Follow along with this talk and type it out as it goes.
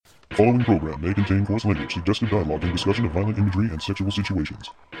following program may contain coarse language, suggestive dialogue, and discussion of violent imagery and sexual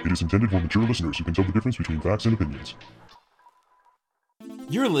situations. It is intended for mature listeners who can tell the difference between facts and opinions.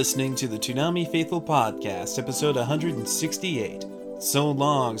 You're listening to the Toonami Faithful Podcast, episode 168. So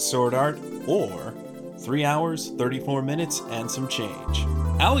long, Sword Art, or 3 hours, 34 minutes, and some change.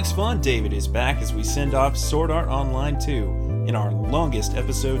 Alex Von David is back as we send off Sword Art Online 2 in our longest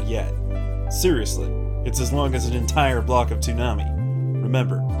episode yet. Seriously, it's as long as an entire block of Toonami.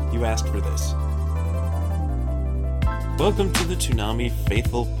 Remember, you asked for this. Welcome to the Toonami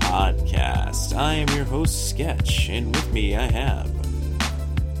Faithful Podcast. I am your host, Sketch, and with me I have...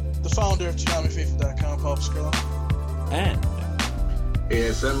 the founder of ToonamiFaithful.com, Paul Pascrella. And...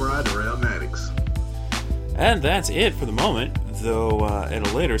 and Samurai Darrell Maddox. And that's it for the moment, though in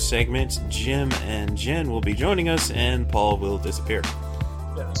a later segment, Jim and Jen will be joining us and Paul will disappear.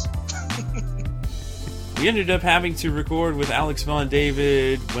 Yes. We ended up having to record with Alex Von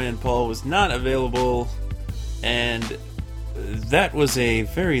David when Paul was not available, and that was a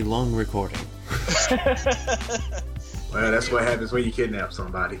very long recording. Well, that's what happens when you kidnap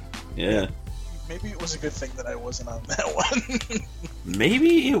somebody. Yeah. Maybe it was a good thing that I wasn't on that one.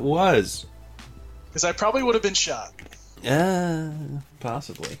 Maybe it was. Because I probably would have been shot.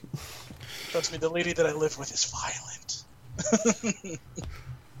 Possibly. Trust me, the lady that I live with is violent.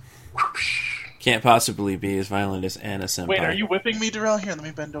 Can't possibly be as violent as Anna Senpai. Wait, are you whipping me, Darrell? Here, let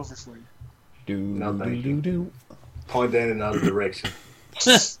me bend over for you. No, thank you. Point that in another direction.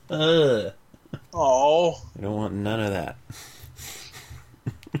 Oh. I don't want none of that.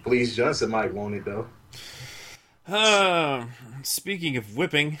 Please, Johnson might want it, though. Speaking of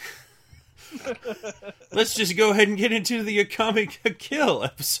whipping, let's just go ahead and get into the Akame ga Kill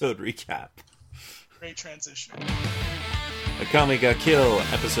episode recap. Great transition. Akame ga Kill,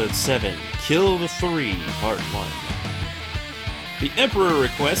 Episode 7, Kill the Three, Part 1. The Emperor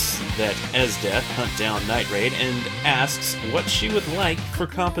requests that Esdeath hunt down Night Raid and asks what she would like for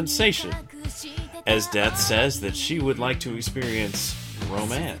compensation. Esdeath says that she would like to experience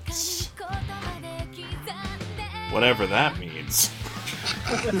romance. Whatever that means.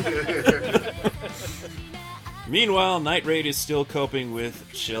 Meanwhile, Night Raid is still coping with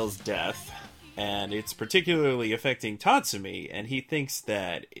Shell's death, and it's particularly affecting Tatsumi, and he thinks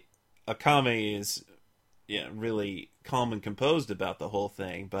that Akame is really calm and composed about the whole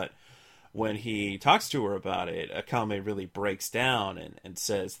thing, but when he talks to her about it, Akame really breaks down and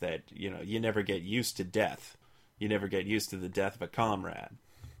says that, you never get used to death. You never get used to the death of a comrade.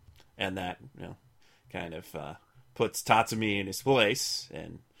 And that, kind of puts Tatsumi in his place,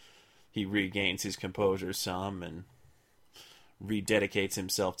 and he regains his composure some and rededicates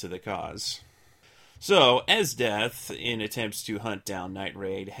himself to the cause. So, Esdeath, in attempts to hunt down Night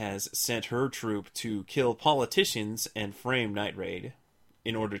Raid, has sent her troop to kill politicians and frame Night Raid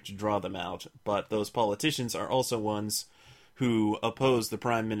in order to draw them out, but those politicians are also ones who oppose the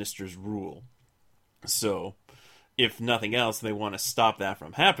Prime Minister's rule. So, if nothing else, they want to stop that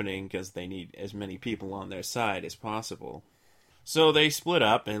from happening because they need as many people on their side as possible. So they split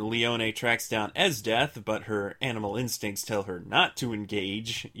up, and Leone tracks down Esdeath, but her animal instincts tell her not to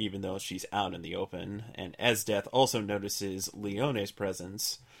engage, even though she's out in the open, and Esdeath also notices Leone's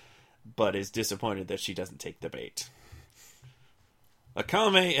presence, but is disappointed that she doesn't take the bait.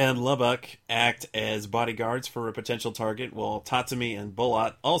 Akame and Lubbock act as bodyguards for a potential target, while Tatsumi and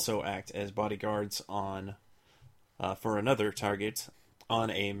Bulot also act as bodyguards for another target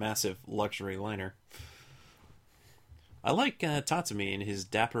on a massive luxury liner. I like Tatsumi in his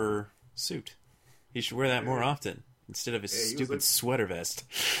dapper suit. He should wear that more often, instead of his stupid sweater vest.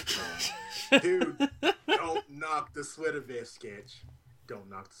 Dude, don't knock the sweater vest, Sketch. Don't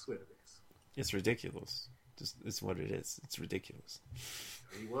knock the sweater vest. It's ridiculous. It's what it is. It's ridiculous.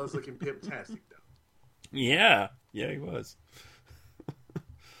 He was looking pimp-tastic, though. Yeah, he was.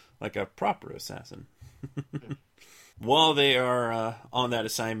 Like a proper assassin. While they are on that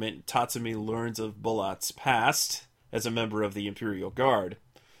assignment, Tatsumi learns of Bulot's past as a member of the Imperial Guard.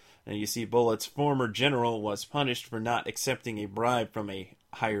 And you see Bulot's former general was punished for not accepting a bribe from a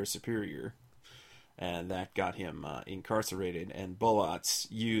higher superior. And that got him incarcerated. And Bulot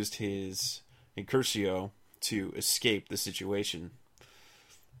used his Incursio to escape the situation.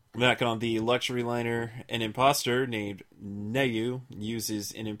 Back on the luxury liner, an imposter named Neyu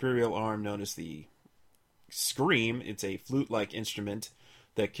uses an Imperial arm known as the Scream. It's a flute-like instrument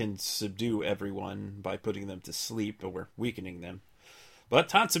that can subdue everyone by putting them to sleep or weakening them. But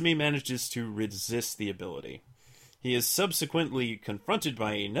Tatsumi manages to resist the ability. He is subsequently confronted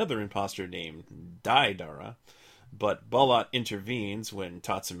by another imposter named Daidara, but Bulot intervenes when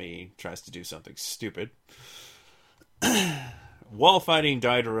Tatsumi tries to do something stupid. While fighting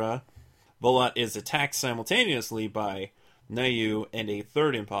Daidara, Volat is attacked simultaneously by Nayu and a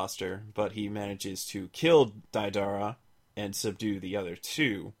third imposter, but he manages to kill Daidara and subdue the other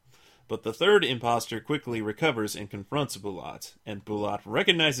two. But the third imposter quickly recovers and confronts Bulat, and Bulat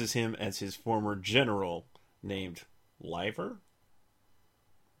recognizes him as his former general named Liver?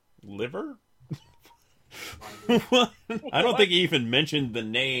 Liver? I don't think he even mentioned the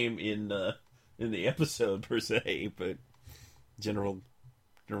name in the episode per se, but General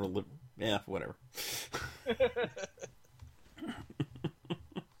yeah, whatever.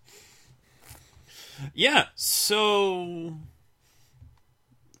 Yeah, so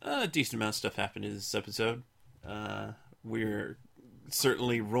a decent amount of stuff happened in this episode. We're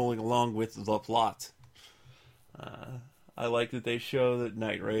certainly rolling along with the plot. I like that they show that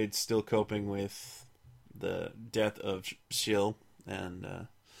Night Raid's still coping with the death of Shill, and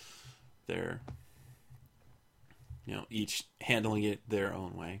they're, each handling it their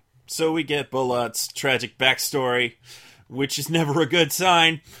own way. So we get Bulat's tragic backstory, which is never a good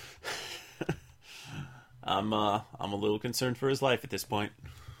sign. I'm a little concerned for his life at this point.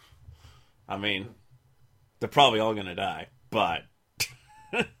 I mean, they're probably all gonna die, but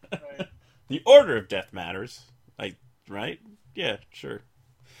Right. the order of death matters. Right? Yeah, sure.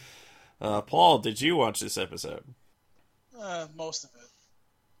 Paul, did you watch this episode? Most of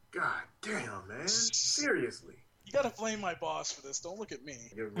it. God damn, man. Seriously. You gotta blame my boss for this. Don't look at me.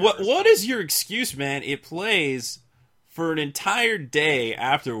 What is your excuse, man? It plays for an entire day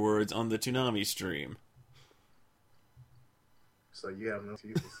afterwards on the Toonami stream. So you have no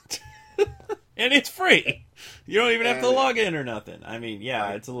excuses. And it's free. You don't even have to And- log in or nothing. I mean,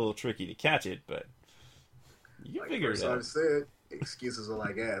 yeah, it's a little tricky to catch it, but you Like figure it First I out. said, excuses are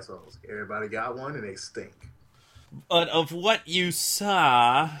like assholes. Everybody got one and they stink. But of what you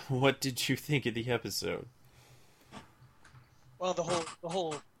saw, what did you think of the episode? Well, the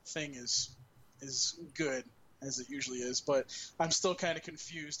whole thing is good, as it usually is, but I'm still kind of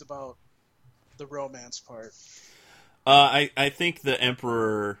confused about the romance part. I think the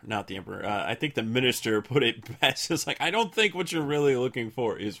Emperor, not the Emperor, I think the Minister put it best. It's like, I don't think what you're really looking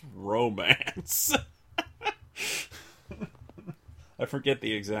for is romance. I forget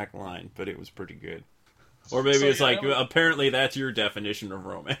the exact line, but it was pretty good. Or maybe So, it's yeah, like, I don't- apparently that's your definition of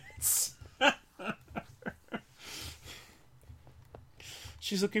romance.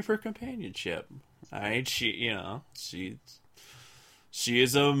 She's looking for companionship. She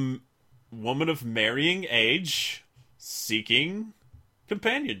is a woman of marrying age seeking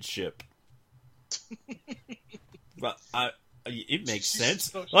companionship. But it makes She's sense.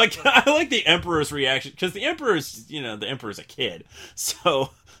 so- Like, I like the Emperor's reaction, because the Emperor's, the Emperor's a kid. So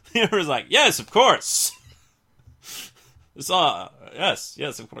the Emperor's like, yes, of course.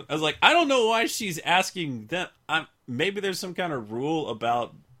 Yes, of course. I was like, I don't know why she's asking them. Maybe there's some kind of rule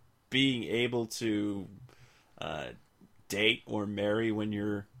about being able to date or marry when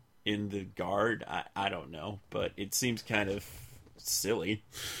you're in the guard. I don't know, but it seems kind of silly.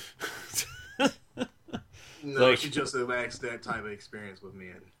 No, Like- she just lacks that type of experience with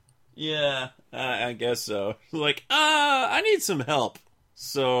men. Yeah, I guess so. Like, I need some help,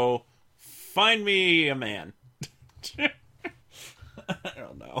 so find me a man. I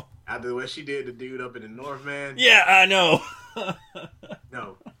don't know. After what she did to dude up in the north, man. Yeah, I know.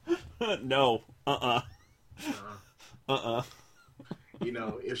 No. No. Uh, Uh-uh.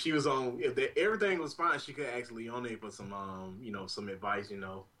 if she was on, everything was fine, she could ask Leone for some, some advice,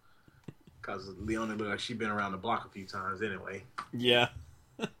 because Leone looked like she'd been around the block a few times anyway. Yeah.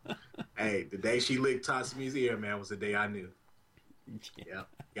 Hey, the day she licked Tatsumi's ear, man, was the day I knew. Yeah,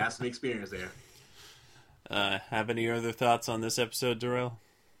 got some experience there. Have any other thoughts on this episode, Darrell?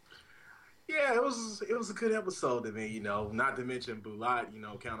 Yeah, it was a good episode to me, not to mention Bulat,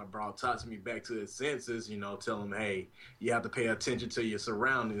 kind of brought Tatsumi back to his senses, tell him, hey, you have to pay attention to your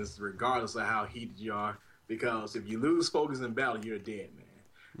surroundings regardless of how heated you are, because if you lose focus in battle, you're dead, man.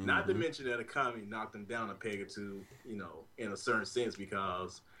 Mm-hmm. Not to mention that Akami knocked him down a peg or two, in a certain sense,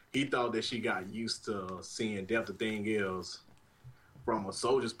 because he thought that she got used to seeing death. The thing is, from a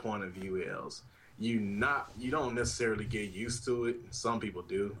soldier's point of view, you don't necessarily get used to it. Some people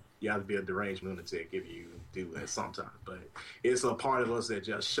do. You have to be a deranged lunatic if you do it sometimes. But it's a part of us that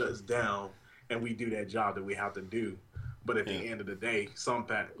just shuts down, and we do that job that we have to do. But at the end of the day,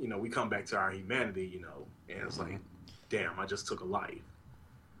 we come back to our humanity, and it's like, damn, I just took a life.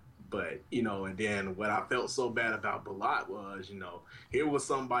 But, and then what I felt so bad about Bulat was, here was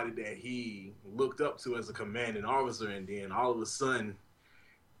somebody that he looked up to as a commanding officer, and then all of a sudden,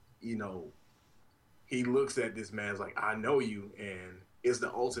 he looks at this man's like, I know you, and it's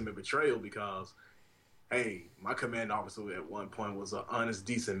the ultimate betrayal because, hey, my command officer at one point was an honest,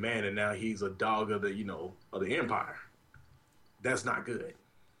 decent man, and now he's a dog of the Empire. That's not good.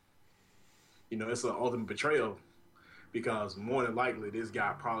 It's an ultimate betrayal because more than likely this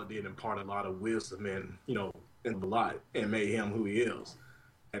guy probably did impart a lot of wisdom in the lot and made him who he is.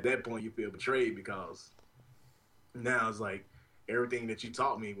 At that point, you feel betrayed because now it's like everything that you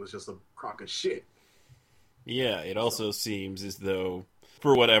taught me was just a crock of shit. Yeah, it also seems as though,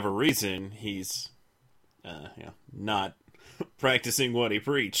 for whatever reason, he's not practicing what he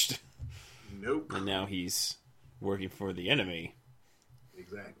preached. Nope. And now he's working for the enemy.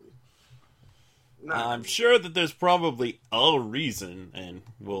 Exactly. I'm sure that there's probably a reason, and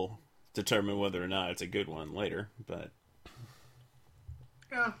we'll determine whether or not it's a good one later, but...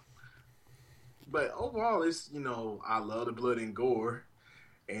 Yeah. But overall, I love the blood and gore,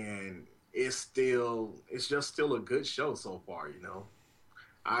 and it's just still a good show so far,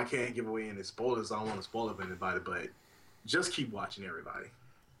 I can't give away any spoilers. I don't want to spoil it for anybody, but just keep watching, everybody.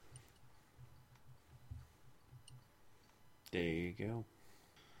 There you go.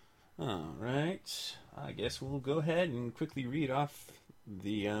 All right. I guess we'll go ahead and quickly read off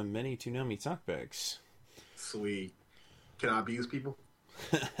the many Toonami talkbacks. Sweet. Can I abuse people?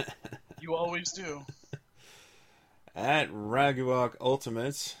 You always do. At Raguak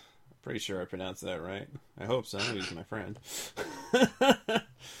Ultimate, pretty sure I pronounced that right. I hope so. He's my friend.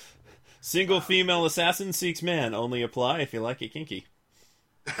 Single female assassin seeks man. Only apply if you like it kinky.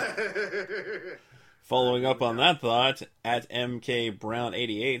 Following up on that thought, at MK Brown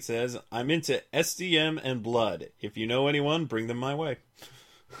 88 says, I'm into SDM and blood. If you know anyone, bring them my way.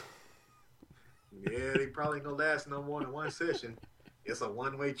 Yeah, they probably ain't gonna last no more than one session. It's a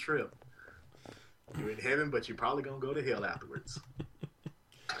one-way trip. You're in heaven, but you're probably gonna go to hell afterwards.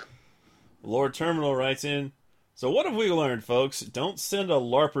 Lord Terminal writes in, so what have we learned, folks? Don't send a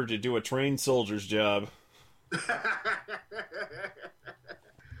LARPer to do a trained soldier's job.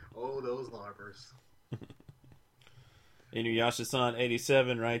 Oh, those LARPers. Inuyasha-san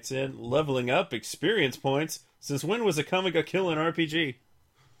 87 writes in, leveling up experience points. Since when was a Kamiga Kill an RPG?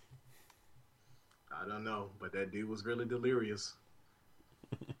 I don't know, but that dude was really delirious.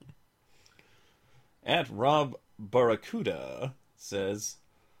 At Rob Barracuda says,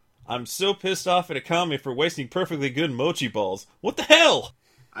 I'm so pissed off at Akame for wasting perfectly good mochi balls. What the hell?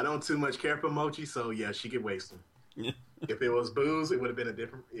 I don't too much care for mochi, so yeah, she could waste them. If it was booze, it would have been a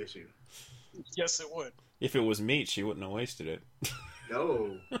different issue. Yes, it would. If it was meat, she wouldn't have wasted it.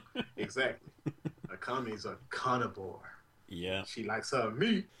 No, exactly. Akame's a carnivore. Yeah. She likes her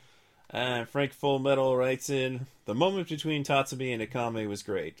meat. Frank Full Metal writes in, the moment between Tatsumi and Akame was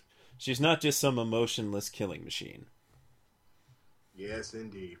great. She's not just some emotionless killing machine. Yes,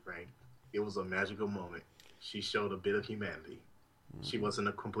 indeed, Frank. It was a magical moment. She showed a bit of humanity. She wasn't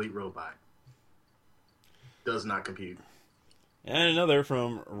a complete robot. Does not compute. And another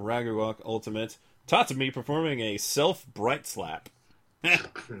from Ragnarok Ultimate, Tatsumi performing a self-bright slap. I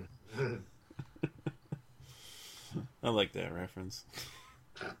like that reference.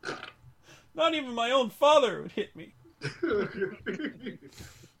 Not even my own father would hit me.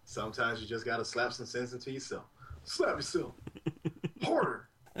 Sometimes you just gotta slap some sense into yourself. Slap yourself. Harder.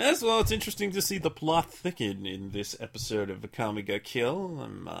 As well, it's interesting to see the plot thicken in this episode of Akame ga Kill.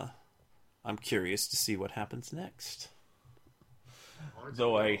 I'm curious to see what happens next.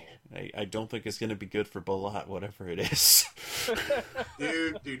 Though I don't think it's going to be good for Balat, whatever it is.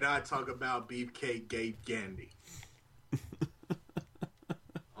 Dude, do not talk about Beefcake Gabe Gandy.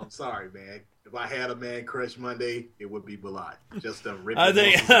 I'm sorry, man. If I had a man crush Monday, it would be Balat. Just a rip. I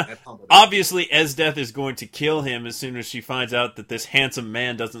think obviously Esdeath is going to kill him as soon as she finds out that this handsome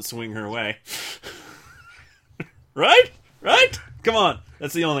man doesn't swing her way. Right? Right? Come on.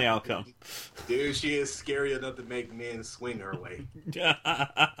 That's the only outcome. Dude, she is scary enough to make men swing her way.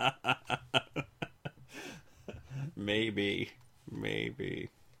 Maybe.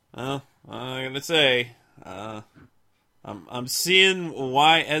 Well, I'm gonna say, I'm seeing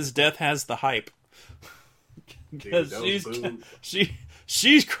why Esdeath has the hype. Because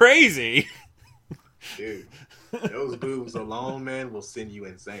she's crazy. Dude, those boobs alone, man, will send you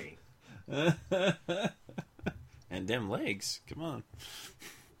insane. And them legs, come on.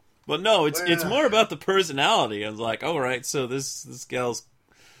 But no, it's more about the personality. I was like, all right, so this gal's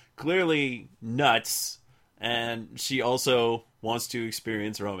clearly nuts, and she also wants to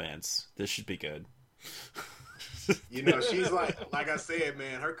experience romance. This should be good. You know, she's like I said,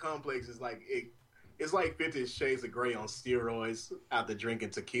 man, her complex is like it's like 50 Shades of Grey on steroids after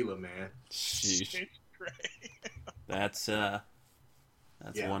drinking tequila, man. Sheesh. That's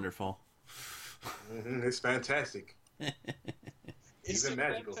wonderful. Mm-hmm, it's fantastic. Is Even it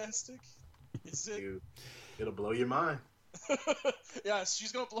magical. fantastic? Is it? Dude, it'll blow your mind. Yeah,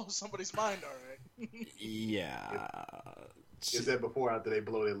 she's gonna blow somebody's mind, all right. Yeah. Is that before or after they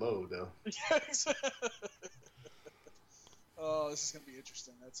blow their load, though? Yeah, exactly. Oh, this is gonna be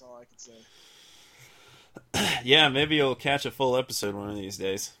interesting. That's all I can say. Yeah, maybe you'll catch a full episode one of these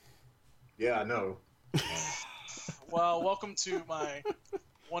days. Yeah, I know. Well, welcome to my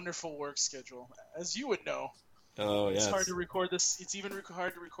wonderful work schedule. As you would know, Oh, it's yes. hard to record this. It's even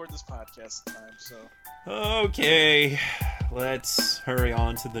hard to record this podcast at times. So, Okay, let's hurry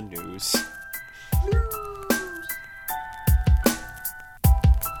on to the news.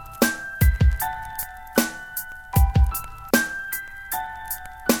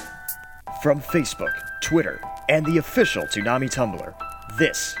 From Facebook, Twitter, and the official Toonami Tumblr,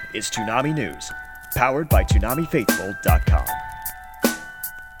 this is Toonami News, powered by ToonamiFaithful.com.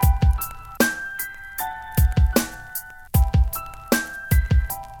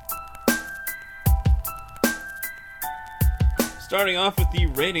 Starting off with the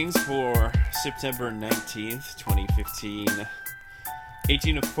ratings for September 19th, 2015.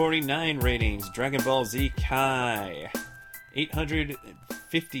 18 of 49 ratings, Dragon Ball Z Kai.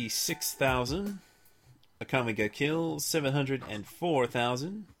 856,000. Akame ga Kill,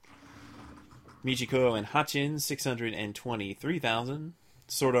 704,000. Michiko and Hatchin, 623,000.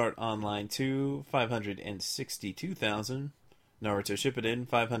 Sword Art Online 2, 562,000. Naruto Shippuden,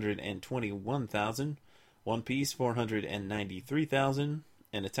 521,000. One Piece, 493,000.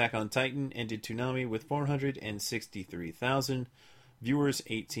 And Attack on Titan ended Toonami with 463,000. Viewers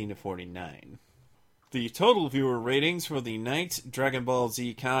 18 to 49. The total viewer ratings for the night, Dragon Ball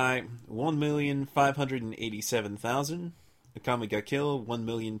Z Kai, 1,587,000. Akame ga Kill,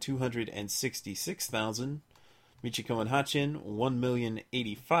 1,266,000. Michiko and Hatchin,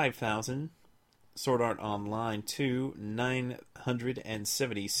 1,085,000. Sword Art Online 2,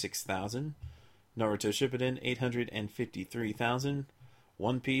 976,000. Naruto Shippuden, 853,000.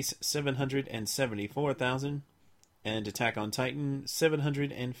 One Piece, 774,000. And Attack on Titan,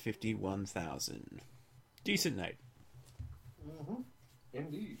 751,000. Decent night. Mm-hmm.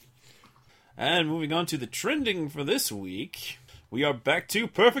 Indeed. And moving on to the trending for this week, we are back to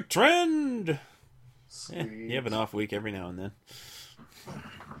Perfect Trend! You have an off week every now and then.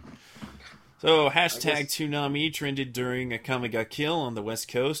 So, hashtag Toonami trended during Akame ga Kill on the West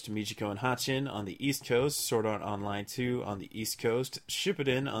Coast, Michiko and Hatchin on the East Coast, Sword Art Online 2 on the East Coast,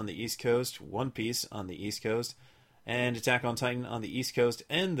 Shippuden on the East Coast, One Piece on the East Coast, and Attack on Titan on the East Coast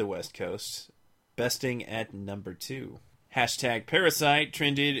and the West Coast, besting at number 2. Hashtag Parasite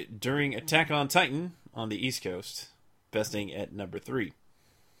trended during Attack on Titan on the East Coast, besting at number 3.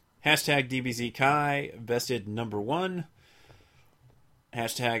 Hashtag DBZ Kai bested number 1.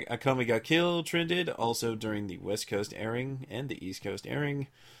 Hashtag Akame ga Kill trended also during the West Coast airing and the East Coast airing.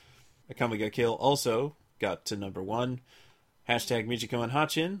 Akame ga Kill also got to number 1. Hashtag Michiko and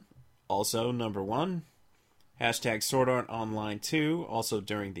Hatchin, also number 1. Hashtag Sword Art Online 2, also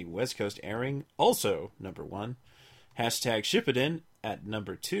during the West Coast airing, also number 1. Hashtag Shippuden at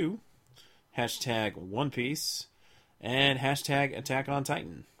number 2. Hashtag One Piece. And hashtag Attack on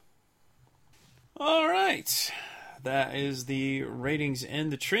Titan. Alright. That is the ratings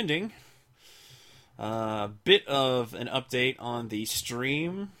and the trending. Bit of an update on the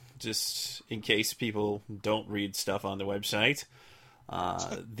stream, just in case people don't read stuff on the website.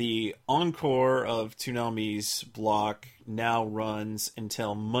 The encore of Toonami's block now runs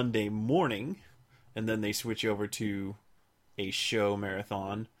until Monday morning, and then they switch over to a show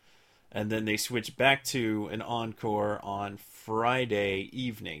marathon, and then they switch back to an encore on Friday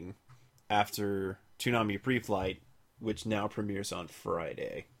evening after Toonami Pre-Flight, which now premieres on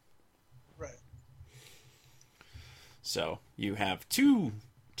Friday. right. So you have 2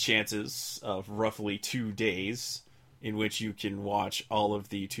 chances of roughly 2 days in which you can watch all of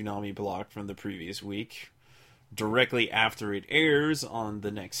the Toonami block from the previous week directly after it airs on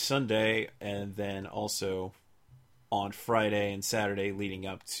the next Sunday, and then also on Friday and Saturday leading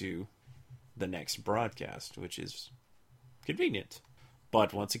up to the next broadcast, which is convenient.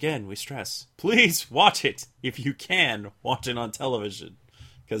 But once again, we stress, please watch it if you can watch it on television,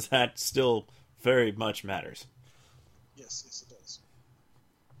 because that still very much matters. Yes, it does.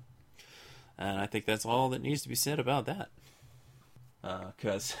 And I think that's all that needs to be said about that.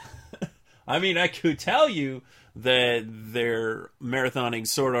 Because, I mean, I could tell you that they're marathoning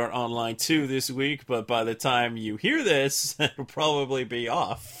Sword Art Online 2 this week, but by the time you hear this, it'll probably be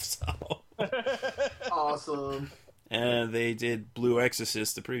off. So. Awesome. And they did Blue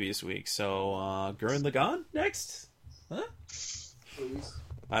Exorcist the previous week, so Gurren Lagann next? Huh? Please.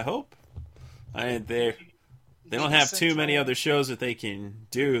 I hope. They're They don't have too many other shows that they can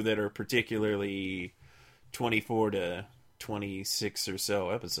do that are particularly 24 to 26 or so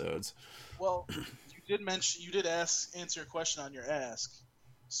episodes. Well, you did answer a question on your ask.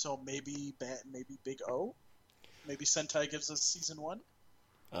 So maybe Big O? Maybe Sentai gives us season 1?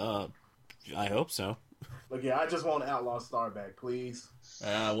 I hope so. Look, yeah, I just want Outlaw Star back, please.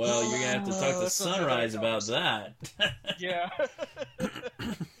 Well, you're gonna have to talk to Sunrise about that. Yeah.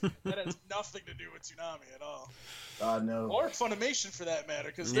 That has nothing to do with Toonami at all. No. Or Funimation, for that matter,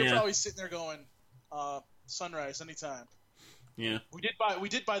 because they're probably sitting there going, Sunrise, anytime. Yeah. We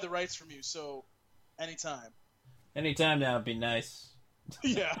did buy the rights from you, so anytime. Anytime now would be nice.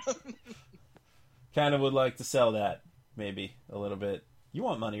 Yeah. Kind of would like to sell that, maybe, a little bit. You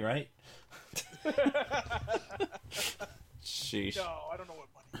want money, right? Sheesh. No, I don't know what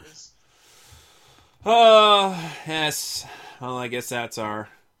money is. Yes. Well, I guess that's our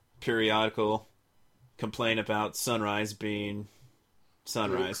periodical complaint about Sunrise being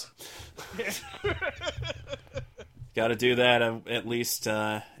Sunrise. Got to do that at least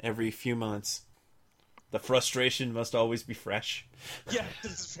every few months. The frustration must always be fresh. Yeah,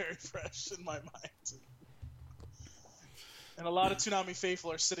 it is very fresh in my mind. And a lot of Toonami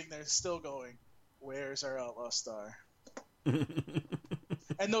faithful are sitting there still going, where's our Outlaw Star?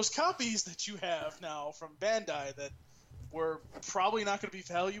 And those copies that you have now from Bandai that were probably not going to be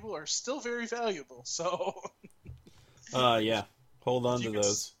valuable are still very valuable. So, yeah, hold on to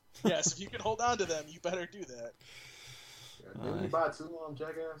those. Yes, if you can hold on to them, you better do that. Yeah, didn't you buy 2 of them,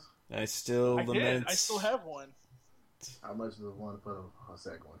 Jackass? I still lament. I still have one. How much does one for a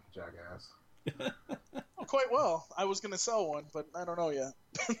second one, Jackass? Oh, quite well. I was going to sell one, but I don't know yet.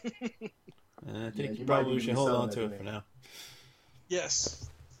 I think you probably should hold on to it for now. Yes.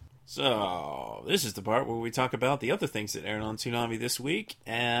 So, this is the part where we talk about the other things that aired on Toonami this week,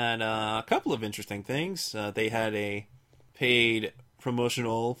 and a couple of interesting things. They had a paid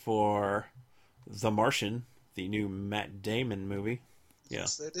promotional for The Martian, the new Matt Damon movie. Yeah.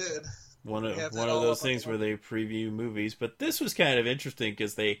 Yes, they did. One of those things where they preview movies, but this was kind of interesting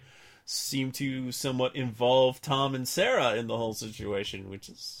because they seem to somewhat involve Tom and Sarah in the whole situation, which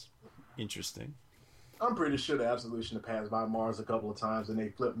is interesting. I'm pretty sure the Absolution have passed by Mars a couple of times, and they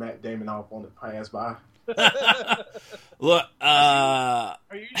flipped Matt Damon off on the pass by. Look, are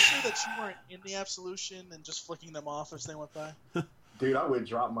you sure that you weren't in the Absolution and just flicking them off as they went by? Dude, I would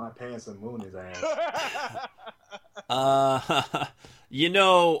drop my pants and moon his ass.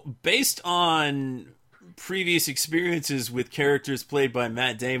 Based on previous experiences with characters played by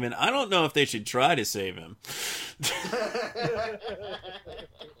Matt Damon, I don't know if they should try to save him.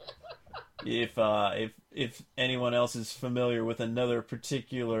 If anyone else is familiar with another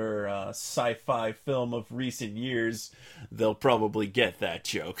particular sci-fi film of recent years, they'll probably get that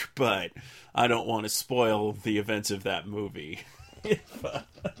joke, but I don't want to spoil the events of that movie.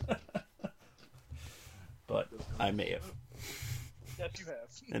 But I may have. Yes, you have.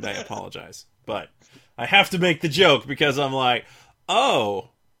 And I apologize. But I have to make the joke because I'm like, oh,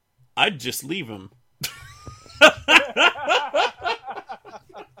 I'd just leave him.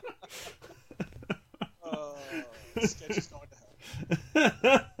 Sketch is going to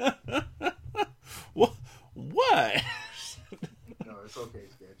hell. What? No, it's okay,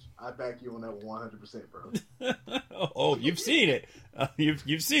 Sketch. I back you on that 100%, bro. Oh, you've seen it.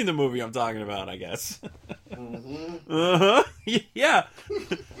 You've seen the movie I'm talking about, I guess. Mm-hmm. Uh-huh. Yeah.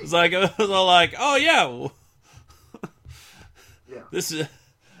 It's like, oh yeah. Yeah. This is.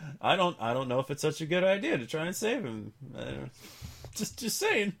 I don't know if it's such a good idea to try and save him. Just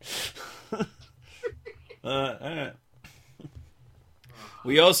saying.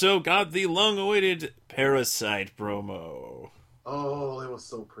 We also got the long-awaited Parasite promo. Oh, it was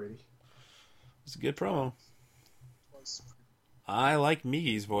so pretty. It's a good promo. I like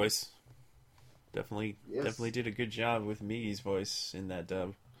Migi's voice. Definitely did a good job with Migi's voice in that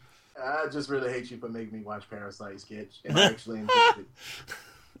dub. I just really hate you for making me watch Parasite, Sketch, and I actually enjoyed it.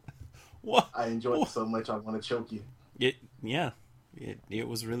 What? I enjoyed it so much I want to choke you. It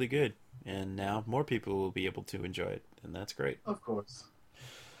was really good, and now more people will be able to enjoy it, and that's great. Of course.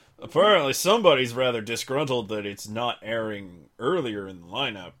 Apparently, somebody's rather disgruntled that it's not airing earlier in the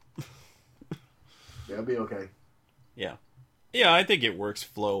lineup. That'll be okay. Yeah, I think it works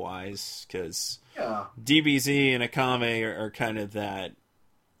flow-wise, because Yeah. DBZ and Akame are kind of that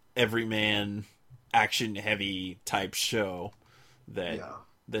everyman, action-heavy type show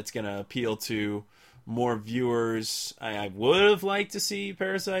that's going to appeal to more viewers. I would have liked to see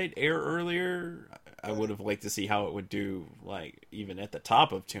Parasite air earlier. I would have liked to see how it would do, like, even at the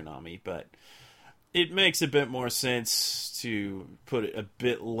top of Toonami, but it makes a bit more sense to put it a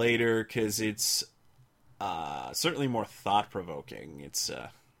bit later, because it's certainly more thought-provoking. It's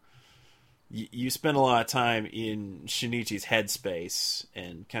you spend a lot of time in Shinichi's headspace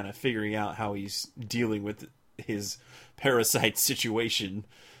and kind of figuring out how he's dealing with his parasite situation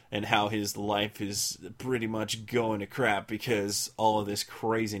and how his life is pretty much going to crap because all of this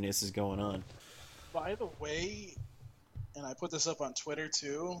craziness is going on. By the way, and I put this up on Twitter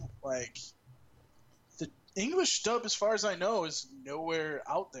too, like, the English dub, as far as I know, is nowhere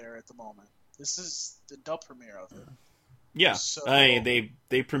out there at the moment. This is the dub premiere of it. Yeah, So- they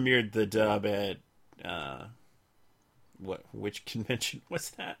premiered the dub at which convention was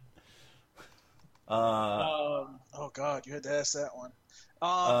that? Oh god, you had to ask that one.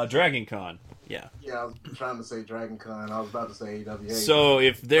 Dragon Con. Yeah. Yeah, I was trying to say Dragon Con. I was about to say AWA. So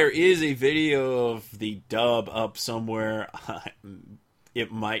if there is a video of the dub up somewhere,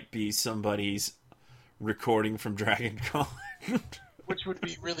 it might be somebody's recording from Dragon Con. Which would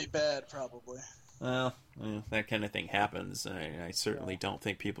be really bad, probably. Well, that kind of thing happens. I certainly don't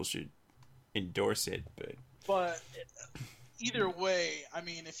think people should endorse it, but But either way, I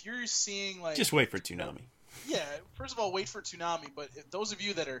mean, if you're seeing, like... just wait for Toonami. Yeah, first of all, wait for Toonami, but those of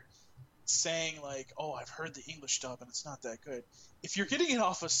you that are saying, like, oh, I've heard the English dub and it's not that good, if you're getting it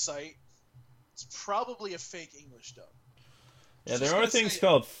off a site, it's probably a fake English dub. Yeah, Just there are gonna things say it.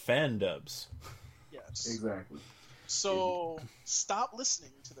 called fan dubs. Yes. Exactly. So, stop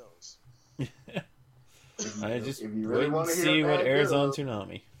listening to those. I just If you wait really and wanna hear see a what bad airs on dub,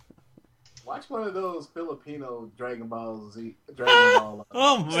 Toonami. Watch one of those Filipino Dragon Ball Z.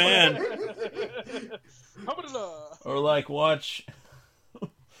 Oh man! How about Or like watch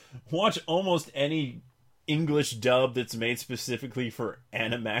almost any English dub that's made specifically for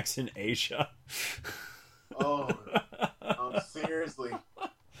Animax in Asia. Oh, seriously.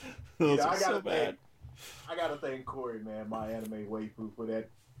 Those Yeah, are so bad. I gotta thank Corey, man, my anime waifu, for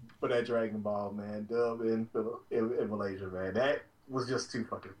that Dragon Ball, man, dub in Malaysia, man. That was just too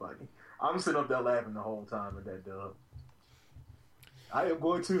fucking funny. I'm sitting up there laughing the whole time at that dub. I am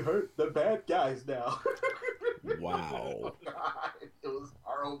going to hurt the bad guys now. Wow. God, it was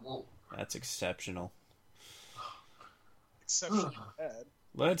horrible. That's exceptional. exceptionally bad?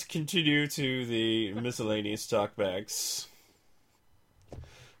 Let's continue to the miscellaneous talkbacks.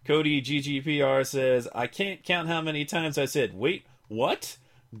 Cody GGPR says, I can't count how many times I said, wait, what?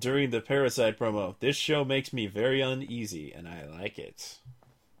 During the Parasite promo. This show makes me very uneasy, and I like it.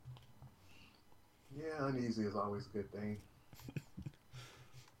 Yeah, uneasy is always a good thing.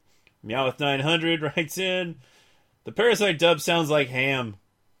 Meowth900 writes in, the Parasite dub sounds like ham.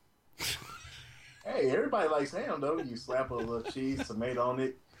 Hey, everybody likes ham, though. You slap a little cheese, tomato on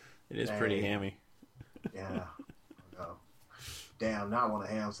it. It is pretty Hey. hammy. Yeah. No. Damn, now I want a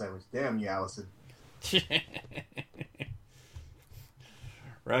ham sandwich. Damn you, Allison.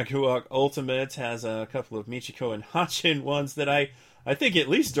 Rakuok Ultimate has a couple of Michiko and Hachin ones that I think at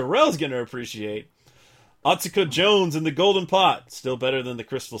least Darrell's going to appreciate. Atsuka Jones in the Golden Pot, still better than the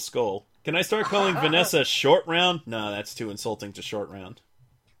Crystal Skull. Can I start calling Vanessa Short Round? No, that's too insulting to Short Round.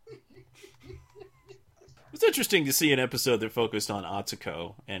 It was interesting to see an episode that focused on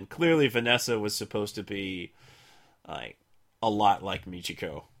Atsuko, and clearly Vanessa was supposed to be like a lot like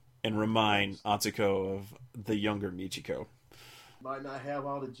Michiko and remind Atsuko of the younger Michiko. Might not have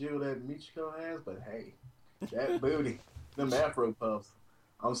all the jewel that Michiko has, but hey, that booty, them Afro puffs.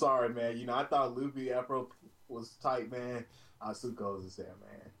 I'm sorry, man. You know, I thought Luffy Afro was tight, man. Atsuko's is there,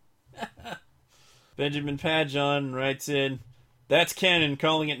 man. Benjamin Padjon writes in, that's canon,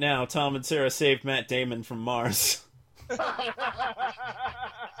 calling it now. Tom and Sarah saved Matt Damon from Mars.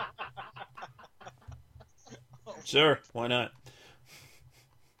 Sure, why not?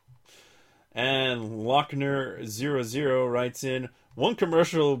 And Lochner00 writes in, one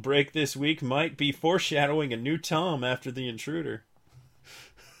commercial break this week might be foreshadowing a new Tom after The Intruder.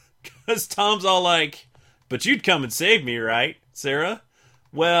 Because Tom's all like, but you'd come and save me, right, Sarah?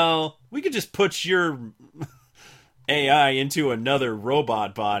 Well, we could just put your AI into another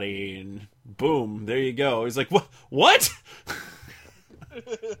robot body and boom, there you go. He's like, what?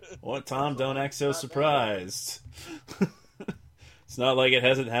 What, Tom? Don't act so surprised. It's not like it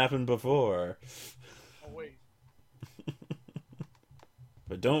hasn't happened before. Oh, wait.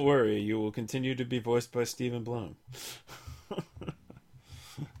 But don't worry, you will continue to be voiced by Stephen Blum.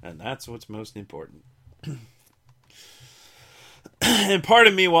 And that's what's most important. And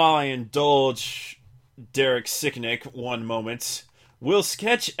pardon me while I indulge Derek Sicknick one moment. Will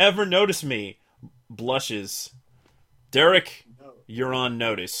Sketch ever notice me? Blushes. Derek, No. you're on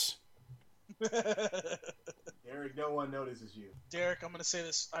notice. Eric, no one notices you. Derek, I'm going to say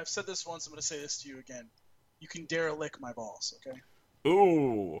this. I've said this once. I'm going to say this to you again. You can dare lick my balls, okay?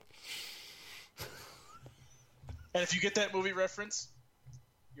 Ooh. And if you get that movie reference,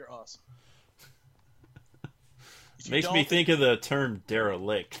 you're awesome. Makes me think of the term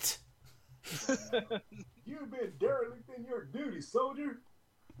derelict. You've been derelict in your duty, soldier.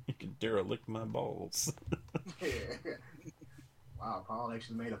 You can derelict my balls. Yeah. Wow, Paul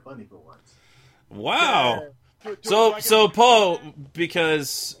actually made it funny for once. Wow. So Paul,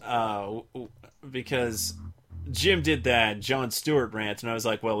 because Jim did that Jon Stewart rant, and I was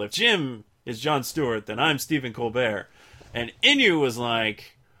like, well, if Jim is Jon Stewart, then I'm Stephen Colbert. And Inu was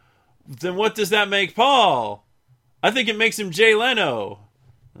like, then what does that make Paul? I think it makes him Jay Leno.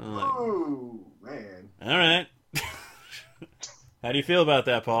 Like, ooh, man. all right. How do you feel about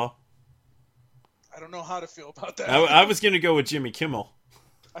that, Paul? I don't know how to feel about that. I was going to go with Jimmy Kimmel.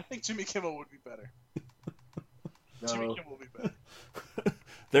 I think Jimmy Kimmel would be better. No. Jimmy Kimmel would be better.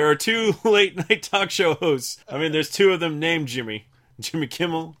 There are two late-night talk show hosts. I mean, there's two of them named Jimmy. Jimmy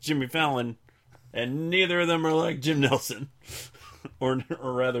Kimmel, Jimmy Fallon. And neither of them are like Jim Nelson. or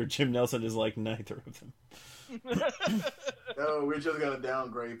rather, Jim Nelson is like neither of them. No, we're just gonna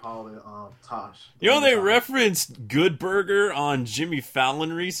downgrade Paul and Tosh. You know, they referenced Good Burger on Jimmy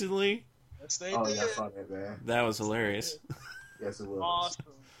Fallon recently. Yes, they Oh did. yeah, I saw that, man. That was hilarious. Yes, it was. Awesome.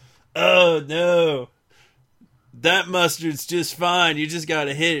 Oh, no. That mustard's just fine. You just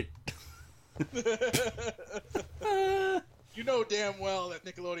gotta hit it. You know damn well that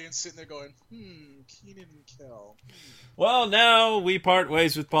Nickelodeon's sitting there going, Keenan and Kel. Well, now we part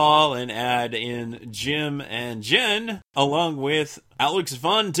ways with Paul and add in Jim and Jen, along with Alex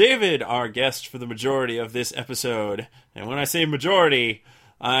Von David, our guest for the majority of this episode. And when I say majority,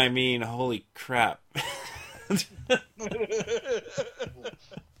 I mean holy crap.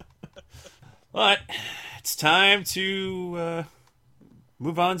 But it's time to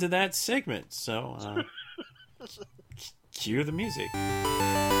move on to that segment. So, cue the music.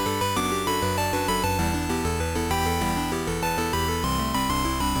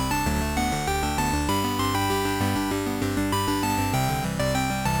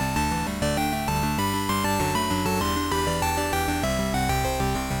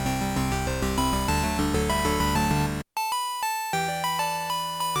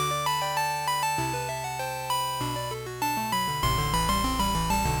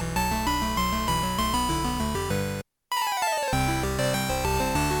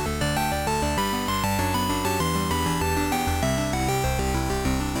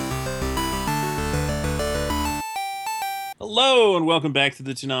 Hello, and welcome back to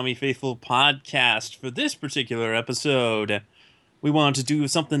the Toonami Faithful podcast. For this particular episode, we want to do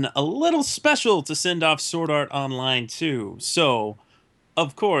something a little special to send off Sword Art Online 2. So,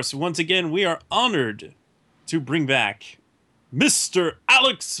 of course, once again, we are honored to bring back Mr.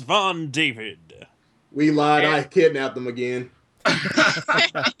 Alex Von David. We lied. I kidnapped them again.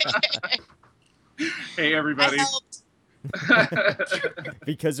 Hey, everybody. I helped.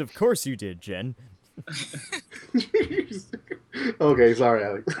 Because of course you did, Jen. Okay, sorry,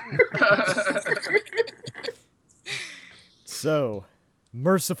 Alex. So,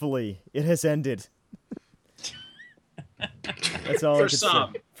 mercifully, it has ended. That's all I For can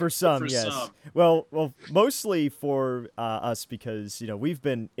some. say. For some, For yes. some. Well, mostly for us because, we've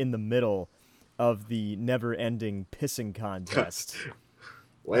been in the middle of the never-ending pissing contest.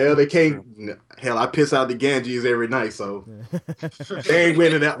 Well, they can't. Hell, I piss out the Ganges every night, so they ain't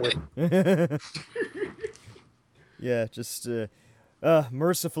winning that one. Yeah, just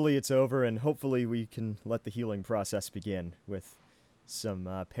mercifully it's over, and hopefully we can let the healing process begin with some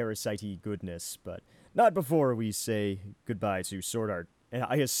parasite-y goodness, but not before we say goodbye to Sword Art, and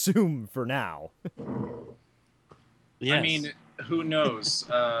I assume for now. Yes. I mean, who knows?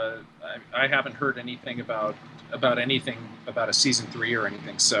 I haven't heard anything about anything about a season 3 or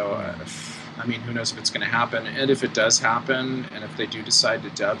anything. So, I mean, who knows if it's going to happen? And if it does happen, and if they do decide to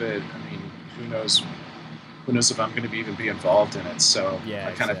dub it, I mean, who knows? Who knows if I'm going to even be involved in it? So, Yeah,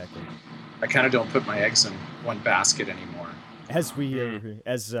 exactly. exactly. I kind of don't put my eggs in one basket anymore. As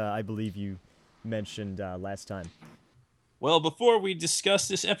I believe you mentioned last time. Well, before we discuss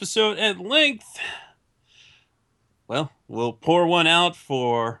this episode at length, well, we'll pour one out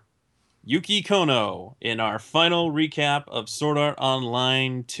for Yuki Kono in our final recap of Sword Art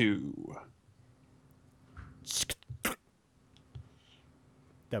Online 2.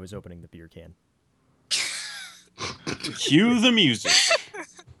 That was opening the beer can. Cue the music.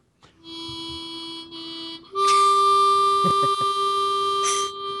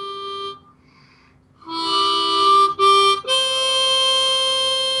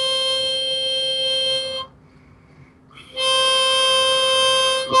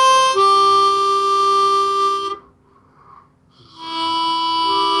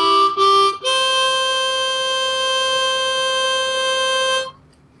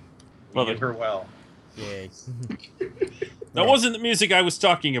 Love and it. her well. Yay. That wasn't the music I was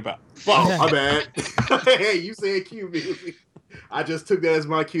talking about. Oh, my bad. Hey, you said cue music. I just took that as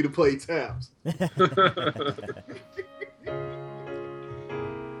my cue to play taps.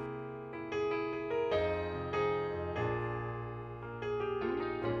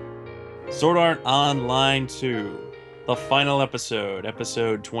 Sword Art Online 2, the final episode,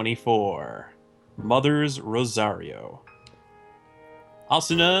 episode 24, Mother's Rosario.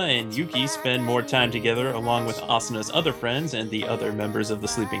 Asuna and Yuki spend more time together along with Asuna's other friends and the other members of the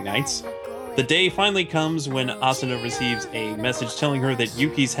Sleeping Knights. The day finally comes when Asuna receives a message telling her that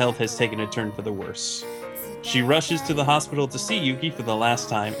Yuki's health has taken a turn for the worse. She rushes to the hospital to see Yuki for the last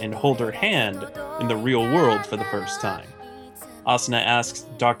time and hold her hand in the real world for the first time. Asuna asks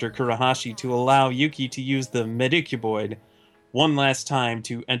Dr. Kurahashi to allow Yuki to use the Medicuboid one last time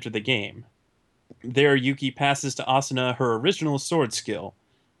to enter the game. There, Yuki passes to Asuna her original sword skill,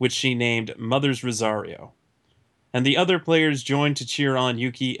 which she named Mother's Rosario. And the other players join to cheer on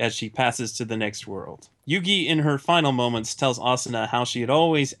Yuki as she passes to the next world. Yuki, in her final moments, tells Asuna how she had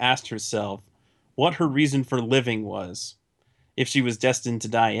always asked herself what her reason for living was, if she was destined to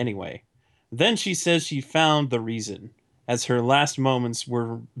die anyway. Then she says she found the reason, as her last moments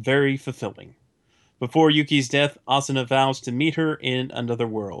were very fulfilling. Before Yuki's death, Asuna vows to meet her in another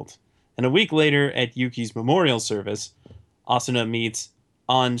world. And a week later, at Yuki's memorial service, Asuna meets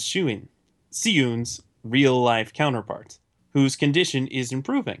An Siyun's real-life counterpart, whose condition is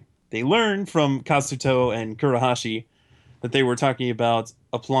improving. They learn from Kazuto and Kurahashi that they were talking about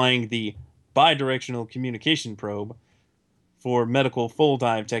applying the bidirectional communication probe for medical full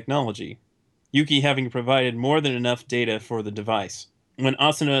dive technology, Yuki having provided more than enough data for the device. When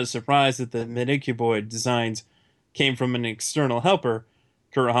Asuna is surprised that the Medicuboid designs came from an external helper,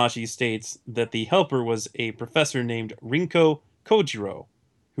 Kurahashi states that the helper was a professor named Rinko Kojiro,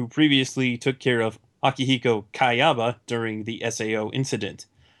 who previously took care of Akihiko Kayaba during the SAO incident.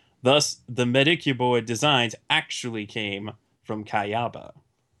 Thus, the Medicuboid designs actually came from Kayaba.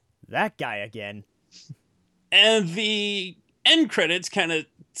 That guy again. And the end credits kind of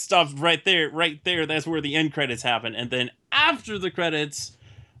stopped right there. That's where the end credits happen. And then after the credits,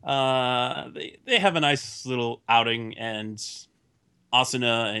 they have a nice little outing, and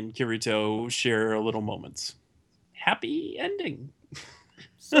Asuna and Kirito share a little moments. Happy ending.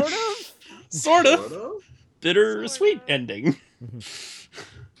 Sort of. Sort of. Bittersweet ending.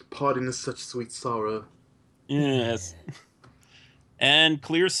 Pardon is such sweet sorrow. Yes. And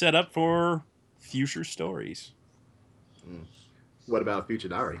clear setup for future stories. What about Future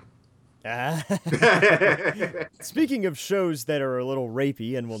Diary? Speaking of shows that are a little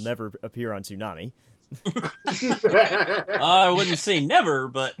rapey and will never appear on Toonami. I wouldn't say never,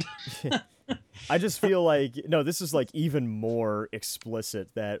 but... I just feel like, no, this is like even more explicit,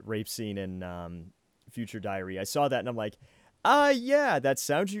 that rape scene in Future Diary. I saw that and I'm like, yeah, that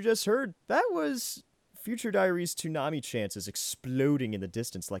sound you just heard, that was Future Diary's Toonami chances exploding in the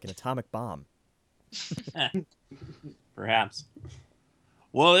distance like an atomic bomb. Perhaps.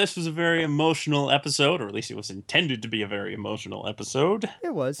 Well, this was a very emotional episode, or at least it was intended to be a very emotional episode.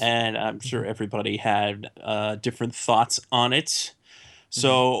 It was. And I'm sure everybody had different thoughts on it.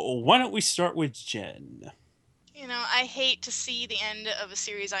 So why don't we start with Jen? You know, I hate to see the end of a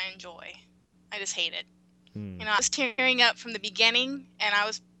series I enjoy. I just hate it. You know, I was tearing up from the beginning, and I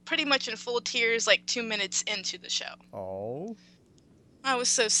was pretty much in full tears like 2 minutes into the show. Oh. I was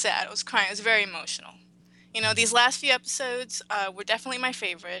so sad. I was crying. It was very emotional. You know, these last few episodes were definitely my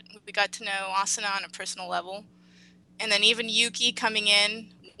favorite. We got to know Asuna on a personal level. And then even Yuki coming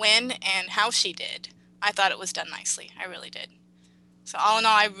in, when and how she did. I thought it was done nicely. I really did. So all in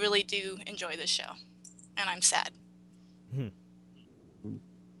all, I really do enjoy this show. And I'm sad.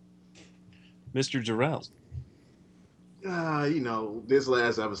 Mr. Jarrell. You know, this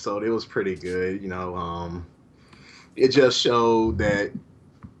last episode, it was pretty good. You know, it just showed that,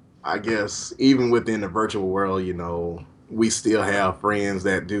 I guess, even within the virtual world, you know, we still have friends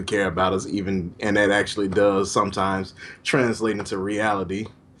that do care about us, even, and that actually does sometimes translate into reality.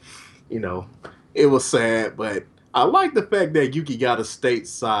 You know, it was sad, but I like the fact that Yuki got a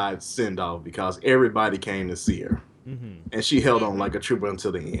stateside send-off because everybody came to see her. And she held on like a trooper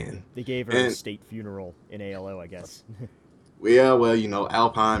until the end. They gave her a state funeral in ALO, I guess. Yeah, well, you know,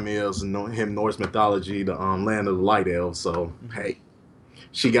 Alpine Mills and him Norse mythology, the land of the light elves. So, hey,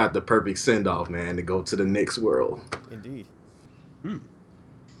 she got the perfect send-off, man, to go to the next world. Indeed.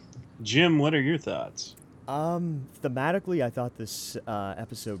 Jim, what are your thoughts? Thematically, I thought this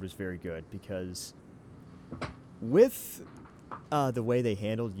episode was very good because with the way they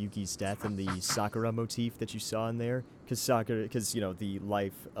handled Yuki's death and the Sakura motif that you saw in there, because you know the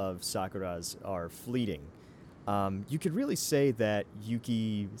life of Sakuras are fleeting. You could really say that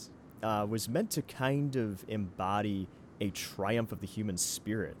Yuki was meant to kind of embody a triumph of the human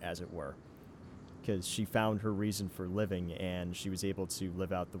spirit, as it were, because she found her reason for living and she was able to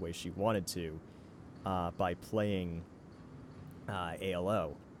live out the way she wanted to by playing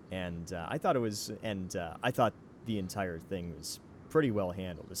ALO. And I thought I thought the entire thing was pretty well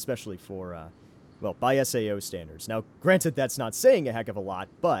handled, especially for, by SAO standards. Now, granted, that's not saying a heck of a lot,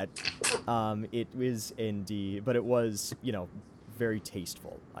 but it was, very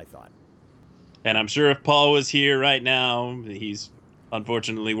tasteful, I thought. And I'm sure if Paul was here right now, he's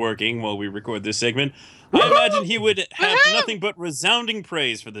unfortunately working while we record this segment, I imagine he would have nothing but resounding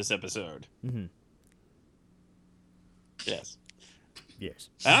praise for this episode. Mm-hmm. Yes. Yes.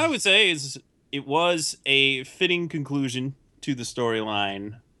 And I would say it was a fitting conclusion to the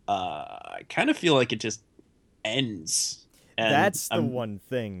storyline. I kind of feel like it just ends. And that's the one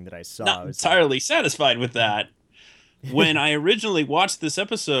thing that I saw. Not entirely satisfied with that. When I originally watched this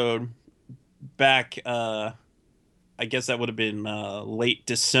episode back, I guess that would have been late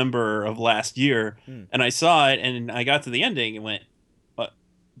December of last year, and I saw it, and I got to the ending and went,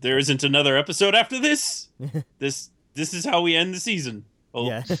 there isn't another episode after this? This is how we end the season. Oh,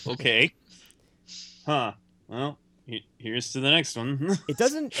 yeah. Okay. Huh. Well, here's to the next one. It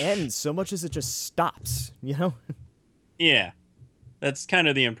doesn't end so much as it just stops, Yeah. That's kind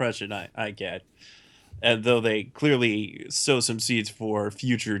of the impression I get. And though they clearly sow some seeds for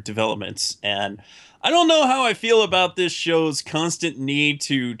future developments. And I don't know how I feel about this show's constant need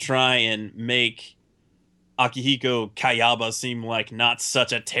to try and make Akihiko Kayaba seem like not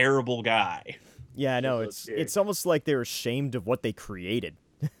such a terrible guy. Yeah, I know. It's almost like they're ashamed of what they created.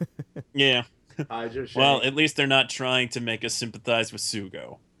 Yeah. Well, at least they're not trying to make us sympathize with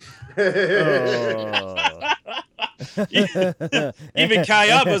Sugo. Even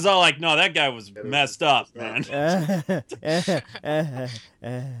Kayaba's all like, no, that guy was messed up, man.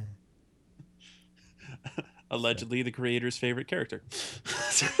 Allegedly the creator's favorite character.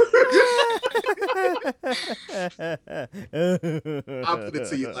 I'll put it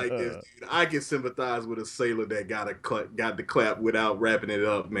to you like this, dude. I can sympathize with a sailor that got the clap without wrapping it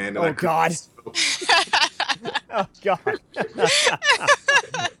up, man. Oh, God. Oh, God.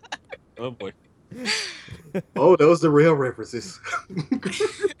 Oh, boy. Oh, those are real references.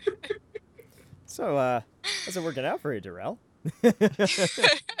 So, how's it working out for you, Darrell?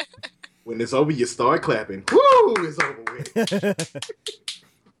 When it's over, you start clapping. Woo! It's over with.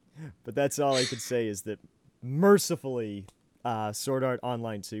 But that's all I could say is that, mercifully, Sword Art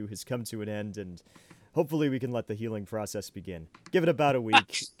Online 2 has come to an end, and hopefully we can let the healing process begin. Give it about a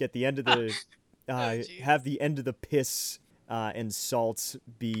week, get the end of the... have the end of the piss and salt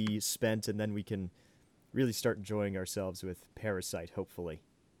be spent, and then we can really start enjoying ourselves with Parasite, hopefully.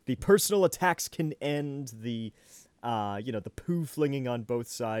 The personal attacks can end, the poo flinging on both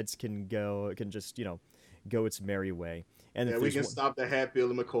sides can just go its merry way. And yeah, we can stop the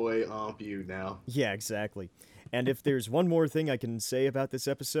Hatfield and McCoy feud now. Yeah, exactly. And if there's one more thing I can say about this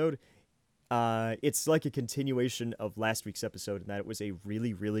episode, it's like a continuation of last week's episode in that it was a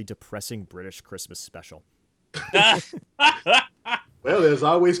really, really depressing British Christmas special. Well, there's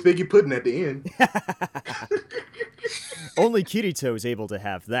always figgy pudding at the end. Only Kirito is able to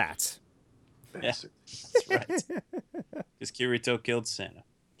have that. Yeah, that's right. Because Kirito killed Santa.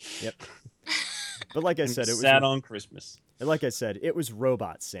 Yep. But like I said, it was sad on Christmas. Like I said, it was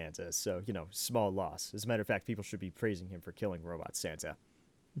Robot Santa, so small loss. As a matter of fact, people should be praising him for killing Robot Santa.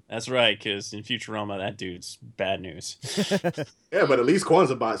 That's right, because in Futurama, that dude's bad news. Yeah, but at least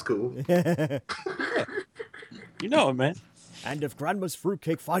Kwanzaa Bot's cool. You know it, man. And if Grandma's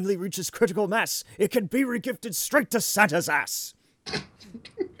fruitcake finally reaches critical mass, it can be regifted straight to Santa's ass.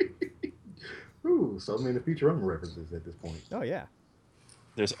 Ooh, so many Futurama references at this point. Oh, yeah.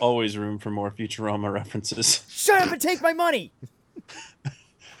 There's always room for more Futurama references. Shut up and take my money!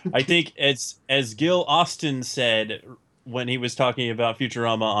 I think as Gil Austin said when he was talking about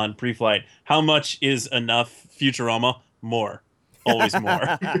Futurama on Pre-Flight, how much is enough Futurama? More. Always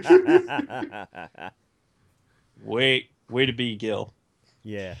more. Way to be, Gil.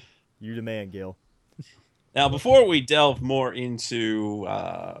 Yeah, you the man, Gil. Now, before we delve more into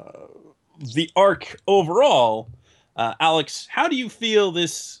the arc overall, Alex, how do you feel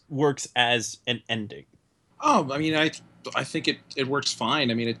this works as an ending? Oh, I mean, I think it works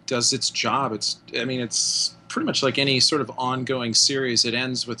fine. I mean, it does its job. It's pretty much like any sort of ongoing series. It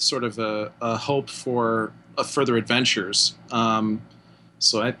ends with sort of a hope for further adventures.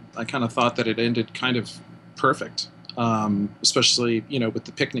 So I kind of thought that it ended kind of perfect. especially with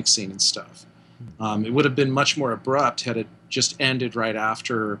the picnic scene and stuff. It would have been much more abrupt had it just ended right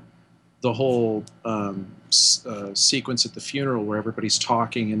after the whole sequence at the funeral where everybody's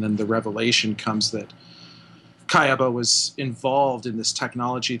talking, and then the revelation comes that Kayaba was involved in this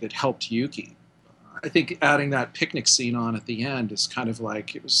technology that helped Yuki. I think adding that picnic scene on at the end is kind of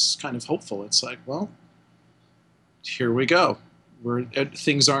like, it was kind of hopeful. It's like, well, here we go.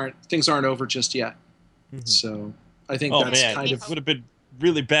 Things aren't over just yet. Mm-hmm. So I think that's kind of would have been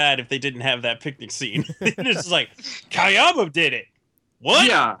really bad if they didn't have that picnic scene. It's just like, Kayaba did it. What?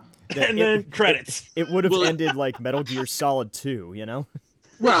 Yeah. And then credits. It would have ended like Metal Gear Solid 2, you know?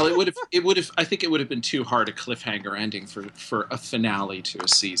 Well, it would have. I think it would have been too hard a cliffhanger ending for a finale to a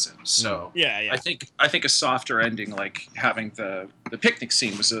season. So yeah. I think a softer ending, like having the picnic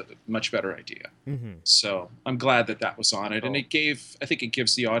scene, was a much better idea. Mm-hmm. So I'm glad that was on it, and I think it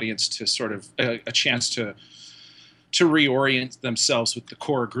gives the audience to sort of a chance to reorient themselves with the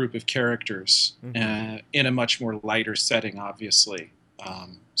core group of characters in a much more lighter setting, obviously.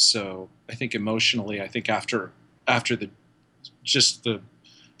 So I think emotionally, after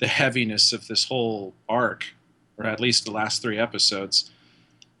the heaviness of this whole arc, or at least the last 3 episodes,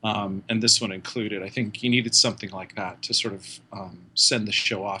 and this one included, I think you needed something like that to sort of send the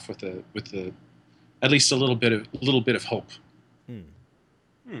show off with at least a little bit of hope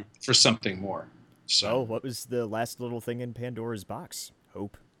for something more. So, what was the last little thing in Pandora's box?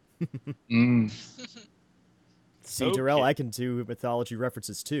 Hope. See, okay. Darrell, I can do mythology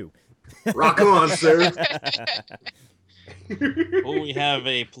references too. Rock on, sir. Well, we have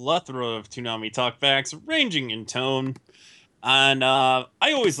a plethora of Toonami talkbacks ranging in tone. And I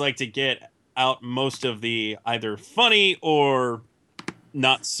always like to get out most of the either funny or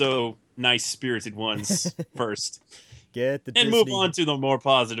not so nice-spirited ones first. Get the and Disney, move on to the more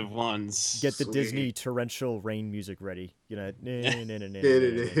positive ones. Get the Disney torrential rain music ready.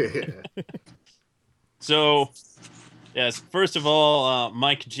 So, yes, first of all,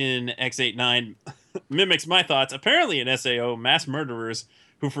 Mike Jin X89 mimics my thoughts. Apparently in SAO, mass murderers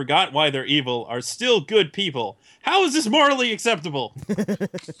who forgot why they're evil are still good people. How is this morally acceptable?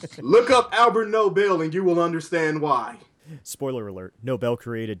 Look up Albert Nobel and you will understand why. Spoiler alert, Nobel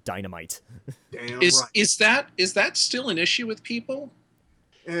created dynamite. Damn is that still an issue with people?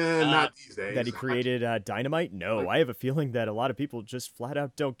 Not these days. That he created dynamite? No, I have a feeling that a lot of people just flat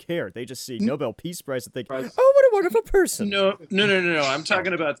out don't care. They just see Nobel Peace Prize and think, "Oh, what a wonderful person." No. I'm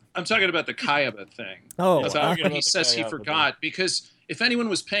talking about the Kayaba thing. Oh, he says he forgot because if anyone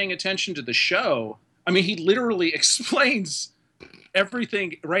was paying attention to the show, I mean, he literally explains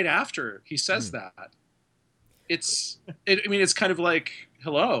everything right after he says that. It's kind of like,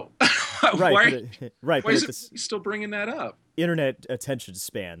 hello. Right. Why is he still bringing that up? Internet attention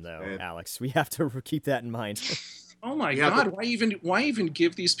span, though, Alex. We have to keep that in mind. Oh my God! Why even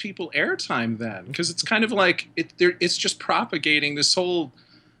give these people airtime then? Because it's kind of like it's just propagating this whole.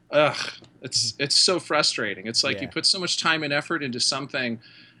 It's so frustrating. It's like you put so much time and effort into something,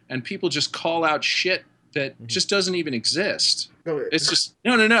 and people just call out shit that just doesn't even exist. It's just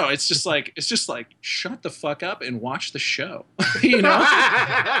no. It's just like shut the fuck up and watch the show. You know,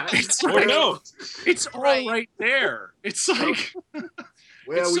 it's all right there. It's like,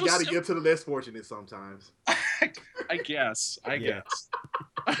 well, we got to get to the less fortunate sometimes. I guess.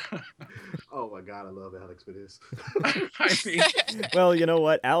 Oh my God, I love Alex for this. I mean, well, you know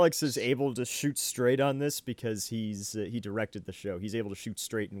what? Alex is able to shoot straight on this because he directed the show. He's able to shoot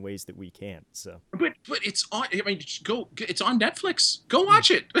straight in ways that we can't. So, but it's on. I mean, it's on Netflix. Go watch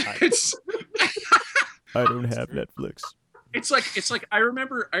it. I don't have Netflix. It's like I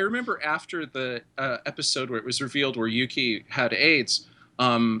remember after the episode where it was revealed where Yuki had AIDS.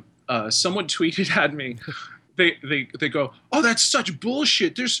 Someone tweeted at me. They go, "Oh, that's such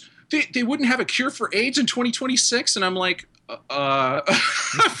bullshit. They wouldn't have a cure for AIDS in 2026," and I'm like, how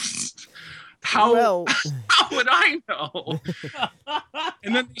would I know?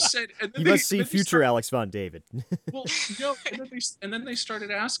 And then they said, you must see future Alex Von David. Well, no, and then they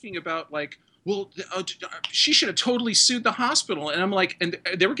started asking about like, well, she should have totally sued the hospital, and I'm like, and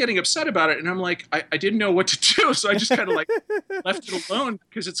they were getting upset about it, and I'm like, I didn't know what to do, so I just kind of like left it alone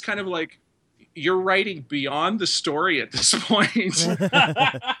because it's kind of like you're writing beyond the story at this point.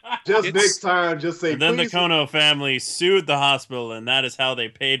 Next time, just say. And then the Kono family sued the hospital, and that is how they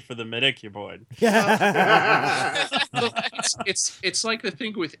paid for the Medicare board. It's like the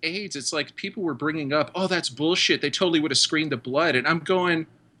thing with AIDS. It's like people were bringing up, "Oh, that's bullshit. They totally would have screened the blood," and I'm going,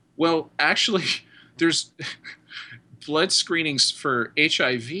 well, actually, there's blood screenings for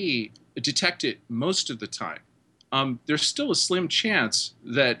HIV detect it most of the time. There's still a slim chance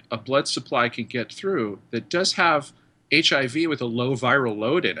that a blood supply can get through that does have HIV with a low viral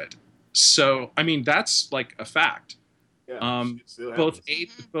load in it. So, I mean, that's like a fact. Yeah, Both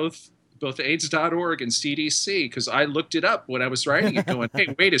AIDS.org and CDC, because I looked it up when I was writing it, going,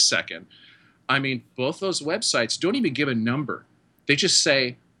 hey, wait a second. I mean, both those websites don't even give a number. They just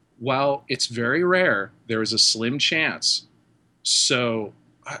say, well, it's very rare. There is a slim chance. So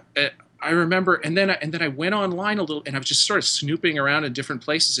I remember, and then I went online a little, and I was just sort of snooping around in different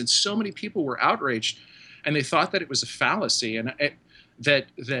places, and so many people were outraged, and they thought that it was a fallacy, and that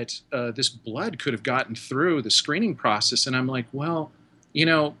this blood could have gotten through the screening process. And I'm like, well, you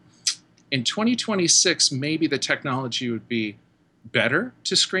know, in 2026, maybe the technology would be better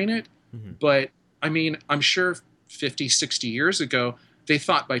to screen it. Mm-hmm. But I mean, I'm sure 50, 60 years ago, they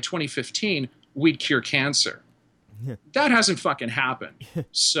thought by 2015 we'd cure cancer. That hasn't fucking happened.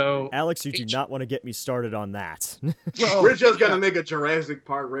 So, Alex, you do not want to get me started on that. Well, we're just gonna make a Jurassic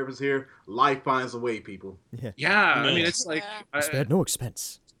Park reference here. Life finds a way, people. Yeah. I mean, it's like spared no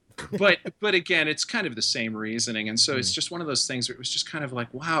expense. But again, it's kind of the same reasoning, and so it's just one of those things where it was just kind of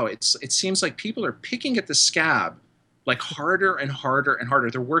like, wow, it seems like people are picking at the scab like harder and harder and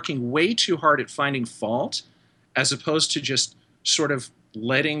harder. They're working way too hard at finding fault, as opposed to just sort of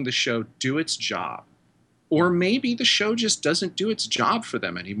letting the show do its job. Or maybe the show just doesn't do its job for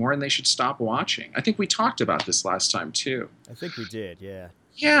them anymore and they should stop watching. I think we talked about this last time too. I think we did, yeah.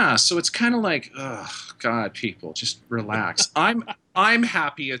 Yeah, so it's kind of like, oh God, people, just relax. I'm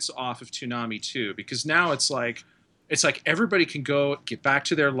happy it's off of Toonami too, because now it's like everybody can go get back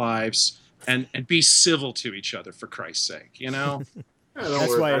to their lives and be civil to each other, for Christ's sake, you know?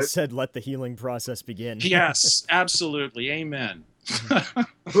 That's why I said let the healing process begin. Yes, absolutely. Amen.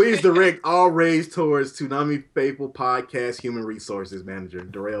 Please direct all rage towards Toonami Faithful Podcast Human Resources Manager,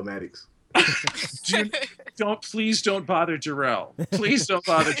 Darrell Maddox. Please don't bother Darrell. Please don't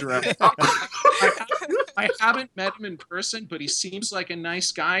bother Darrell. I haven't met him in person, but he seems like a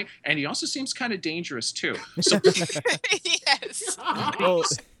nice guy, and he also seems kind of dangerous too. So yes.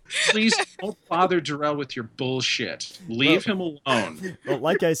 Please don't bother Darrell with your bullshit. Leave him alone. Well,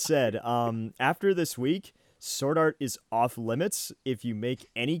 like I said, after this week, Sword Art is off limits. If you make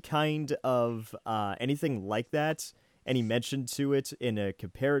any kind of anything like that, any mention to it in a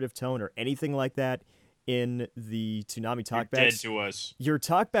comparative tone or anything like that in the Toonami talkbacks, dead to us. Your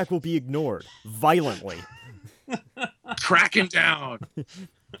talkback will be ignored violently. Cracking down.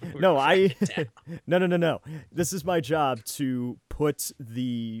 No. This is my job to put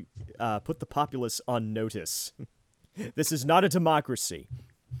the populace on notice. This is not a democracy.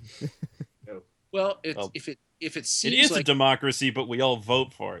 Well, if it seems it is like a democracy, but we all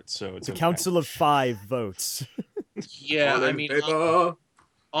vote for it, so it's a council of 5 votes. Yeah, I mean,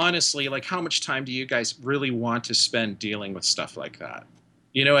 honestly, like, how much time do you guys really want to spend dealing with stuff like that?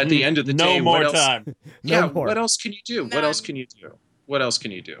 You know, at the end of the day, no more time. Yeah, what else can you do? What else can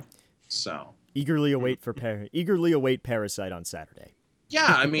you do? So eagerly await Parasite on Saturday. Yeah,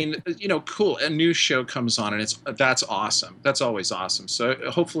 I mean, you know, cool. A new show comes on, and that's awesome. That's always awesome. So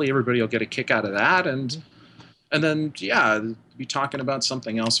hopefully everybody will get a kick out of that, and then be talking about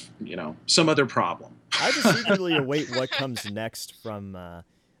something else, you know, some other problem. I just eagerly await what comes next from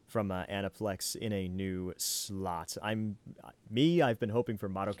Aniplex in a new slot. I've been hoping for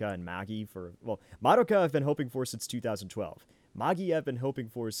Madoka and Magi Madoka I've been hoping for since 2012. Magi I've been hoping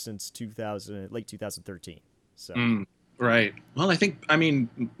for since late 2013. So. Right. Well, I mean,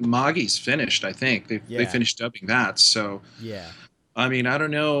 Magi's finished. I think they finished dubbing that. So yeah. I mean, I don't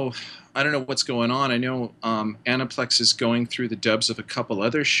know what's going on. I know Aniplex is going through the dubs of a couple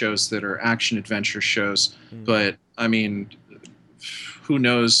other shows that are action adventure shows, but I mean, who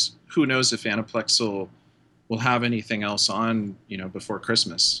knows if Aniplex will have anything else on, you know, before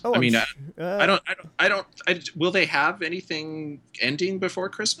Christmas. Oh, I mean, I don't. Will they have anything ending before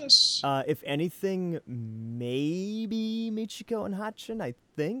Christmas? If anything, maybe Michiko and Hatchin, I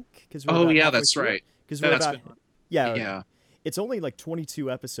think. That's right. Because yeah. It's only like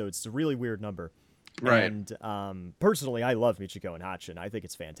 22 episodes. It's a really weird number. Right. And personally, I love Michiko and Hatchin. I think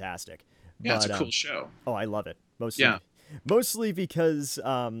it's fantastic. Yeah, it's a cool show. Oh, I love it. Mostly because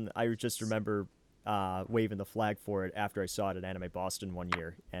I just remember waving the flag for it after I saw it at Anime Boston one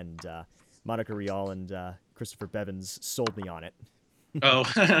year, and Monica Rial and Christopher Bevins sold me on it. Oh.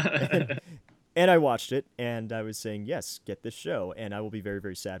 and I watched it, and I was saying, yes, get this show, and I will be very,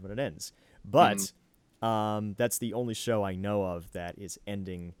 very sad when it ends. But that's the only show I know of that is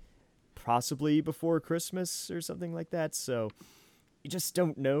ending possibly before Christmas or something like that, so you just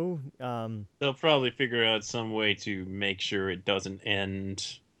don't know. They'll probably figure out some way to make sure it doesn't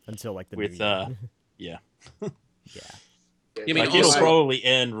end until like the with new year. yeah. Yeah. I mean, it'll probably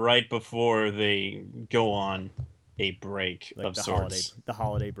end right before they go on a break like of the sorts.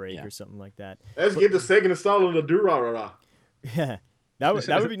 holiday break Yeah. or something like that. Let's get the second installment of Durarara. Yeah, that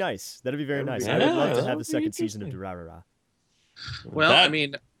would be nice. That'd be very That would nice. be I would nice. love to Yeah, have the that would second be season of interesting. Durarara. Well, That- I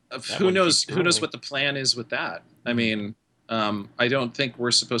mean, that who one knows? keeps Who knows growing. what the plan is with that? I mean, I don't think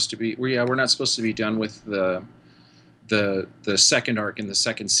we're supposed to be. We're not supposed to be done with the second arc in the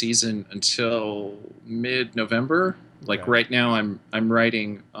second season until mid-November. Like Okay. right now, I'm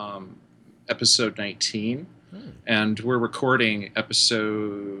writing episode 19, and we're recording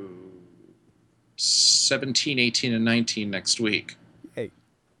episode 17, 18, and 19 next week. Hey.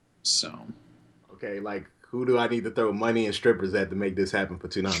 So. Okay, like who do I need to throw money and strippers at to make this happen for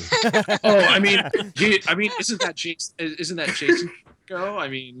Toonami? Oh, I mean, isn't that Jason? Go. I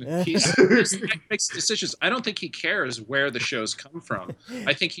mean, he makes decisions. I don't think he cares where the shows come from.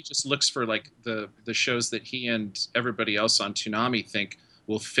 I think he just looks for like the shows that he and everybody else on Toonami think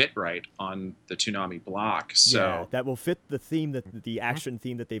will fit right on the Toonami block. So Yeah, that will fit the theme that the action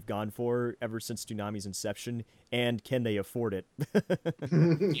theme that they've gone for ever since Toonami's inception. And can they afford it?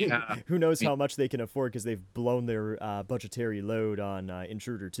 yeah, Who knows how much they can afford because they've blown their budgetary load on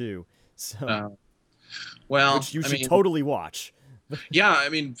Intruder 2. So, well, which you I should mean, totally watch. yeah. I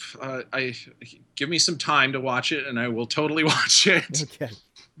mean, I give me some time to watch it, and I will totally watch it. Okay.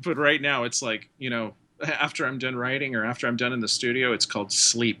 But right now, it's like, after I'm done writing or after I'm done in the studio, it's called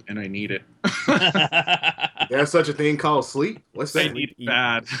sleep, and I need it. There's such a thing called sleep. What's I that? need eat. it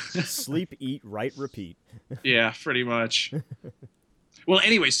bad. Sleep, eat, write, repeat. Yeah, pretty much. Well,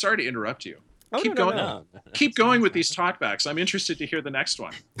 anyway, sorry to interrupt you. Oh, Keep no, going. no. Keep going with these talkbacks. I'm interested to hear the next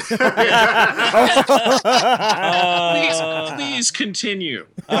one. Please continue.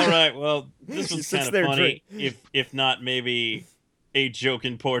 All right. Well, this She was sits kind of there funny, if not maybe a joke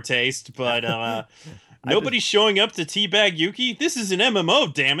in poor taste. But nobody's showing up to teabag Yuki. This is an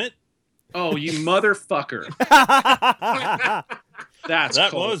MMO, damn it. Oh, you motherfucker. That's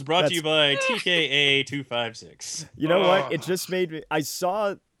That cold. was brought to you by TKA 256. You know what? It just made me. I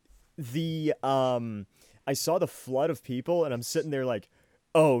saw the flood of people, and I'm sitting there like,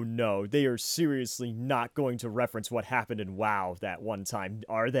 oh no, they are seriously not going to reference what happened in WoW that one time,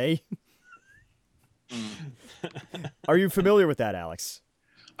 are they? Are you familiar with that, Alex?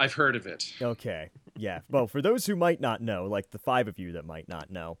 I've heard of it. Okay, yeah. Well, for those who might not know, like the 5 of you that might not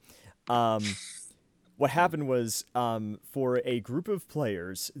know, what happened was, for a group of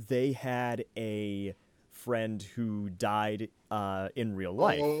players, they had a friend who died in real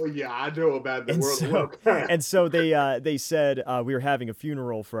life. Oh yeah, I know about the And World so, of Warcraft. and so they said, we were having a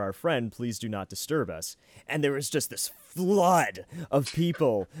funeral for our friend, please do not disturb us. And there was just this flood of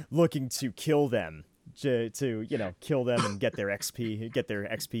people looking to kill them, to kill them and get their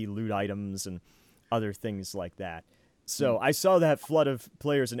XP loot items and other things like that. So I saw that flood of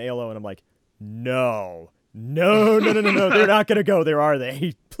players in ALO, and I'm like, no, they're not going to go there, are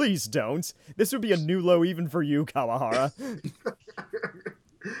they? Please don't. This would be a new low even for you, Kawahara.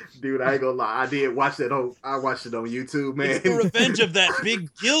 Dude, I ain't gonna lie. I watched it on YouTube, man. It's the revenge of that big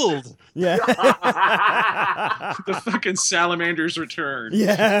guild. Yeah. The fucking Salamander's return.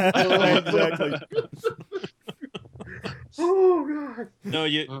 Yeah, exactly. Oh god. No,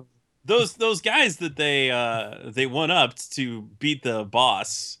 those guys that they won up to beat the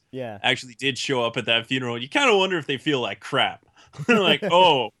boss Yeah. actually did show up at that funeral. You kind of wonder if they feel like crap. They're like,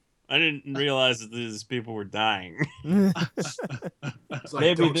 oh, I didn't realize that these people were dying. It's like,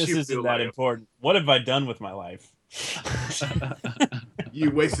 Maybe don't this you isn't feel that like important. What have I done with my life? you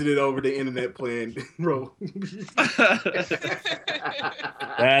wasted it over the internet playing, bro.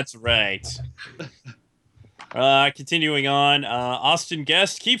 That's right. Continuing on, Austin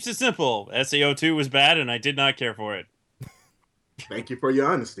Guest keeps it simple. SAO2 was bad, and I did not care for it. Thank you for your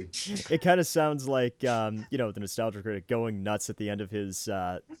honesty. It kind of sounds like, the Nostalgia Critic going nuts at the end of his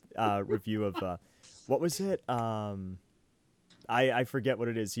review of, what was it? I forget what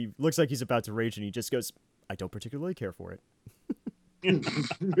it is. He looks like he's about to rage, and he just goes, I don't particularly care for it. That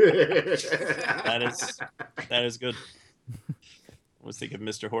is good. I was thinking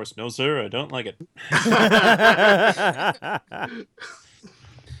Mr. Horse. No, sir, I don't like it.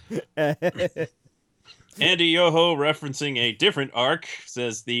 Andy Yoho, referencing a different arc,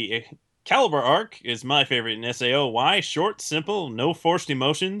 says the Caliber arc is my favorite in SAO. Why? Short, simple, no forced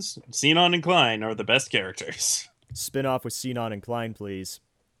emotions. Xenon and Klein are the best characters. Spin-off with Xenon and Klein, please.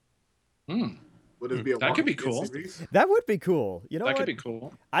 Would it be a That could be Walking Dead cool. series? That would be cool. You know That what? could be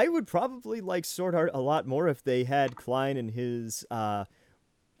cool. I would probably like Sword Art a lot more if they had Klein and his,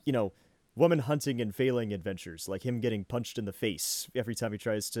 woman hunting and failing adventures, like him getting punched in the face every time he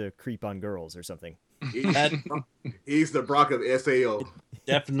tries to creep on girls or something. He's the Brock of SAO.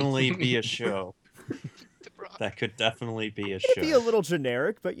 Definitely be a show. The Brock. That could definitely be a It'd be a show. little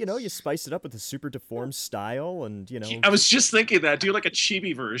generic, but you spice it up with a super deformed style, and I was just thinking that. Do like a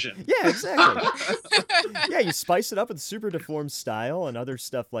chibi version. Yeah, exactly. Yeah, you spice it up with super deformed style and other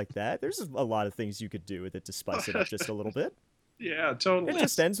stuff like that. There's a lot of things you could do with it to spice it up just a little bit. Yeah, It totally.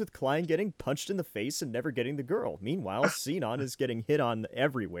 just ends with Klein getting punched in the face and never getting the girl. Meanwhile, Sinon is getting hit on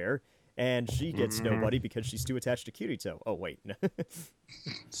everywhere, and she gets nobody because she's too attached to Kirito. Oh, wait.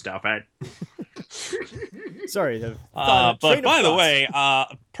 Stop it. Sorry. But train of by the thoughts. way,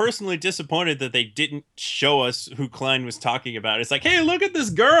 personally disappointed that they didn't show us who Klein was talking about. It's like, hey, look at this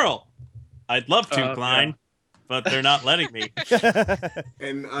girl. I'd love to, Klein, but they're not letting me.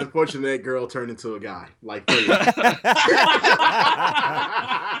 And unfortunately, that girl turned into a guy. Like, catfish.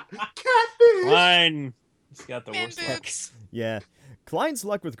 Klein, he's got the Man worst luck. boobs. Yeah. Klein's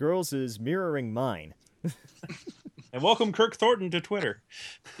luck with girls is mirroring mine. And welcome Kirk Thornton to Twitter.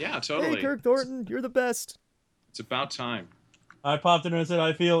 Yeah, totally. Hey, Kirk Thornton, you're the best. It's about time. I popped in and said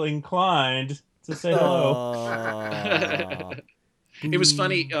I feel inclined to say hello. Aw. It was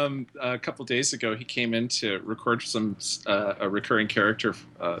funny. A couple days ago, he came in to record some a recurring character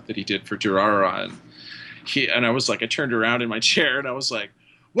that he did for Durara, and I was like, I turned around in my chair and I was like,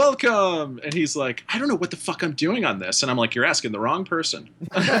 "Welcome!" And he's like, "I don't know what the fuck I'm doing on this," and I'm like, "You're asking the wrong person."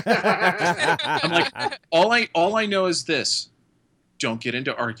 I'm like, all I know is this: don't get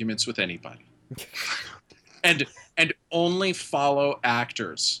into arguments with anybody, and only follow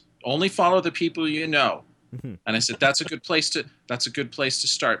actors. Only follow the people you know. Mhm. And I said that's a good place to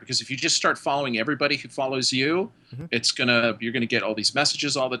start, because if you just start following everybody who follows you, Mhm. you're gonna get all these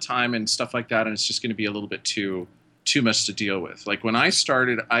messages all the time and stuff like that, and it's just gonna be a little bit too much to deal with. Like when I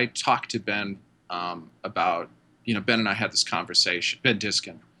started, I talked to Ben about, Ben and I had this conversation, Ben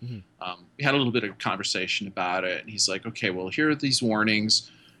Diskin. Mhm. We had a little bit of conversation about it, and he's like, okay, well, here are these warnings.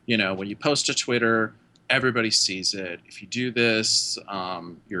 When you post to Twitter, everybody sees it. If you do this,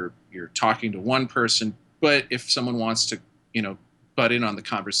 you're talking to one person, but if someone wants to, butt in on the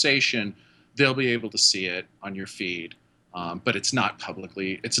conversation, they'll be able to see it on your feed. But it's not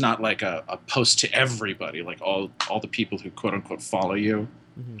publicly. It's not like a post to everybody, like all the people who quote unquote follow you.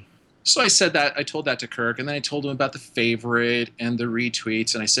 Mhm. So I said that. I told that to Kirk, and then I told him about the favorite and the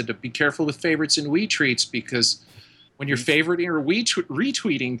retweets, and I said to be careful with favorites and retweets, because when you're favoriting or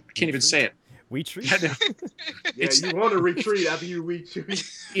retweeting, I can't even say it. We treat. Yeah, no. Yeah, you want to retreat after you retweet.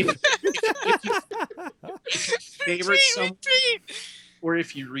 If you favorite someone, Retreat. or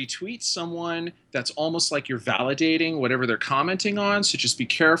if you retweet someone, that's almost like you're validating whatever they're commenting on. So just be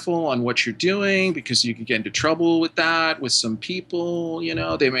careful on what you're doing, because you can get into trouble with that with some people.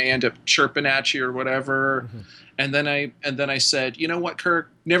 They may end up chirping at you or whatever. Mhm. And then I said, you know what,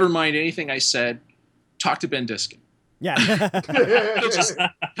 Kirk? Never mind anything I said. Talk to Ben Diskin. Yeah.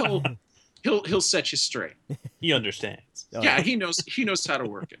 He'll set you straight. He understands. Oh, Yeah, he knows how to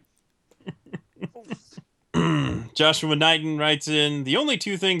work it. Joshua Knighton writes in, the only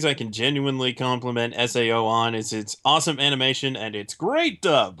two things I can genuinely compliment SAO on is its awesome animation and its great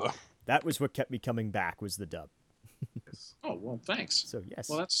dub. That was what kept me coming back, was the dub. Oh, well, thanks. So yes.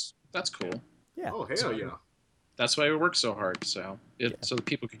 Well, that's cool. Yeah. Oh, hell yeah. That's why we work so hard, so so that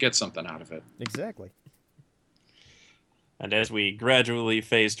people could get something out of it. Exactly. And as we gradually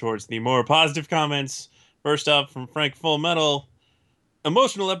phase towards the more positive comments, first up from Frank Full Metal,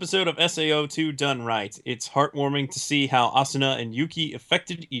 emotional episode of SAO2 done right. It's heartwarming to see how Asuna and Yuki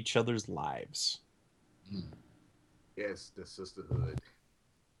affected each other's lives. Yes, the sisterhood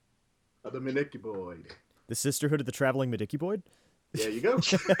of the Maniki Boy. The Sisterhood of the Traveling Medici-Boyd? There you go.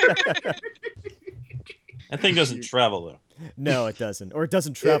 That thing doesn't travel, though. No, it doesn't. Or it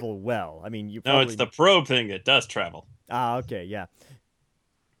doesn't travel well. I mean, you No, probably... it's the probe thing that does travel. Ah, okay, yeah.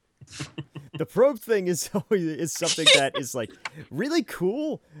 The probe thing is something that is, like, really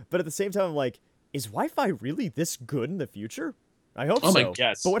cool, but at the same time, I'm like, is Wi-Fi really this good in the future? I hope Oh so. my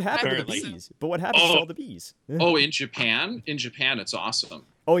Yes. But what happened apparently. to the bees? But what happens to all the bees? Oh, in Japan, it's awesome.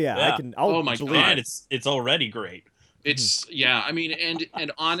 Oh yeah, Yeah. I'll Oh my believe God. And it. it's already great. It's yeah. I mean,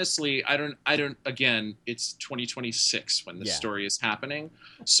 and honestly, I don't. Again, it's 2026 when this Yeah. story is happening.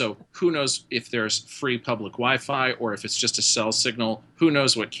 So who knows if there's free public Wi-Fi or if it's just a cell signal? Who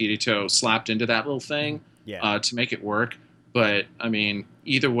knows what Kirito slapped into that little thing Yeah. to make it work? But I mean,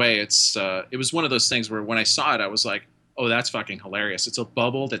 either way, it was one of those things where when I saw it, I was like, oh, that's fucking hilarious. It's a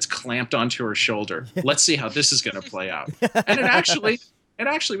bubble that's clamped onto her shoulder. Let's see how this is going to play out. And it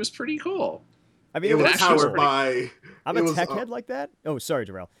actually was pretty cool. I mean, It was actually powered by. I'm it a was, tech head like that. Oh, sorry,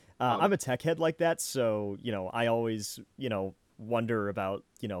 Darrell. Um, I'm a tech head like that, so I always wonder about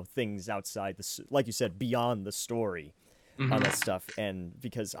things outside like you said, beyond the story on Mhm. that stuff, and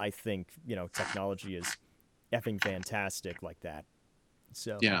because I think technology is effing fantastic like that.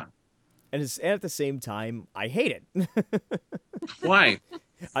 So Yeah. and at the same time, I hate it. Why?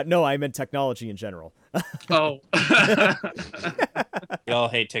 No, I meant technology in general. Oh. We all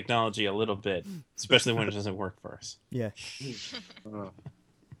hate technology a little bit, especially when it doesn't work for us. Yeah. Oh,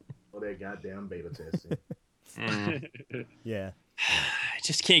 that goddamn beta testing. Yeah. I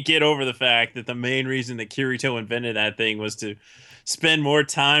just can't get over the fact that the main reason that Kirito invented that thing was to spend more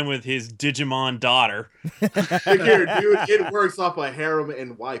time with his Digimon daughter. Here, dude, it works off of harem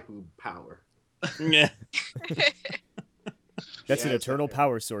and waifu power. Yeah. That's an Yeah, eternal okay.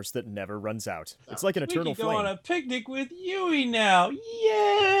 power source that never runs out. It's like an We eternal can go on flame. a picnic with Yui now.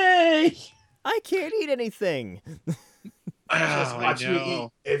 Yay! I can't eat anything. Just watch me eat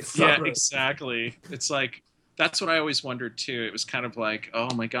and Yeah, suffer. exactly. It's like that's what I always wondered too. It was kind of like,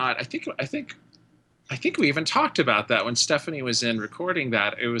 oh my god, I think we even talked about that when Stephanie was in recording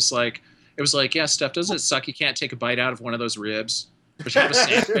that. It was like, yeah, Steph, doesn't it suck you can't take a bite out of one of those ribs or have a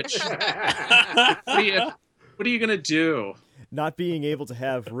sandwich? What are you gonna do? Not being able to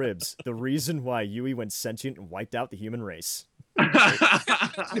have ribs, the reason why Yui went sentient and wiped out the human race.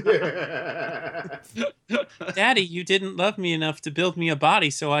 Daddy, you didn't love me enough to build me a body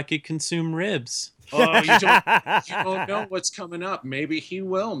so I could consume ribs. Oh, you don't know what's coming up. Maybe he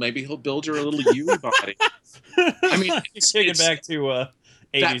will. Maybe he'll build her a little Yui body. I mean, Take it back to 80s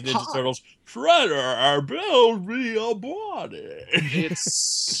Ninja pod. Turtles. Shredder, build me a body.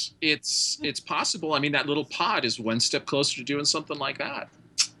 It's possible. I mean, that little pod is one step closer to doing something like that.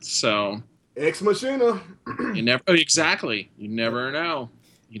 So Ex Machina. you never know.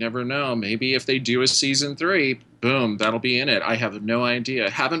 You never know. Maybe if they do a season 3, boom, that'll be in it. I have no idea.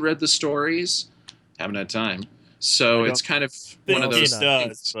 Haven't read the stories. Haven't had time. So I it's kind of Think one of those it does,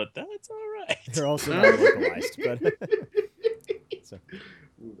 things. but that's all right. They're also not localized, but so,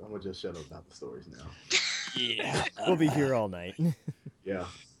 I'm gonna just shut up about the stories now. Yeah. we'll be here all night. Yeah.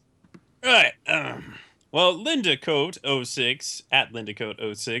 Right. Well, Linda Coat 06 at Linda Coat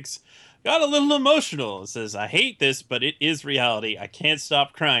 06 got a little emotional. It says, "I hate this, but it is reality. I can't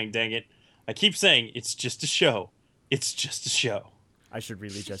stop crying. Dang it! I keep saying it's just a show. It's just a show." I should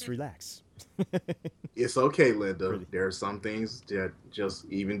really just relax. It's okay, Linda. Really? There are some things that just,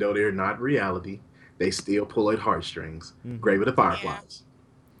 even though they're not reality, they still pull at heartstrings. Mhm. Grave of the Fireflies.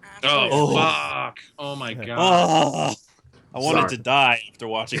 Oh, Oh. fuck. Oh, my God. Oh, I wanted Sorry. to die after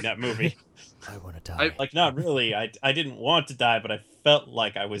watching that movie. I want to die. Like, not really. I didn't want to die, but I felt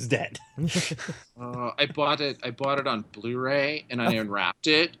like I was dead. I bought it on Blu-ray, and I unwrapped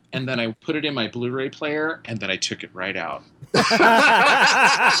it, and then I put it in my Blu-ray player, and then I took it right out. It's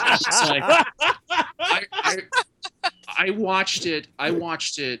like, I watched it. I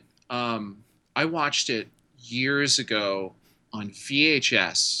watched it years ago on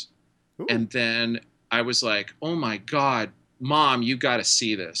VHS, Ooh. and then I was like, "Oh my God, Mom, you got to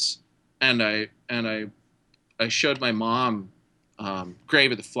see this!" And I showed my mom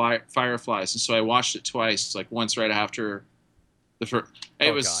Grave of the Fireflies, and so I watched it twice, like once right after the first.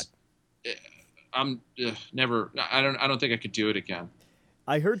 It Oh, was. I'm never. I don't think I could do it again.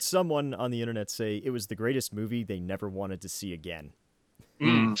 I heard someone on the internet say it was the greatest movie they never wanted to see again.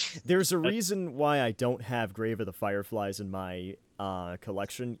 There's a reason why I don't have Grave of the Fireflies in my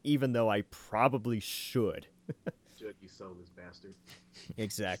collection, even though I probably should. Should you soulless bastard?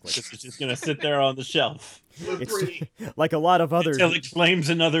 Exactly. It's just gonna sit there on the shelf Look It's pretty. like a lot of others. until it claims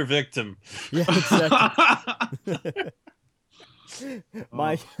another victim. Yeah, exactly.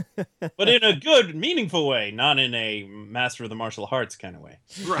 My But in a good, meaningful way, not in a master of the martial arts kind of way.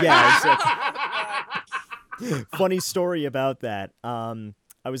 Right. yeah. Exactly. Funny story about that.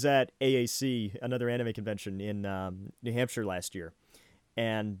 I was at AAC, another anime convention in New Hampshire last year,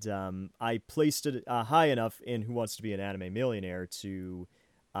 and I placed it high enough in Who Wants to Be an Anime Millionaire to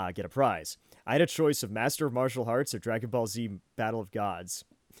get a prize. I had a choice of Master of Martial Arts or Dragon Ball Z Battle of Gods.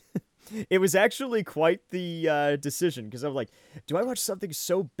 It was actually quite the decision, because I was like, do I watch something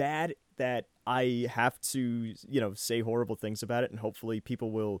so bad that I have to, say horrible things about it and hopefully people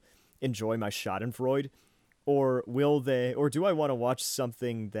will enjoy my Schadenfreude? Or do I want to watch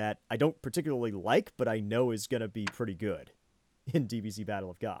something that I don't particularly like, but I know is going to be pretty good in DBZ Battle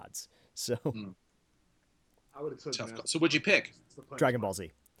of Gods? So, I would have took Tough Master call. So what'd you pick? Dragon Ball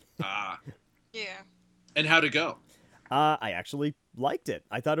Z. Yeah. And how'd it go? I actually liked it.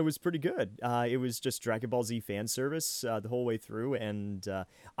 I thought it was pretty good. It was just Dragon Ball Z fan service the whole way through, and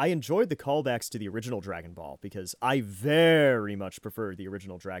I enjoyed the callbacks to the original Dragon Ball, because I very much prefer the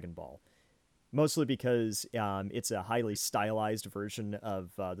original Dragon Ball. Mostly because it's a highly stylized version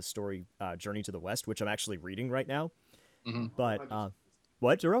of the story Journey to the West, which I'm actually reading right now. Mhm. But,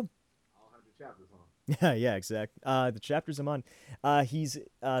 what, Jerome? all 100 chapters on. Yeah, exact. The chapters I'm on, he's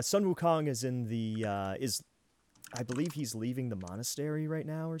Sun Wukong is in the I believe he's leaving the monastery right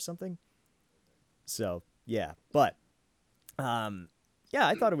now or something. So yeah, but yeah,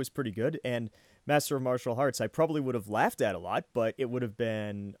 I thought it was pretty good. And Master of Martial Arts, I probably would have laughed at a lot, but it would have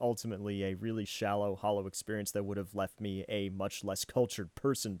been ultimately a really shallow, hollow experience that would have left me a much less cultured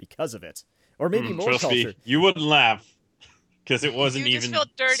person because of it, or maybe more Trust cultured. me, you wouldn't laugh because it wasn't You just even feel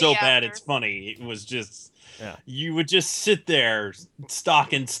dirty so bad after. it's funny. It was just Yeah. you would just sit there,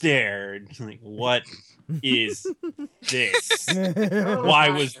 stock and stare, and like, what is this? Why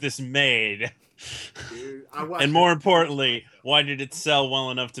was this made? Dude, I watched And more it. importantly, why did it sell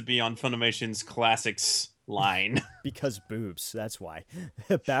well enough to be on Funimation's classics line? Because boobs, that's why.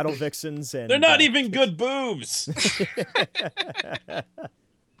 Battle vixens and They're not even good boobs.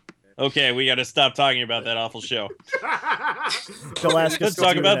 Okay, we got to stop talking about that awful show. Alaska Let's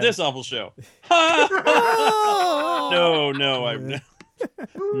talk about this awful show. No, I'm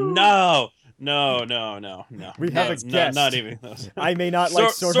no. We have a guest. Not even those. I may not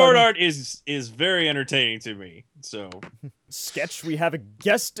like Sword Art is very entertaining to me. So Sketch, we have a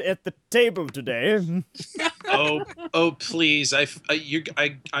guest at the table today. Oh, please!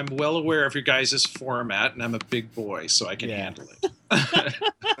 I'm well aware of your guys' format, and I'm a big boy, so I can Yeah. handle it.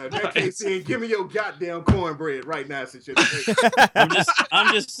 In that case, then, give me your goddamn cornbread right now, since you're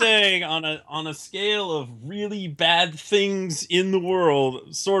I'm just saying on a scale of really bad things in the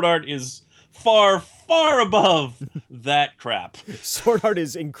world, Sword Art is far above that crap. Sword Art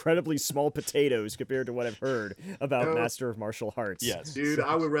is incredibly small potatoes compared to what I've heard about No. Master of Martial Arts. Yes. Dude,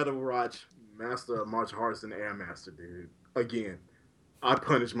 I would rather watch Master of Martial Arts than Air Master, dude. Again, I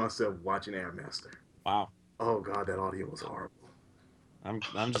punished myself watching Air Master. Wow. Oh god, that audio was horrible.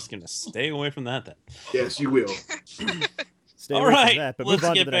 I'm just gonna stay away from that then. Yes, you will. Stay All away right, from that, but let's move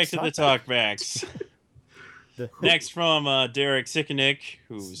on get to the back next to the topic. talkbacks. The- Next from Derek Sickenik,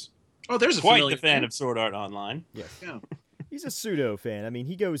 who's Oh, there's a quite familiar the fan name. of Sword Art Online. Yes. Yeah. He's a pseudo fan. I mean,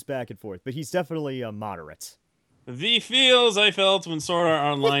 he goes back and forth, but he's definitely a moderate. The feels I felt when Sword Art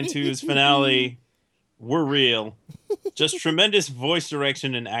Online 2's finale were real. Just tremendous voice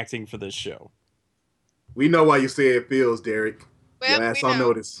direction and acting for this show. We know why you say it feels, Derek. Well, Your ass we on know.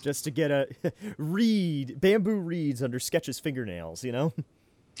 notice. Just to get a bamboo reeds under Sketch's fingernails, you know?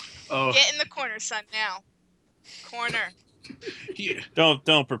 Oh, Get in the corner, son, now. Corner. yeah.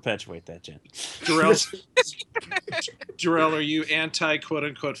 Don't perpetuate that, Jen. Jarrell, are you anti quote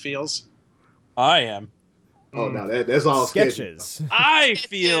unquote feels? I am. Oh no, that's all sketchy. Sketches. I It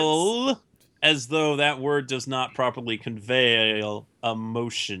feel as though that word does not properly convey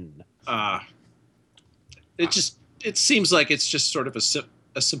emotion. It seems like it's just sort of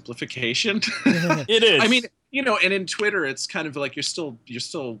a simplification. It is. I mean, and in Twitter, it's kind of like you're still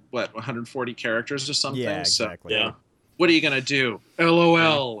what 140 characters or something. Yeah, So exactly. yeah. what are you gonna do?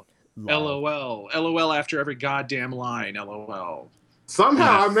 LOL. Lol. LOL after every goddamn line. LOL.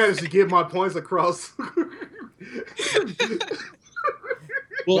 Somehow I managed to get my points across.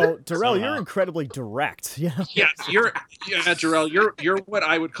 Well, Darrell, Somehow. you're incredibly direct. Yeah. Yeah, Jarrell, you're what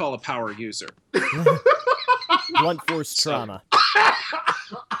I would call a power user. Blunt force trauma.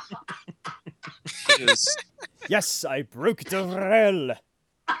 Is- Yes, I broke Darrell.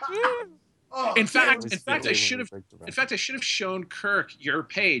 Oh, In fact, Always in fact, feel I when should we have. break the In fact, I should have shown Kirk your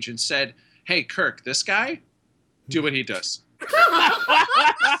page and said, "Hey, Kirk, this guy, do what he does.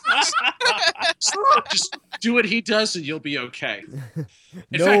 Just do what he does, and you'll be okay."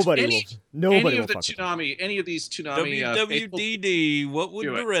 In fact, Nobody any will of the fuck with you. Tsunami, any of these Tsunami, faithful- WWDD, what would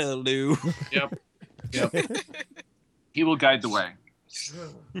Do it. Darrell do? Yep. He will guide the way.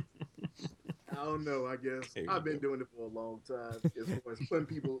 I don't know. I guess There you I've been go. doing it for a long time as far as putting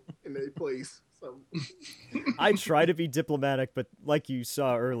people in their place. So I try to be diplomatic, but like you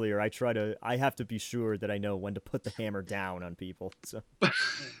saw earlier, I have to be sure that I know when to put the hammer down on people. So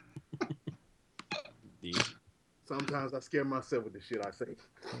sometimes I scare myself with the shit I say.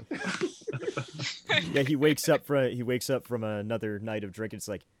 yeah, he wakes up from another night of drinking. It's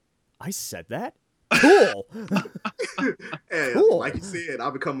like, I said that? Cool. Hey, Cool. like you said, I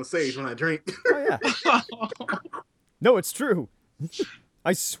become a sage when I drink. Oh yeah. No, it's true.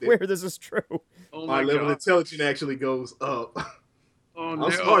 I swear this is true. Oh My my level of god! intelligence actually goes up. Oh I'm no!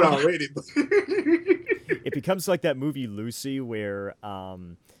 smart already. But It becomes like that movie Lucy where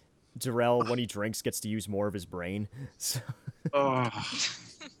Darrell, when he drinks, gets to use more of his brain. So, Oh.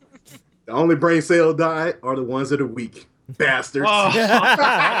 the only brain cell die are the ones that are weak. Bastards.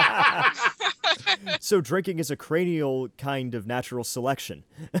 Oh. so drinking is a cranial kind of natural selection.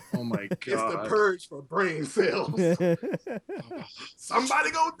 Oh my It's the god! purge for brain cells.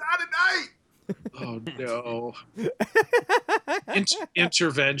 Somebody go die tonight. Oh no!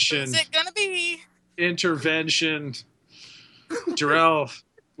 Intervention! Who's it gonna be? Intervention! Jarrell,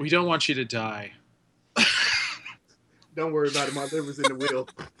 we don't want you to die. Don't worry about it. My liver's in the wheel.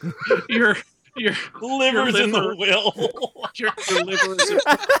 Your Liver's in the will. your liver is.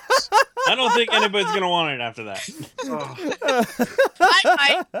 I don't think anybody's gonna want it after that.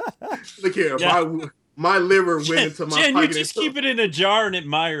 I Look here, Yeah. my liver went into my Jen, you pocket. just keep it in a jar and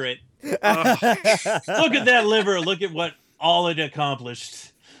admire it. Look at that liver. Look at what all it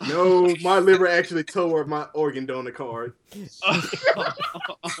accomplished. No, my liver actually tore my organ donor card.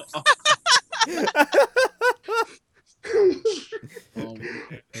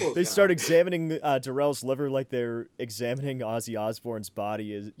 They start examining Darrell's liver like they're examining Ozzy Osbourne's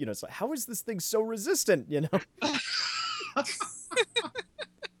body. Is it's like, how is this thing so resistant?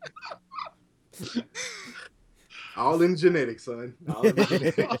 All in genetics, son. All in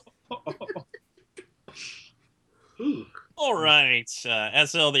genetics. All right,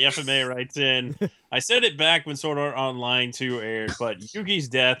 SL the FMA writes in. I said it back when Sword Art Online 2 aired, but Yuki's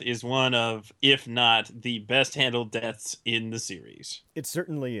death is one of, if not the best handled deaths in the series. It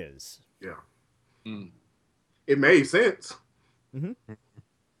certainly is. Yeah. Mm. It made sense.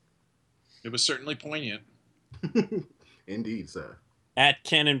 It was certainly poignant. Indeed, sir. At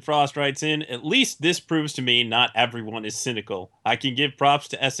Cannon Frost writes in, at least this proves to me not everyone is cynical. I can give props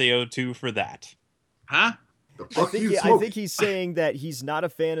to SAO2 for that. Huh? The I fuck think, you I smoke? think he's saying that he's not a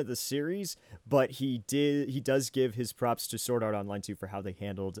fan of the series, but he does give his props to Sword Art Online 2 for how they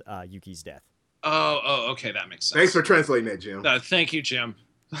handled Yuki's death. Oh, okay, that makes sense. Thanks for translating that, Jim. Thank you, Jim.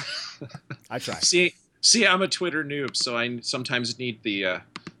 I try. See, I'm a Twitter noob, so I sometimes need the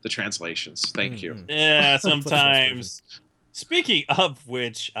translations. Thank you. Yeah, sometimes. Speaking of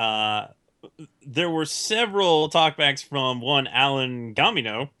which, there were several talkbacks from one Alan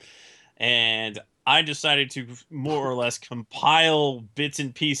Gamino, and I decided to more or less compile bits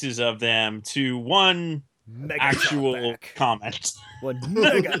and pieces of them to one Mega actual talkback. comment. One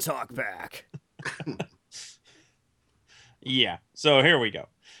mega talk back. Yeah, so here we go.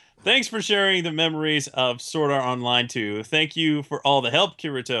 Thanks for sharing the memories of Sword Art Online 2. Thank you for all the help,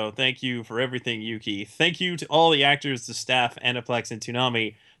 Kirito. Thank you for everything, Yuki. Thank you to all the actors, the staff, Aniplex, and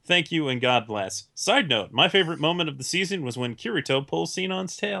Toonami. Thank you and God bless. Side note, my favorite moment of the season was when Kirito pulls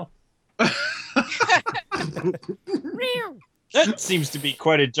Sinon's tail. That seems to be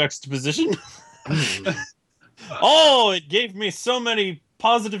quite a juxtaposition. Oh, it gave me so many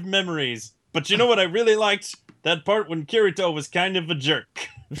positive memories. But you know what I really liked? That part when Kirito was kind of a jerk.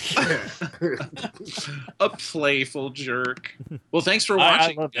 A playful jerk. Well, thanks for I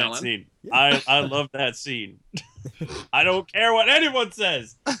watching, love that Alan. scene. I love that scene. I don't care what anyone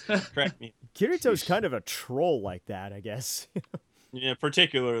says. Correct me. Kirito's kind of a troll like that, I guess. Yeah,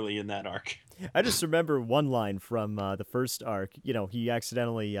 particularly in that arc. I just remember one line from the first arc. He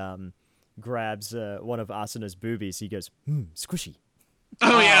accidentally grabs one of Asuna's boobies. He goes, squishy.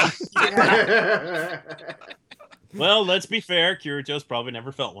 Oh, yeah. Well, let's be fair. Kirito's probably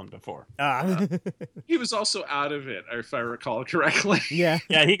never felt one before. He was also out of it, if I recall correctly. Yeah.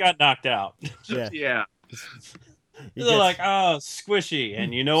 Yeah, he got knocked out. Yeah. Yeah. They're like, oh, squishy.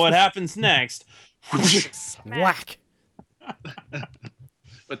 And you know what happens next? Whack.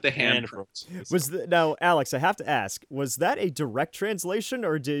 But the hand And- pros. Now, Alex, I have to ask, was that a direct translation,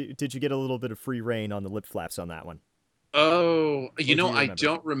 or did you get a little bit of free reign on the lip flaps on that one? Oh, do you know, you I remember?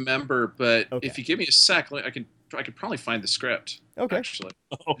 don't remember, but Okay. if you give me a sec, I could probably find the script. Okay. Actually,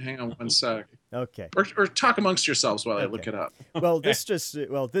 Oh. hang on one sec, Okay. or talk amongst yourselves while I look Okay. it up. Well,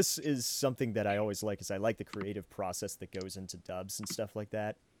 this is something that I always like, is I like the creative process that goes into dubs and stuff like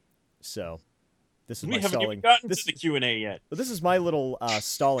that. So, this is We my haven't stalling. even gotten This, to the Q&A yet. this is my little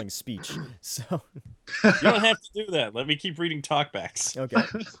stalling speech. So, You don't have to do that. Let me keep reading talkbacks. okay.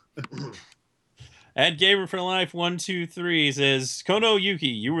 At Gamer for Life 123 says, Kono Yuki,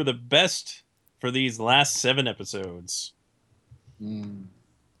 you were the best for these last 7 episodes.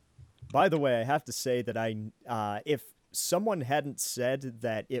 By the way, I have to say that if someone hadn't said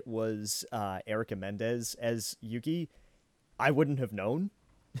that it was Erica Mendez as Yuki, I wouldn't have known.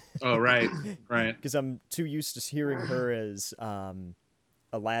 Oh, right. Because I'm too used to hearing her as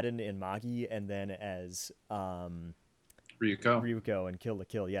Aladdin in Magi, and then as Ryuko in Kill la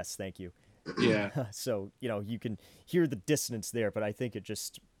Kill. Yes, thank you. Yeah. So, you can hear the dissonance there, but I think it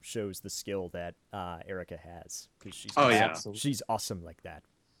just shows the skill that Erica has. 'Cause she's Oh, yeah. She's awesome like that.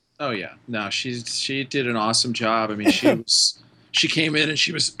 Oh yeah. No, she did an awesome job. I mean, she came in and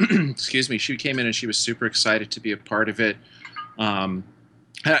she was excuse me, she came in and she was super excited to be a part of it.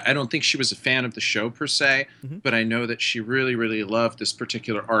 I don't think she was a fan of the show per se, but I know that she really, really loved this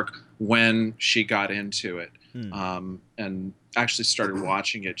particular arc when she got into it, and actually started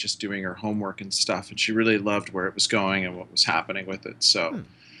watching it, just doing her homework and stuff. And she really loved where it was going and what was happening with it. So,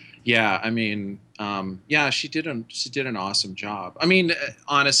 yeah, I mean, yeah, she did an awesome job. I mean,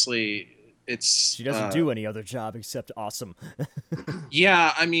 honestly, she doesn't do any other job except awesome.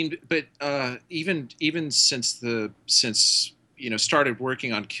 Yeah, I mean, but even since started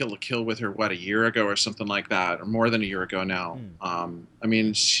working on Kill la Kill with her, what, a year ago or something like that, or more than a year ago now. I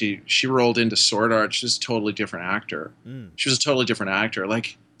mean, she rolled into Sword Art. She's a totally different actor. She was a totally different actor.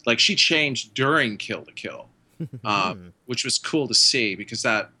 Like she changed during Kill la Kill, which was cool to see, because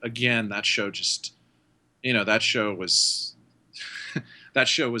that show just, that show was that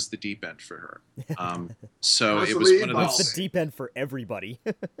show was the deep end for her. So it was one of those. It's the deep end for everybody.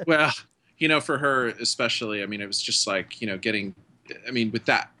 Well, for her especially, I mean, it was just like, getting, I mean, with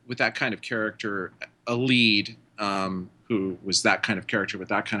that kind of character, a lead who was that kind of character with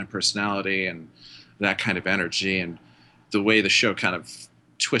that kind of personality and that kind of energy, and the way the show kind of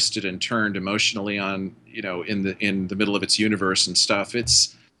twisted and turned emotionally on, in the middle of its universe and stuff.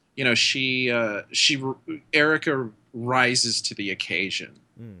 It's, Erica rises to the occasion.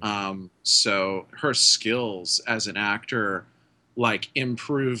 So her skills as an actor, like,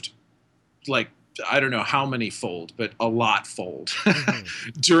 improved, like, I don't know how many fold, but a lot fold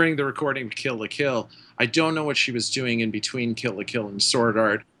during the recording of Kill la Kill. I don't know what she was doing in between Kill la Kill and Sword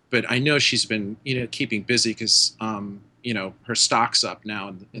Art, but I know she's been, keeping busy because, her stock's up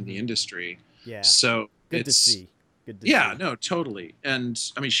now in the industry. Yeah. So good to see. Yeah, no, totally. And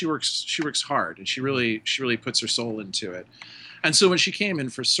I mean, she works hard, and she really puts her soul into it. And so when she came in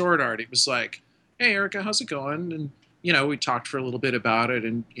for Sword Art, it was like, hey, Erica, how's it going? And, we talked for a little bit about it,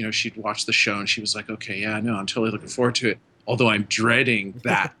 and, she'd watched the show, and she was like, okay, yeah, no, I'm totally looking forward to it. Although I'm dreading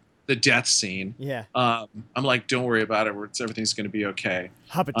the death scene. Yeah. I'm like, don't worry about it. Everything's going to be okay.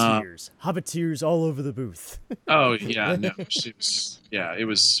 Hobbiteers all over the booth. Oh yeah, no, it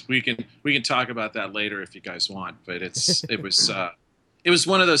was. We can talk about that later if you guys want, but it was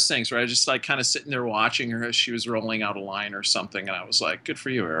one of those things where I just like kind of sitting there watching her as she was rolling out a line or something, and I was like, good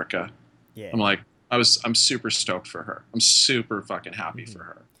for you, Erica. Yeah. I'm super stoked for her. I'm super fucking happy for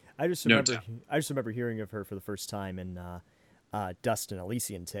her. I just remember hearing of her for the first time in Dust and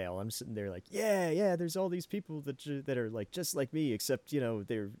Elysian Tale. I'm sitting there like, yeah, there's all these people that are like just like me, except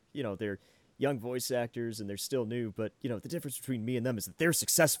they're young voice actors and they're still new, but the difference between me and them is that they're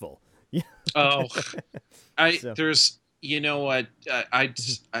successful. Oh, So. There's, what,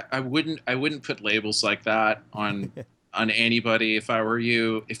 I wouldn't put labels like that on anybody if I were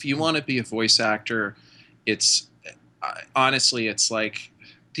you. If you want to be a voice actor, it's honestly, it's like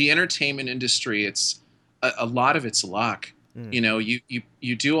the entertainment industry. It's a lot of it's luck.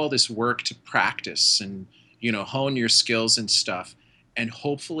 You do all this work to practice and hone your skills and stuff, and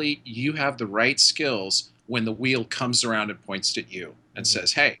hopefully you have the right skills when the wheel comes around and points at you and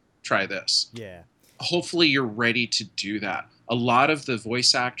says, hey, try this. Yeah. Hopefully you're ready to do that. A lot of the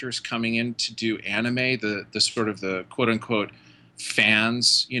voice actors coming in to do anime, the sort of the quote unquote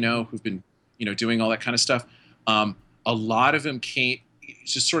fans, who've been, doing all that kind of stuff. A lot of them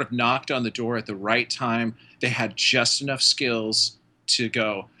just sort of knocked on the door at the right time. They had just enough skills to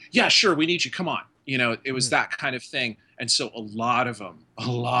go, yeah, sure, we need you. Come on. It was that kind of thing. And so a lot of them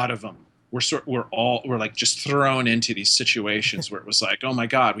were like just thrown into these situations where it was like, oh my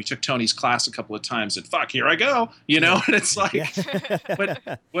God, we took Tony's class a couple of times and fuck, here I go, and it's like, but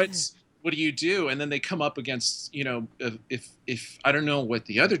what do you do? And then they come up against, if I don't know what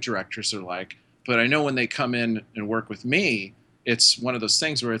the other directors are like, but I know when they come in and work with me, it's one of those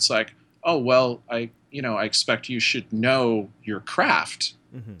things where it's like, oh, well, I expect you should know your craft.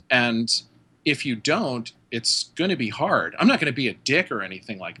 And if you don't, it's going to be hard. I'm not going to be a dick or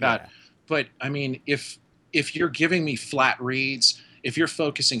anything like that. But I mean, if you're giving me flat reads, if you're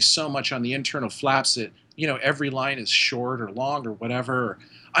focusing so much on the internal flaps that, every line is short or long or whatever, or,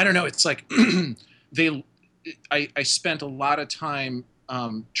 I don't know. It's like I spent a lot of time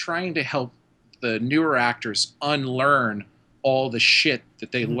trying to help the newer actors unlearn all the shit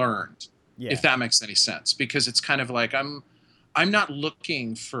that they learned, if that makes any sense. Because it's kind of like I'm not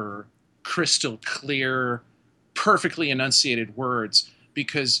looking for crystal clear, perfectly enunciated words,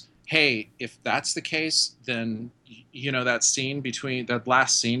 because hey, if that's the case, then that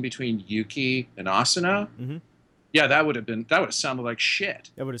last scene between Yuki and Asuna, yeah, that would have sounded like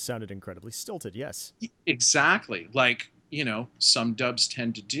shit. That would have sounded incredibly stilted. Yes, exactly, like some dubs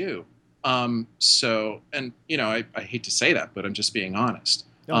tend to do. So, and I hate to say that, but I'm just being honest.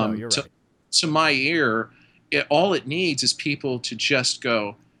 No, you're right. To my ear, all it needs is people to just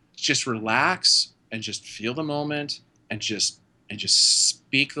relax and just feel the moment and just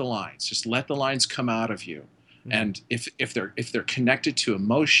speak the lines. Just let the lines come out of you. Mm-hmm. And if they're connected to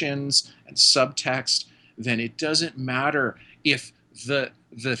emotions and subtext, then it doesn't matter if the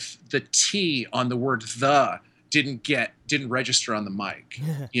T on the word the didn't register on the mic.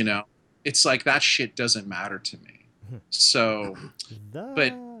 You know, it's like that shit doesn't matter to me. So,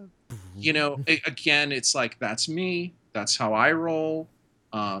 but you know, again, it's like that's me. That's how I roll,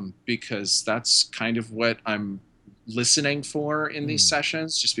 because that's kind of what I'm listening for in these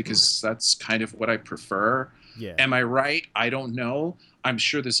sessions, just because that's kind of what I prefer. Yeah. Am I right? I don't know. I'm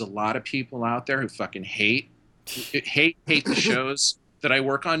sure there's a lot of people out there who fucking hate the shows that I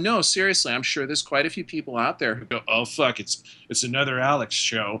work on. No, seriously, I'm sure there's quite a few people out there who go, "Oh fuck, it's another Alex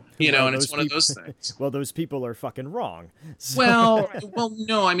show," you know, and it's one of those things. Well, those people are fucking wrong. So. Well,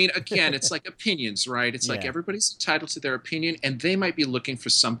 no, I mean, again, it's like opinions, right? It's like everybody's entitled to their opinion, and they might be looking for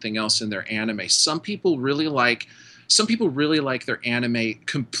something else in their anime. Some people really like their anime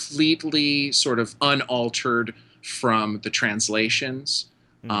completely sort of unaltered from the translations.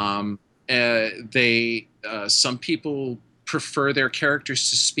 Some people prefer their characters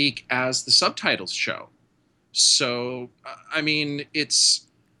to speak as the subtitles show. So, I mean, that's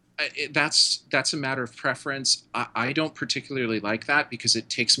a matter of preference. I don't particularly like that because it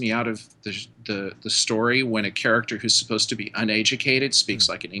takes me out of the story when a character who's supposed to be uneducated speaks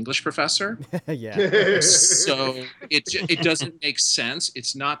like an English professor. Yeah. So it doesn't make sense.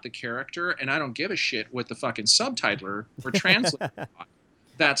 It's not the character, and I don't give a shit what the fucking subtitler or translator.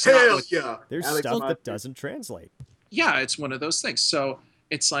 That's There's Alex stuff that doesn't translate. Yeah, it's one of those things. So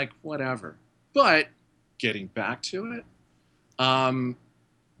it's like whatever. But getting back to it,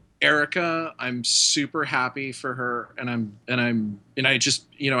 Erica, I'm super happy for her, and I just,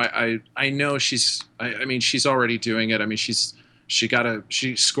 you know, I know she's already doing it. I mean, she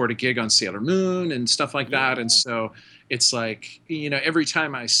scored a gig on Sailor Moon and stuff like that, and so it's like, you know, every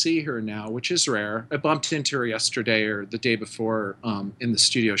time I see her now, which is rare, I bumped into her yesterday or the day before in the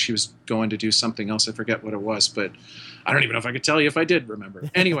studio. She was going to do something else. I forget what it was, but I don't even know if I could tell you if I did remember.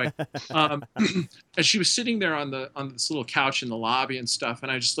 Anyway, and she was sitting there on this little couch in the lobby and stuff, and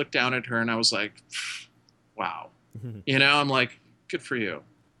I just looked down at her and I was like, wow. You know, I'm like, good for you.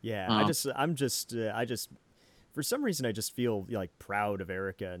 Yeah, I'm just for some reason, I just feel like proud of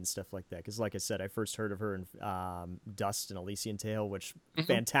Erica and stuff like that. Because, like I said, I first heard of her in Dust and Elysian Tale, which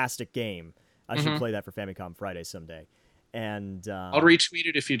fantastic game. I should play that for Famicom Friday someday. And I'll retweet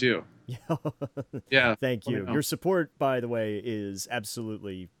it if you do. Yeah. Thank you. Your support, by the way, is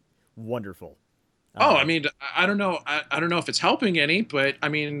absolutely wonderful. I mean, I don't know. I don't know if it's helping any, but I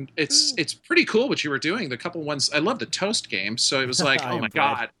mean, it's pretty cool what you were doing. The couple ones, I love the Toast game, so it was like, oh my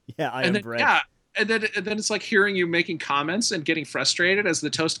god. Yeah, I am bread. Yeah. And then it's like hearing you making comments and getting frustrated as the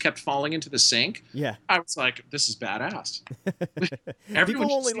toast kept falling into the sink. Yeah. I was like, this is badass.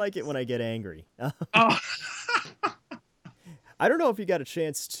 People only like it when I get angry. Oh. I don't know if you got a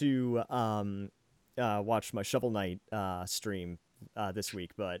chance to watch my Shovel Knight stream this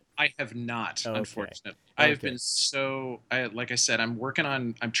week, but... I have not, unfortunately. I have been like I said, I'm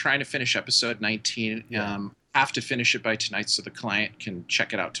trying to finish episode 19. Yeah. Have to finish it by tonight so the client can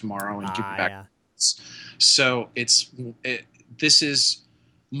check it out tomorrow and give it back. Yeah. So this is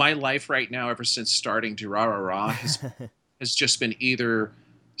my life right now ever since starting Durarara has just been either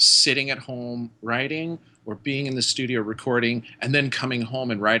sitting at home writing or being in the studio recording and then coming home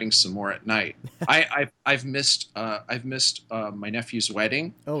and writing some more at night. I've missed my nephew's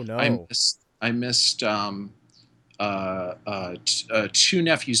wedding. Oh no. I missed 2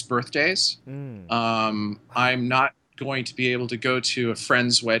 nephews' birthdays. I'm not going to be able to go to a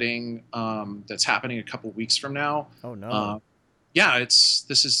friend's wedding that's happening a couple weeks from now. Oh no. Yeah, this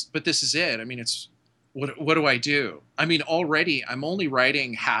is it. I mean, it's what do I do? I mean, already I'm only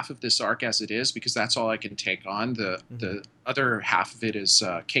writing half of this arc as it is because that's all I can take on. The other half of it is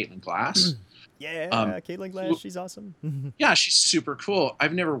Caitlin Glass. Yeah, Caitlin Glass, she's awesome. Yeah, she's super cool.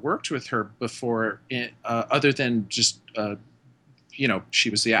 I've never worked with her before, other than just, you know, she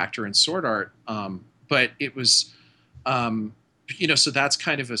was the actor in Sword Art. But it was, you know, so that's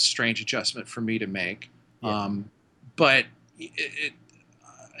kind of a strange adjustment for me to make. Yeah. But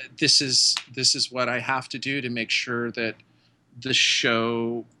this is what I have to do to make sure that the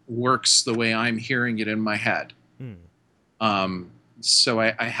show works the way I'm hearing it in my head. So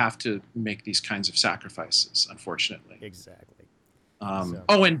I have to make these kinds of sacrifices, unfortunately. Exactly.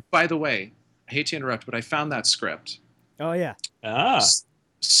 Oh, and by the way, I hate to interrupt, but I found that script. Oh, yeah.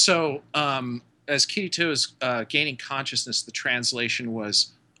 So as Kirito is gaining consciousness, the translation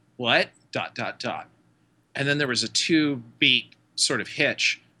was, what? ... and then there was a 2-beat sort of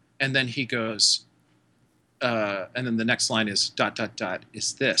hitch, and then he goes, and then the next line is ...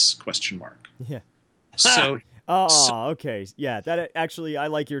 is this ? Yeah. So Oh, okay. Yeah, that actually, I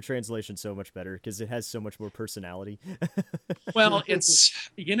like your translation so much better because it has so much more personality. well, it's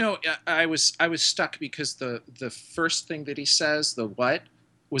I was stuck because the first thing that he says, the what,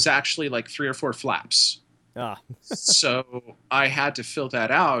 was actually like 3 or 4 flaps. Ah. So I had to fill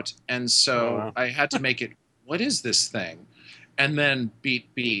that out, and so Oh, wow. I had to make it, what is this thing? And then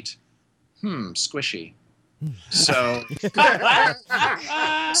beat, squishy. So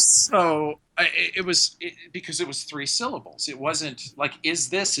because it was 3 syllables. It wasn't like is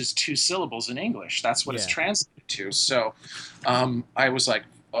this is 2 syllables in English. That's what it's Yeah. translated to. So I was like,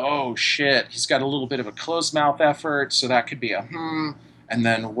 oh shit, he's got a little bit of a closed mouth effort, so that could be a and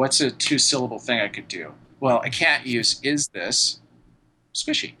then what's a 2-syllable thing I could do? Well, I can't use is this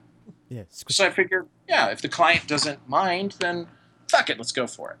squishy. Yeah. So I figured, if the client doesn't mind, then fuck it, let's go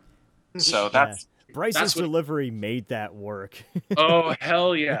for it. So that's Bryce's what- delivery made that work. oh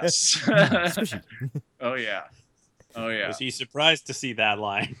hell yes. Squishy. Oh yeah. Was he surprised to see that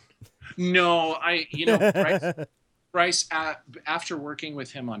line? No, Bryce after working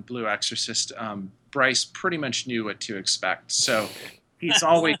with him on Blue Exorcist, Bryce pretty much knew what to expect. So he's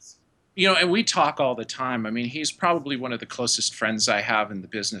always, and we talk all the time. I mean, he's probably one of the closest friends I have in the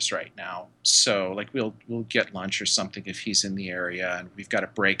business right now. So like we'll get lunch or something if he's in the area, and we've got a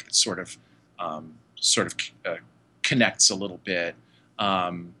break that sort of connects a little bit.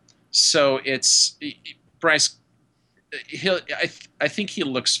 So it's Bryce. I think he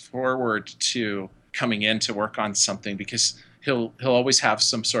looks forward to coming in to work on something because he'll always have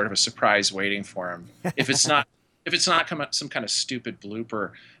some sort of a surprise waiting for him. If it's not some kind of stupid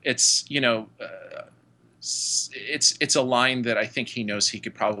blooper, it's it's a line that I think he knows he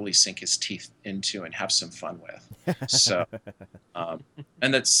could probably sink his teeth into and have some fun with. So,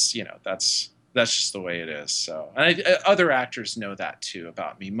 and that's just the way it is. So, and other actors know that too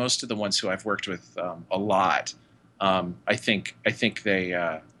about me. Most of the ones who I've worked with a lot, I think they.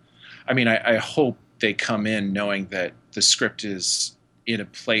 I hope they come in knowing that the script is in a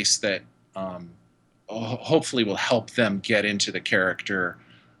place that hopefully will help them get into the character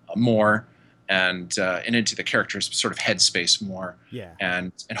more and into the character's sort of headspace more. Yeah.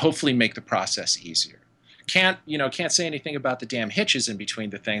 And hopefully make the process easier. Can't say anything about the damn hitches in between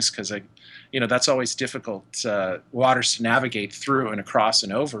the things because that's always difficult waters to navigate through and across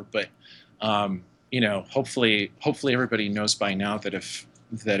and over. But hopefully everybody knows by now that if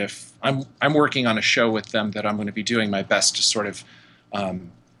I'm working on a show with them, that I'm going to be doing my best to sort of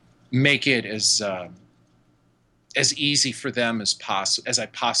make it as easy for them as I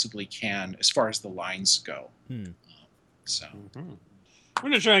possibly can as far as the lines go. So. Mm-hmm. We're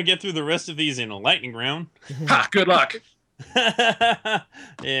going to try and get through the rest of these in a lightning round. Ha! Good luck.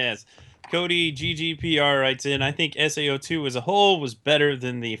 Yes. Cody GGPR writes in, I think SAO2 as a whole was better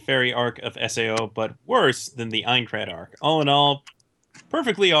than the fairy arc of SAO, but worse than the Aincrad arc. All in all,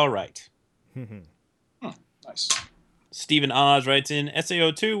 perfectly all right. Nice. Stephen Oz writes in,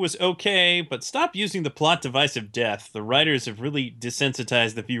 SAO2 was okay, but stop using the plot device of death. The writers have really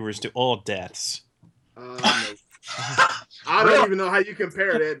desensitized the viewers to all deaths. No. I don't even know how you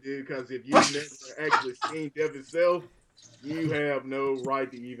compare that, dude, because if you've never actually seen death itself, you have no right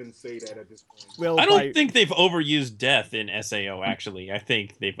to even say that at this point. Well, I don't think they've overused death in SAO, actually. I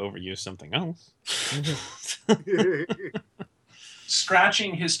think they've overused something else.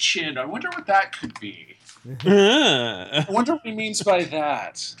 Scratching his chin. I wonder what that could be. I wonder what he means by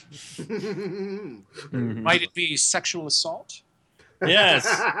that. Mhm. Might it be sexual assault? Yes.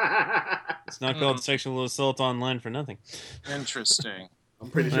 It's not called sexual assault online for nothing. Interesting.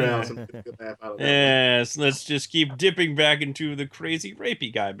 I'm pretty sure I have some good laugh out of that. Yes, let's just keep dipping back into the crazy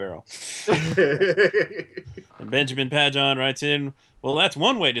rapey guy barrel. And Benjamin Pajon writes in, well, that's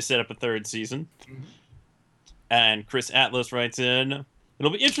one way to set up a third season. And Chris Atlas writes in,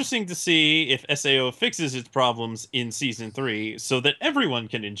 it'll be interesting to see if SAO fixes its problems in season 3 so that everyone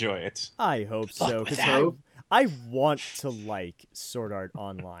can enjoy it. I hope so, because I want to like Sword Art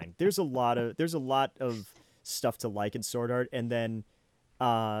Online. There's a lot of stuff to like in Sword Art, and then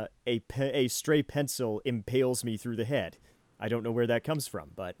a stray pencil impales me through the head. I don't know where that comes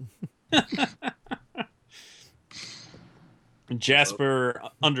from, but Jasper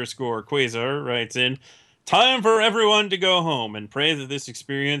 _Quasar writes in, time for everyone to go home and pray that this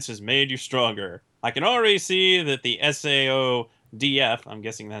experience has made you stronger. I can already see that the SAO DF, I'm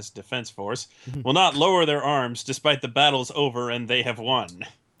guessing that's Defense Force, will not lower their arms despite the battle's over and they have won.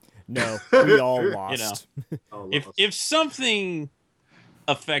 no, we all lost. If something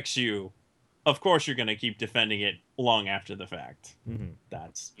affects you of course you're going to keep defending it long after the fact. Mhm.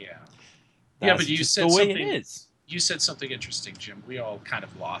 That's Yeah. that's But you just said the way something. it is. You said something interesting, Jim. We all kind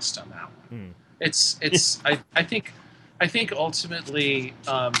of lost on that one. Mm. It's I think ultimately,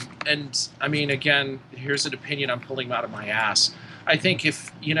 and I mean, again, here's an opinion I'm pulling out of my ass. I think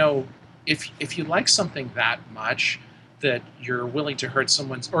if you like something that much that you're willing to hurt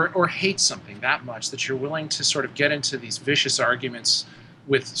someone's or hate something that much that you're willing to sort of get into these vicious arguments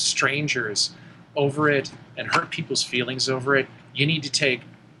with strangers over it and hurt people's feelings over it, you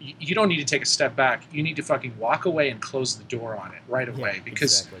don't need to take a step back. You need to fucking walk away and close the door on it right away, Yeah,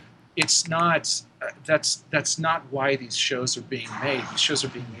 because exactly. it's not that's not why these shows are being made. These shows are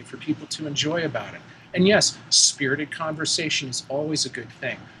being made for people to enjoy about it. And yes, spirited conversation is always a good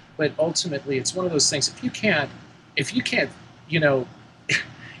thing, but ultimately it's one of those things. If you can't, if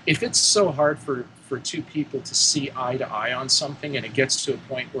it's so hard for two people to see eye to eye on something, and it gets to a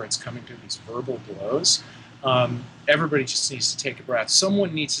point where it's coming to these verbal blows, everybody just needs to take a breath.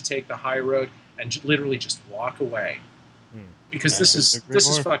 Someone needs to take the high road and literally just walk away, because this is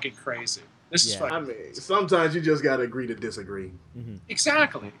fucking crazy. This is Yeah. fucking I mean, sometimes you just gotta agree to disagree.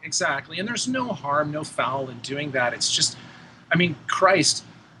 Exactly. And there's no harm, no foul in doing that. It's just, I mean, Christ,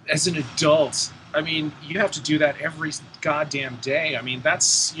 as an adult, I mean, you have to do that every goddamn day. I mean,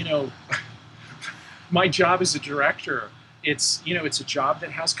 that's, my job as a director. It's a job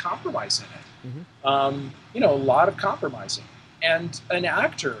that has compromise in it. A lot of compromising. And an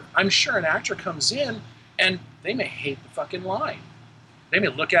actor, I'm sure an actor comes in and they may hate the fucking line. They may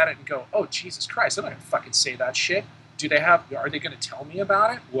look at it and go, "Oh, Jesus Christ, I'm not gonna fucking say that shit." Are they going to tell me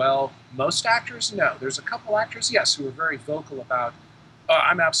about it? Well, most actors, no. There's a couple actors, yes, who are very vocal about,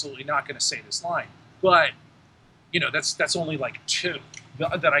 I'm absolutely not going to say this line. But, that's only like two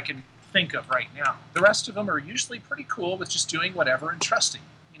that I can think of right now. The rest of them are usually pretty cool with just doing whatever and trusting.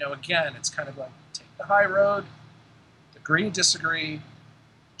 Again, it's kind of like, take the high road, agree and disagree,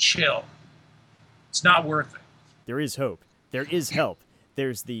 chill. It's not worth it. There is hope. There is help.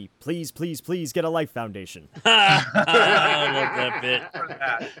 There's the please, please, please get a life foundation. I love that bit.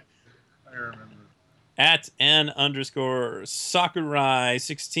 I remember. At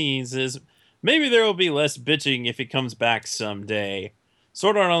 @N_Sakurai16 says, maybe there will be less bitching if it comes back someday.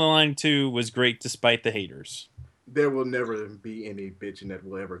 Sword Art Online 2 was great despite the haters. There will never be any bitching that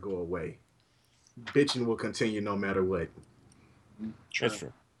will ever go away. Bitching will continue no matter what. That's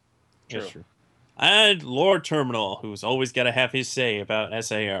true. That's true. And Lord Terminal, who's always got to have his say about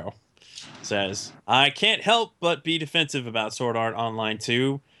SAO, says, I can't help but be defensive about Sword Art Online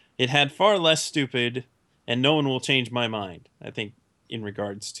 2. It had far less stupid, and no one will change my mind. I think in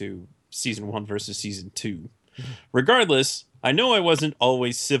regards to Season 1 versus Season 2. Regardless, I know I wasn't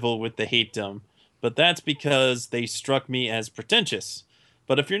always civil with the hate-dom, but that's because they struck me as pretentious.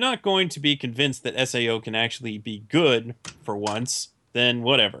 But if you're not going to be convinced that SAO can actually be good, for once, then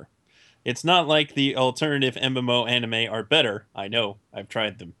whatever. It's not like the alternative MMO anime are better. I know. I've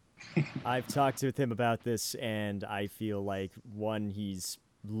tried them. I've talked with him about this, and I feel like, one, he's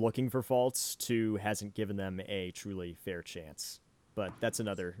looking for faults, two, hasn't given them a truly fair chance. But that's a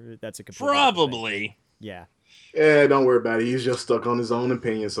complete Probably. Yeah. Yeah, don't worry about it. He's just stuck on his own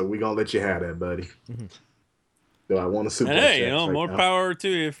opinion, so we're going to let you have that, buddy. Do I want to super And hey, chat right more now? power to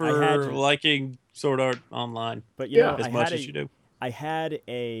you for liking Sword Art Online. But, as much as you do. I had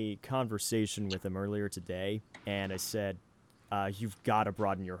a conversation with him earlier today, and I said, you've got to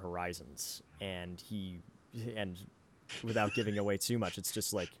broaden your horizons. And without giving away too much, it's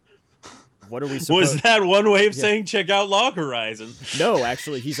just like, what are we supposed... Was that one way of saying check out Log Horizon? No,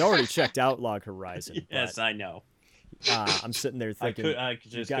 actually, he's already checked out Log Horizon. Yes, I know. I'm sitting there thinking... I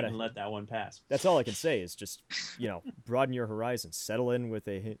couldn't let that one pass. That's all I can say is just, broaden your horizons. Settle in with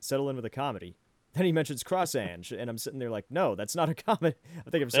a comedy. Then he mentions Cross-Ange, and I'm sitting there like, no, that's not a comedy. I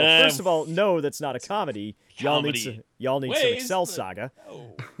think of myself, first of all, no, that's not a comedy. Y'all need some Excel Saga.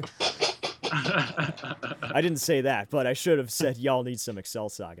 No. I didn't say that, but I should have said y'all need some Excel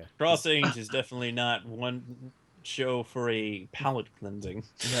Saga. Cross-Ange is definitely not one show for a palate cleansing.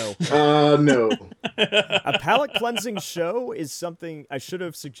 No. No. A palate cleansing show is something I should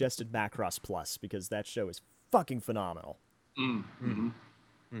have suggested Macross Plus, because that show is fucking phenomenal.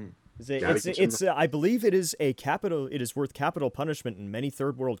 It's I believe it is worth capital punishment in many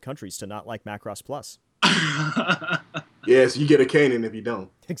third world countries to not like Macross Plus. Yes, you get a caning if you don't.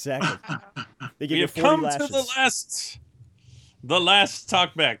 Exactly. They give We you have 40 come lashes. to the last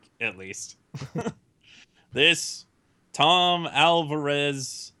talkback, at least. This Tom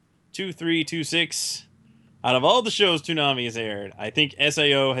Alvarez 2326. Out of all the shows Toonami has aired, I think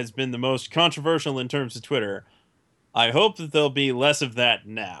SAO has been the most controversial in terms of Twitter. I hope that there'll be less of that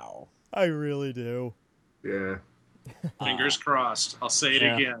now. I really do. Yeah. Fingers crossed. I'll say it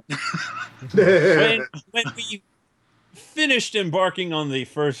Yeah. again. When we finished embarking on the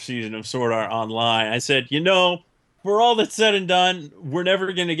first season of Sword Art Online, I said, for all that's said and done, we're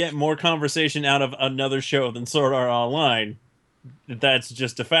never going to get more conversation out of another show than Sword Art Online. That's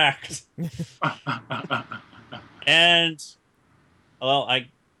just a fact. And, well,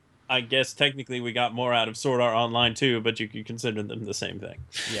 I guess technically we got more out of Sword Art Online too, but you could consider them the same thing.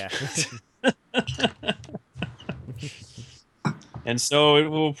 Yeah. And so it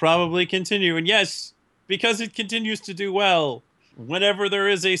will probably continue. And yes, because it continues to do well, whenever there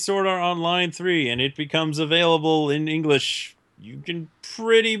is a Sword Art Online 3 and it becomes available in English, you can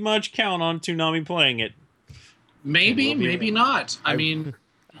pretty much count on Toonami playing it. Maybe, maybe not. I mean,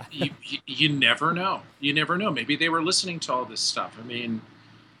 you never know. You never know. Maybe they were listening to all this stuff. I mean,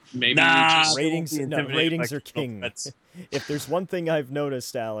 maybe just... ratings are king. If there's one thing I've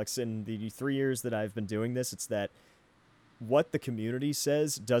noticed, Alex, in the 3 years that I've been doing this, it's that what the community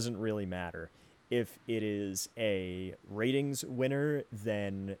says doesn't really matter. If it is a ratings winner,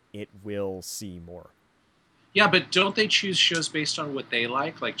 then it will see more. Yeah, but don't they choose shows based on what they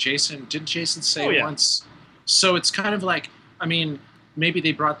like? Like didn't Jason say once? So it's kind of like, I mean, maybe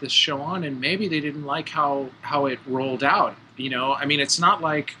they brought this show on and maybe they didn't like how it rolled out. I mean, it's not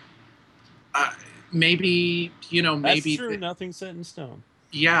like maybe, maybe... That's true, nothing's set in stone.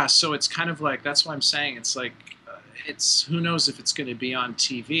 Yeah, so it's kind of like, that's why I'm saying it's like, who knows if it's going to be on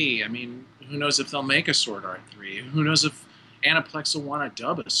TV. I mean, who knows if they'll make a Sword Art 3? Who knows if Aniplex will want to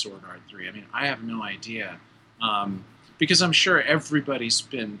dub a Sword Art 3? I mean, I have no idea. Because I'm sure everybody's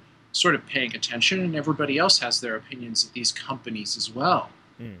been sort of paying attention and everybody else has their opinions at these companies as well,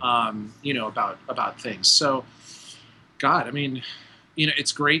 about things. So, God, I mean,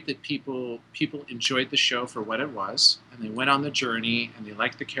 it's great that people enjoyed the show for what it was and they went on the journey and they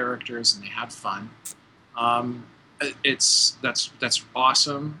liked the characters and they had fun. That's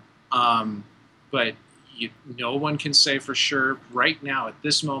awesome. But no one can say for sure right now at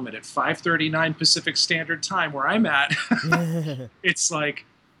this moment at 5:39 Pacific Standard Time where I'm at. It's like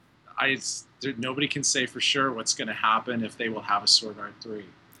nobody can say for sure what's going to happen if they will have a Sword Art 3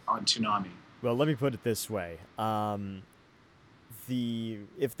 on Toonami. Well, let me put it this way.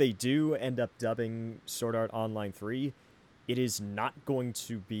 If they do end up dubbing Sword Art Online 3, it is not going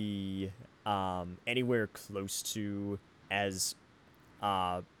to be anywhere close to as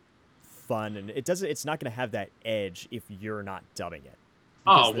fun, and it's not going to have that edge if you're not dubbing it.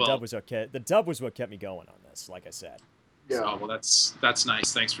 Because the dub was what kept me going on this, like I said. Yeah. Oh, well, that's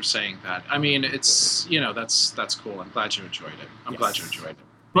nice. Thanks for saying that. I mean, it's that's cool. I'm glad you enjoyed it.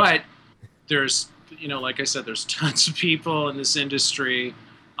 But there's like I said, there's tons of people in this industry,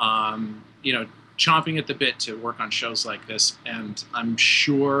 chomping at the bit to work on shows like this, and I'm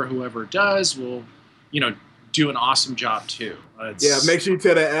sure whoever does will, do an awesome job too. Yeah, make sure you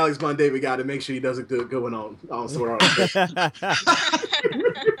tell that Alex Von David guy to make sure he doesn't do it going on Sword Art.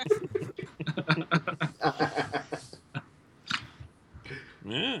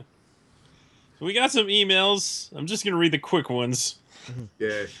 Yeah. So we got some emails. I'm just gonna read the quick ones.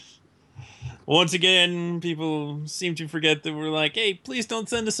 Yeah. Once again, people seem to forget that we're like, hey, please don't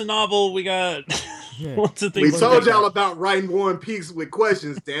send us a novel. We got lots of things. We told y'all about writing War and Peace with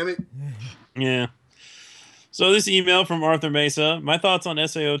questions, damn it. Yeah. So this email from Arthur Mesa. My thoughts on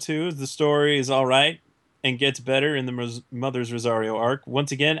SAO2 is the story is all right and gets better in the Mother's Rosario arc.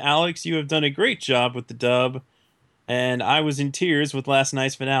 Once again, Alex, you have done a great job with the dub, and I was in tears with last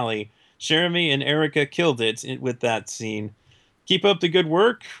night's finale. Jeremy and Erica killed it with that scene. Keep up the good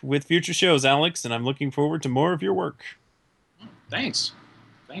work with future shows, Alex, and I'm looking forward to more of your work. Thanks.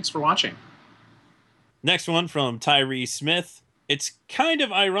 Thanks for watching. Next one from Tyree Smith. It's kind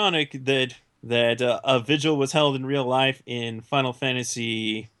of ironic that a vigil was held in real life in Final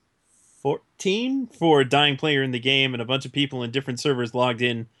Fantasy 14 for a dying player in the game, and a bunch of people in different servers logged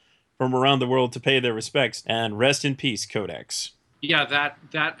in from around the world to pay their respects. And rest in peace, Codex. Yeah, that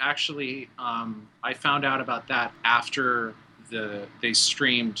actually, I found out about that after they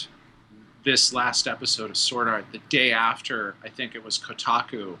streamed this last episode of Sword Art. The day after, I think it was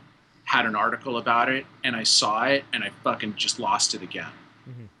Kotaku had an article about it, and I saw it, and I fucking just lost it again.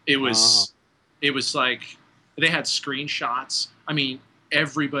 Mm-hmm. It was like they had screenshots. I mean,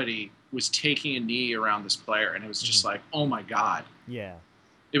 everybody was taking a knee around this player, and it was just like, oh my god. Yeah.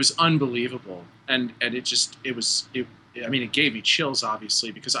 It was unbelievable, and it gave me chills,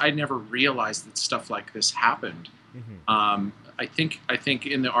 obviously, because I never realized that stuff like this happened. Mm-hmm. I think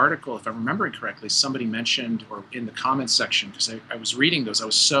in the article, if I'm remembering correctly, somebody mentioned, or in the comments section, because I was reading those, I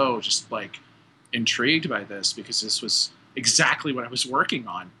was so just like intrigued by this, because this was exactly what I was working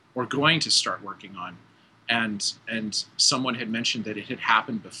on. or going to start working on. And someone had mentioned that it had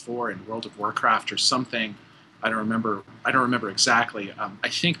happened before in World of Warcraft or something. I don't remember exactly. I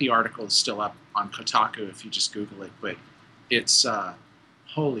think the article is still up on Kotaku if you just Google it. But it's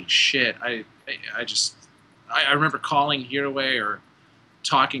holy shit. I remember calling Hiroe or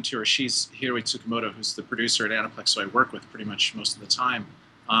talking to her. She's Hiroe Tsukamoto, who's the producer at Aniplex, so I work with pretty much most of the time.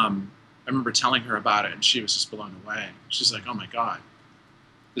 I remember telling her about it, and she was just blown away. She's like, "Oh my god,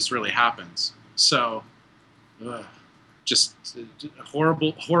 this really happens." So, just a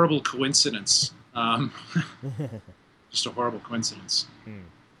horrible coincidence. Just a horrible coincidence.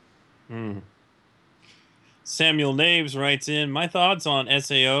 Samuel Naves writes in, my thoughts on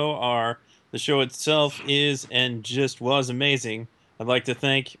SAO are the show itself is and just was amazing. I'd like to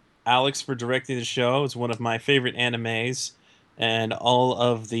thank Alex for directing the show. It's one of my favorite animes, and all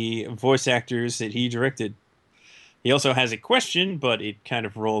of the voice actors that he directed. He also has a question, but it kind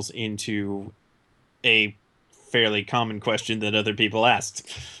of rolls into a fairly common question that other people asked.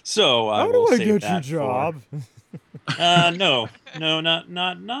 So I will save get that your job? no,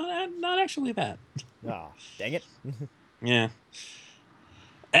 not actually that. Ah, dang it. Yeah.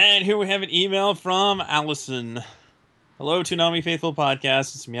 And here we have an email from Allison. Hello, Toonami Faithful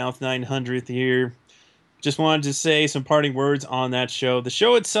Podcast. It's Meowth900th here. Just wanted to say some parting words on that show. The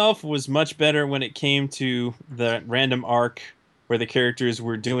show itself was much better when it came to the random arc where the characters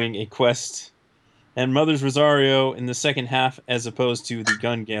were doing a quest, and Mother's Rosario in the second half as opposed to the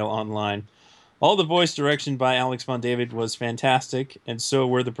Gun Gale Online. All the voice direction by Alex Von David was fantastic, and so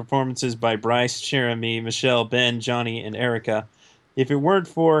were the performances by Bryce, Jeremy, Michelle, Ben, Johnny, and Erica. If it weren't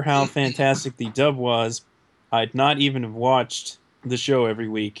for how fantastic the dub was, I'd not even have watched the show every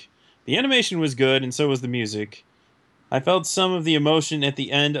week. The animation was good, and so was the music. I felt some of the emotion at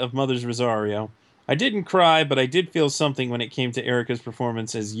the end of Mother's Rosario. I didn't cry, but I did feel something when it came to Erica's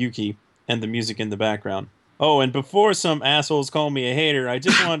performance as Yuki and the music in the background. Oh, and before some assholes call me a hater, I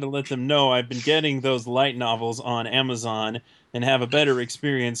just wanted to let them know I've been getting those light novels on Amazon and have a better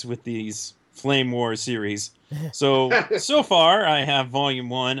experience with these Flame War series. So far, I have Volume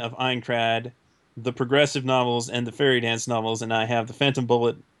 1 of Aincrad, the Progressive novels, and the Fairy Dance novels, and I have the Phantom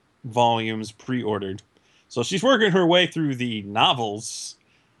Bullet volumes pre-ordered. So she's working her way through the novels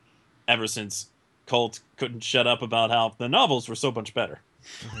ever since Colt couldn't shut up about how the novels were so much better.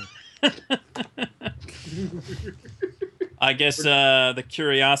 I guess the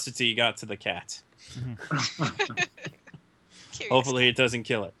curiosity got to the cat. Hopefully it doesn't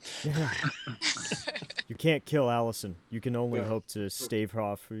kill it. You can't kill Allison. You can only hope to stave her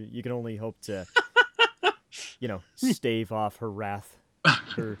off. You can only hope to, stave off her wrath.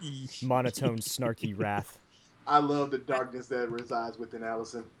 Her monotone, snarky wrath. I love the darkness that resides within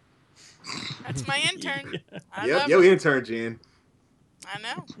Allison. That's my intern. Yep, your intern, Jen. I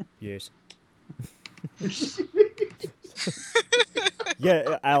know. Yes.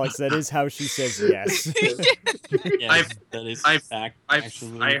 Yeah, Alex, that is how she says yes. Yes, that is fact.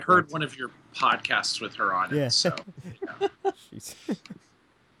 I heard one of your podcasts with her on it, so yeah.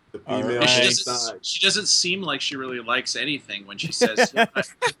 The female right. She doesn't seem like she really likes anything when she says,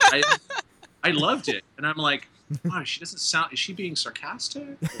 I loved it. And I'm like, wow, she doesn't sound, is she being sarcastic?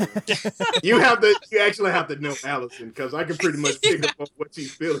 You actually have to know Allison, because I can pretty much pick up on what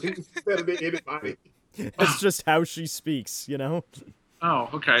she's feeling better than anybody. That's just how she speaks, Oh,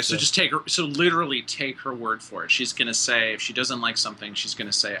 okay. So literally take her word for it. She's going to say, if she doesn't like something, she's going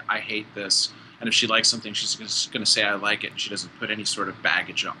to say, I hate this. And if she likes something, she's just going to say, I like it. And she doesn't put any sort of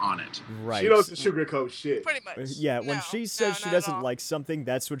baggage on it. Right. She doesn't sugarcoat shit. Pretty much. Yeah, when she says she doesn't like something,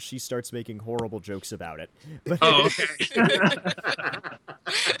 that's when she starts making horrible jokes about it. But oh, okay.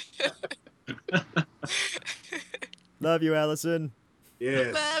 Love you, Allison.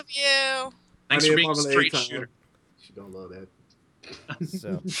 Yes. Love you. Thanks for being a straight shooter. She don't love that.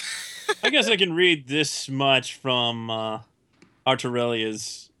 So, I guess I can read this much from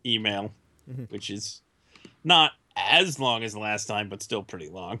Arturelia's email, which is not as long as the last time, but still pretty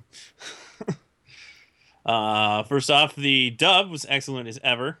long. First off, the dub was excellent as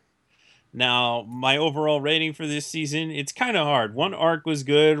ever. Now, my overall rating for this season, it's kind of hard. One arc was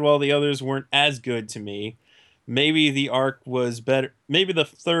good, while the others weren't as good to me. Maybe the arc was better. Maybe the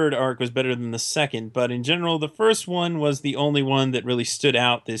third arc was better than the second, but in general, the first one was the only one that really stood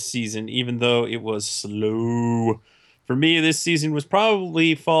out this season, even though it was slow. For me, this season was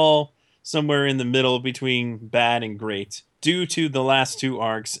probably fall somewhere in the middle between bad and great, due to the last two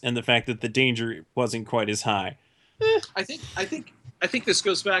arcs and the fact that the danger wasn't quite as high. I think this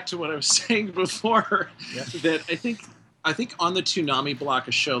goes back to what I was saying before. Yep. That I think on the Toonami block,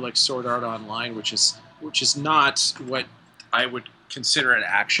 a show like Sword Art Online, which is not what I would consider an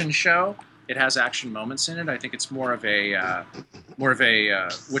action show. It has action moments in it. I think it's more of a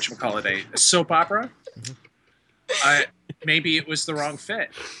whatchamacallit, a soap opera. Maybe it was the wrong fit.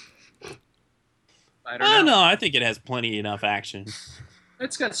 I don't know. No, I think it has enough action.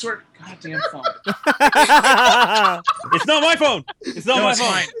 It's got sort of goddamn phone. It's not my phone. It's not my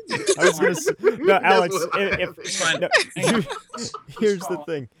phone. Mine. I was gonna say, no, Alex. It's fine. No, here's the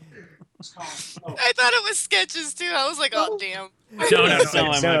thing. I thought it was sketches too. I was like, oh damn. No.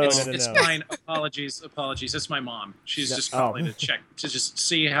 It's fine. Apologies. It's my mom. She's just calling to check to just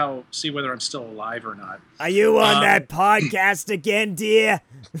see whether I'm still alive or not. Are you on that podcast again, dear?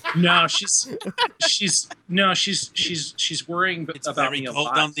 No, she's worrying It's about very me a cold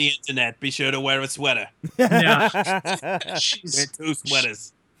lot. on the internet. Be sure to wear a sweater. No, Wear she's 2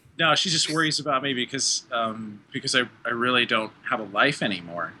 sweaters. no, she just worries about me because I really don't have a life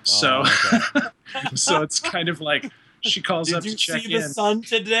anymore. So so it's kind of like she calls up to check Did you see in. the sun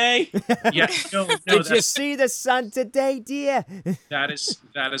today? Yeah, no. Did you see the sun today, dear? That is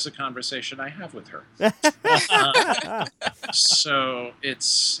a conversation I have with her. So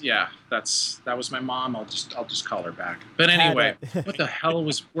it's that was my mom. I'll just call her back. But anyway, what the hell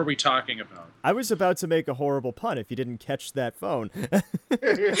were we talking about? I was about to make a horrible pun if you didn't catch that phone.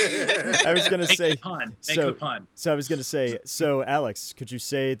 I was gonna say. Make the pun. So I was gonna say. So Alex, could you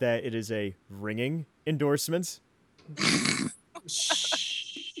say that it is a ringing endorsement?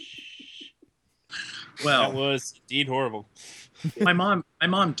 Well, That was indeed horrible. my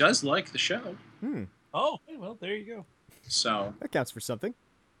mom does like the show. Oh, well, there you go. So That counts for something.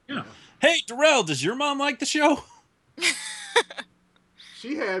 yeah. Hey, Darrell, does your mom like the show?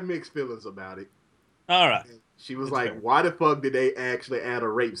 She had mixed feelings about it. All right. She was like, "Why the fuck did they actually add a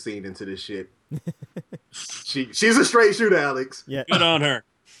rape scene into this shit?" She's a straight shooter, Alex. Yeah. Good on her.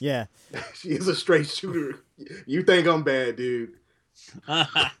 Yeah. She is a straight shooter. You think I'm bad, dude? No,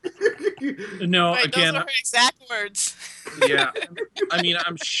 Right, again, those are her exact words. yeah. I mean,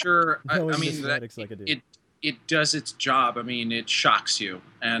 I'm sure. I No one mean, gets that, Maddox like I do. it does its job. I mean, it shocks you,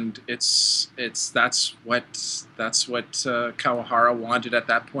 and that's what Kawahara wanted at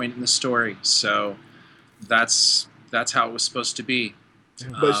that point in the story. So that's how it was supposed to be.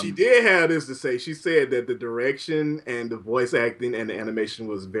 But she did have this to say. She said that the direction and the voice acting and the animation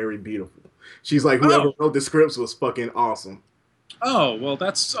was very beautiful. She's like, whoever wrote the scripts was fucking awesome. Oh, well,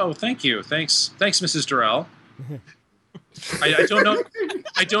 thank you. Thanks, Mrs. Durrell. I don't know.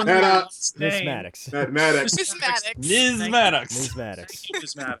 I don't know. Maddox. Miss Maddox. Maddox. Miss Maddox. Ms. Thank Maddox. Ms. Maddox.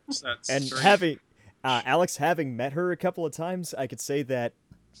 Ms. Maddox. That's And very- having Alex having met her a couple of times, I could say that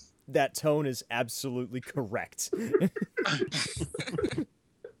that tone is absolutely correct.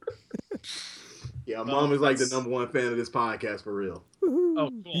 Yeah, mom is like the #1 fan of this podcast for real. Oh,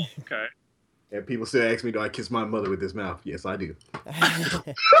 cool. Okay. And people still ask me, do I kiss my mother with this mouth? Yes, I do.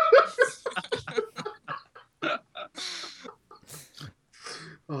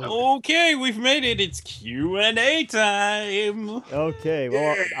 Okay, we've made it. It's Q&A time. Okay,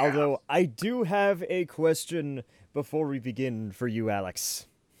 well, Yeah. although I do have a question before we begin for you, Alex.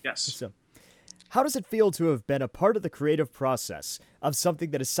 Yes. So, how does it feel to have been a part of the creative process of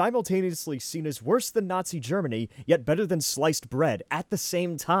something that is simultaneously seen as worse than Nazi Germany, yet better than sliced bread at the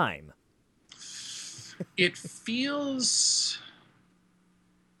same time? It feels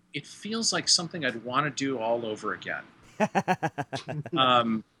like something I'd want to do all over again.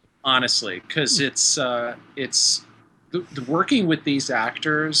 Honestly, because it's the working with these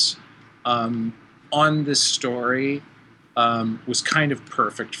actors on this story was kind of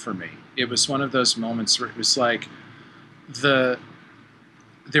perfect for me. It was one of those moments where it was like there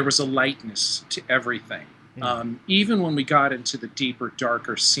was a lightness to everything. Even when we got into the deeper,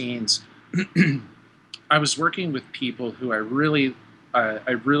 darker scenes, I was working with people who I really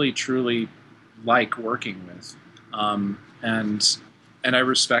truly like working with, and I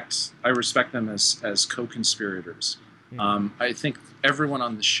respect them as co-conspirators. I think everyone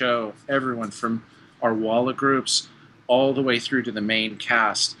on the show, everyone from our Walla groups all the way through to the main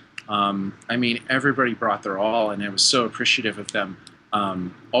cast, I mean, everybody brought their all, and I was so appreciative of them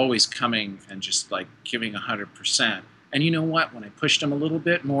always coming and just like giving 100%. And you know what? When I pushed them a little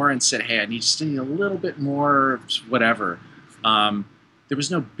bit more and said, "Hey, I just need a little bit more, whatever," there was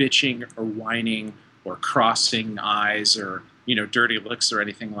no bitching or whining or crossing eyes or dirty looks or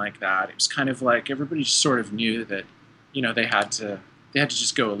anything like that. It was kind of like everybody just sort of knew that they had to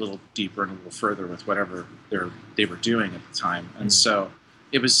just go a little deeper and a little further with whatever they were doing at the time. And so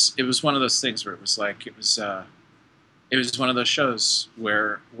it was one of those things where it was one of those shows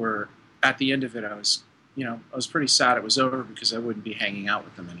where at the end of it I was pretty sad it was over because I wouldn't be hanging out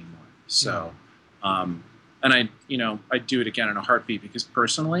with them anymore. So And I'd do it again in a heartbeat because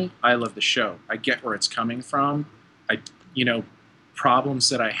personally, I love the show. I get where it's coming from. Problems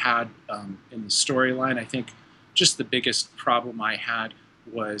that I had in the storyline. I think just the biggest problem I had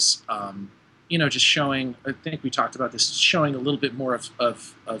was, just showing. I think we talked about this. Showing a little bit more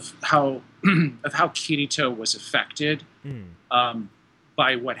of how of how Kirito was affected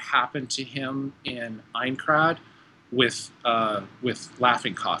by what happened to him in Aincrad with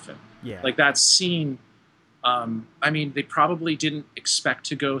Laughing Coffin. Yeah. Like that scene. They probably didn't expect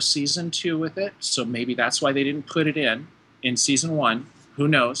to go season 2 with it, so maybe that's why they didn't put it in season 1. Who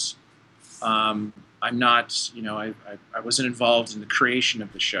knows? I'm not, I wasn't involved in the creation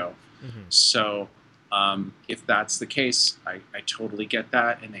of the show. Mm-hmm. So if that's the case, I totally get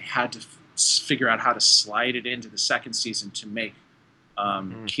that. And they had to figure out how to slide it into the second season to make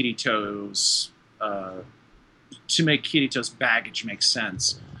Kirito's baggage make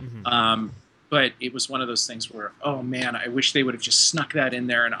sense. Mm-hmm. But it was one of those things where, oh man, I wish they would have just snuck that in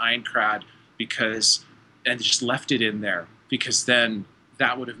there in Aincrad and just left it in there, because then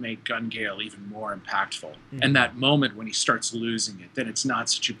that would have made Gun-Gale even more impactful. Mm-hmm. And that moment when he starts losing it, then it's not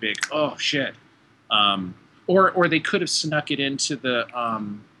such a big, oh shit. Or they could have snuck it into the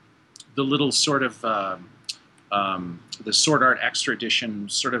little sort of the Sword Art Extra Edition.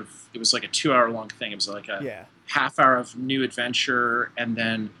 Sort of, it was like a 2-hour long thing. It was like a half hour of new adventure, and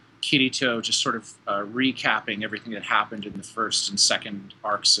then Kirito just sort of recapping everything that happened in the first and second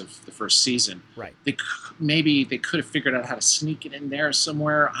arcs of the first season. Right. Maybe they could have figured out how to sneak it in there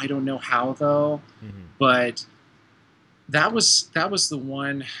somewhere. I don't know how though. Mm-hmm. But that was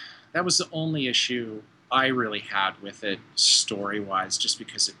the only issue I really had with it story wise, just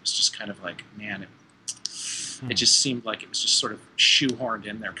because it was just kind of like, man, it just seemed like it was just sort of shoehorned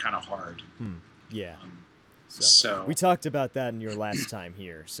in there kind of hard. Yeah. So we talked about that in your last time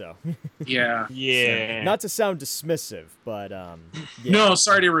here, so yeah. So, not to sound dismissive, but no,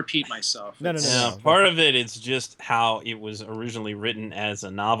 sorry to repeat myself. No. Part of it is just how it was originally written as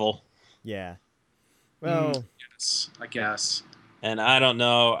a novel. Yeah. Well, yes, I guess. And I don't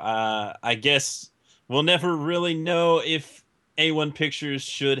know. I guess we'll never really know if A1 Pictures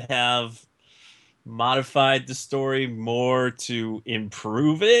should have modified the story more to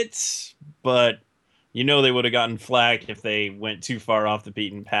improve it, but they would have gotten flack if they went too far off the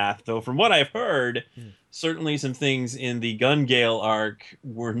beaten path. Though from what I've heard, certainly some things in the Gun-Gale arc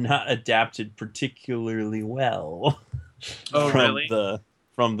were not adapted particularly well. Oh, really?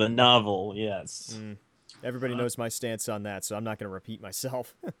 From the novel, yes. Everybody knows my stance on that, so I'm not going to repeat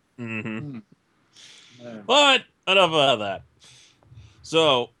myself. Mm-hmm. But enough about that.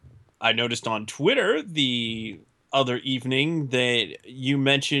 So I noticed on Twitter the other evening that you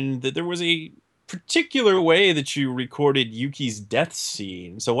mentioned that there was a particular way that you recorded Yuki's death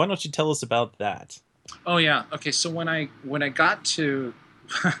scene. So why don't you tell us about that? Oh yeah. Okay. So when I got to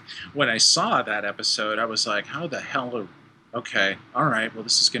when I saw that episode, I was like, how the hell? Okay. All right. Well,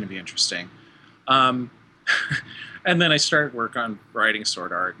 this is going to be interesting. And then I started work on writing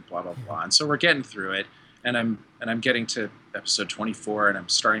Sword Art and blah blah blah. And so we're getting through it, and I'm getting to episode 24, and I'm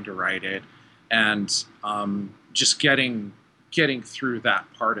starting to write it, and just getting through that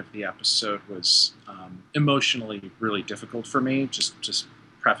part of the episode was emotionally really difficult for me. Just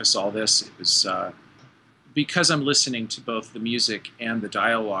preface all this. It was because I'm listening to both the music and the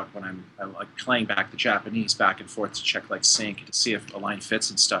dialogue when I'm like playing back the Japanese back and forth to check like sync to see if a line fits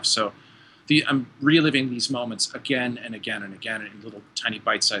and stuff. So I'm reliving these moments again and again and again in little tiny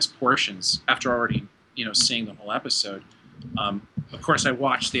bite-sized portions after already seeing the whole episode. Of course, I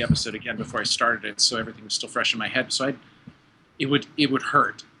watched the episode again before I started it, so everything was still fresh in my head. So it would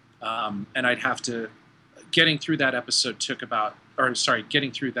hurt, and I'd have to. Getting through that episode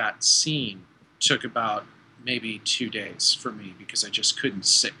getting through that scene took about maybe 2 days for me because I just couldn't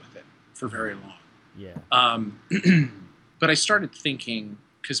sit with it for very long. Yeah. But I started thinking,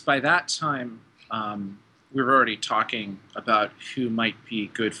 because by that time we were already talking about who might be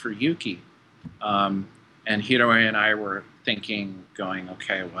good for Yuki, and Hiroe and I were thinking, going,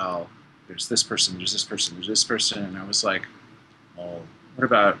 okay, well, there's this person, there's this person, there's this person, and I was like, well, what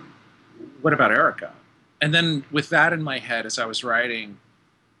about Erica? And then with that in my head, as I was writing,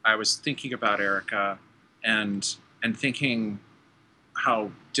 I was thinking about Erica and thinking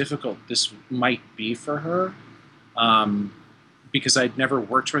how difficult this might be for her, because I'd never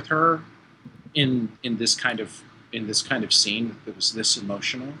worked with her in this kind of scene that was this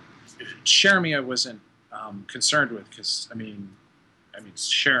emotional. Jeremy, I wasn't concerned with because I mean it's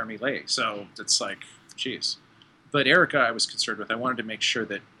Jeremy Lay, so it's like, geez. But Erica, I was concerned with. I wanted to make sure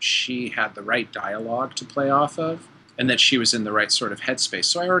that she had the right dialogue to play off of, and that she was in the right sort of headspace.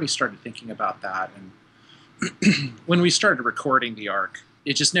 So I already started thinking about that, and when we started recording the arc,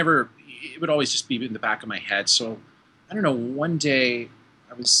 it just never. It would always just be in the back of my head. So I don't know. One day,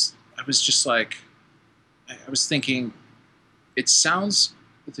 I was just like, I was thinking, it sounds.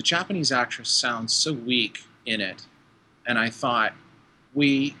 The Japanese actress sounds so weak in it, and I thought,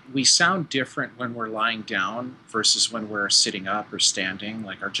 we sound different when we're lying down versus when we're sitting up or standing.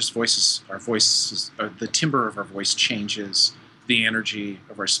 Like our voices, the timbre of our voice changes, the energy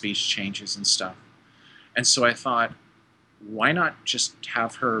of our speech changes and stuff. And so I thought, why not just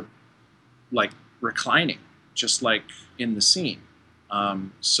have her like reclining, just like in the scene,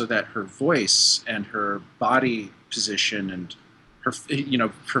 so that her voice and her body position and her,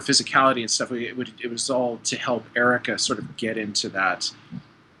 her physicality and stuff, it was all to help Erica sort of get into that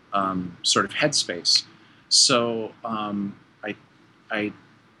sort of headspace. So Jun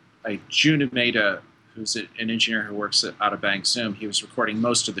Umeda, who's an engineer who works out of Bang Zoom, he was recording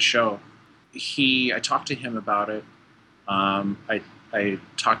most of the show. I talked to him about it. I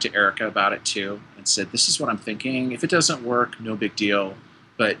talked to Erica about it too and said, this is what I'm thinking. If it doesn't work, no big deal.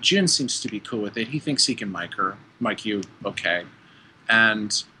 But Jun seems to be cool with it. He thinks he can mic you okay.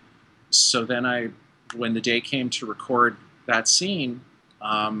 And so then when the day came to record that scene,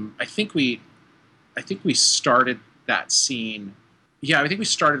 I think we started that scene. Yeah, I think we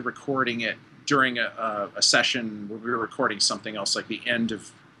started recording it during a session where we were recording something else, like the end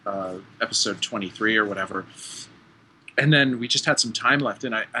of episode 23 or whatever. And then we just had some time left,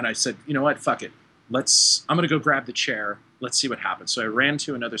 and I said, you know what, fuck it. I'm going to go grab the chair. Let's see what happens. So I ran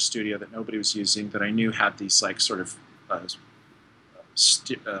to another studio that nobody was using that I knew had these like sort of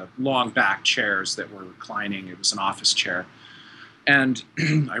long back chairs that were reclining. It was an office chair. And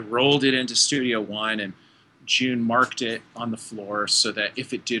I rolled it into Studio One, and Jun marked it on the floor so that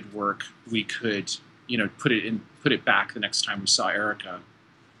if it did work, we could, put it back the next time we saw Erica.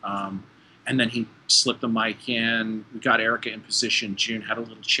 And then he slipped the mic in. We got Erica in position. Jun had a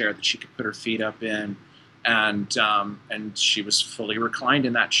little chair that she could put her feet up in, and she was fully reclined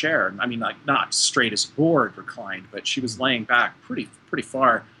in that chair. I mean, like not straight as a board reclined, but she was laying back pretty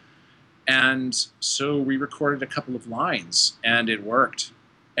far. And so we recorded a couple of lines, and it worked,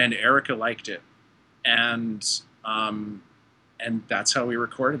 and Erica liked it, and that's how we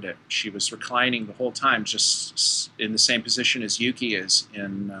recorded it. She was reclining the whole time, just in the same position as Yuki is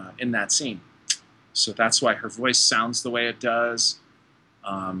in that scene. So that's why her voice sounds the way it does.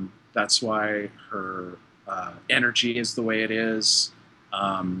 That's why her energy is the way it is.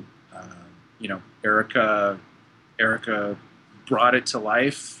 Erica brought it to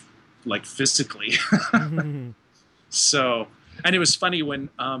life, like physically. So, and it was funny when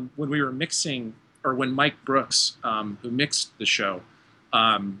we were mixing, or when Mike Brooks, who mixed the show,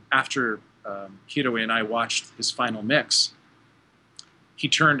 after Hiroe and I watched his final mix, he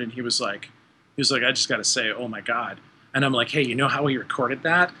turned and he was like, I just got to say, oh my God. And I'm like, hey, you know how we recorded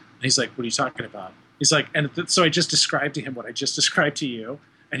that? And he's like, what are you talking about? He's like, so I just described to him what I just described to you.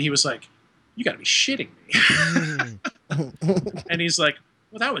 And he was like, you got to be shitting me. And he's like,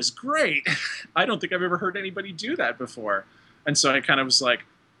 well, that was great. I don't think I've ever heard anybody do that before. And so I kind of was like,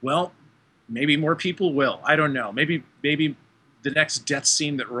 well, maybe more people will. I don't know. Maybe the next death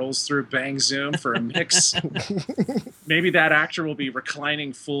scene that rolls through Bang Zoom for a mix, maybe that actor will be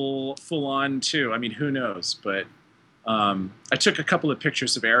reclining full on too. I mean, who knows? But I took a couple of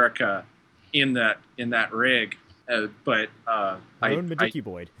pictures of Erica in that rig. But Madiki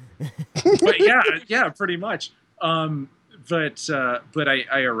Boyd. But yeah, pretty much. But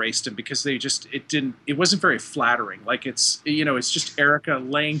I erased them because it wasn't very flattering. Like it's just Erica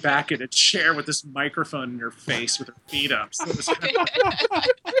laying back in a chair with this microphone in her face with her feet up. So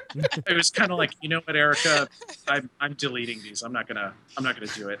it was kind of like, you know what, Erica, I'm deleting these. I'm not gonna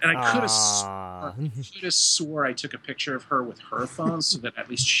do it. And I could have swore I took a picture of her with her phone so that at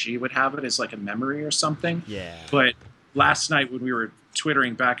least she would have it as like a memory or something. Yeah. But last night when we were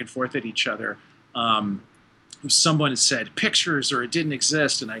twittering back and forth at each other, someone said pictures or it didn't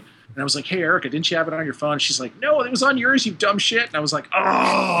exist, and I was like, hey Erica, didn't you have it on your phone? And she's like, no, it was on yours, you dumb shit. And I was like,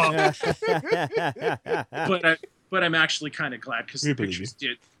 oh. but I'm actually kind of glad because the pictures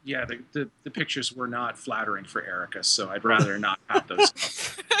the pictures were not flattering for Erica, so I'd rather not have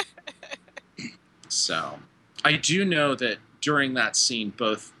those up. So I do know that during that scene,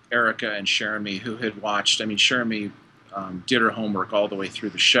 both Erica and Jeremy, who had watched, Jeremy did her homework all the way through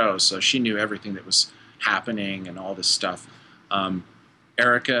the show, so she knew everything that was happening and all this stuff.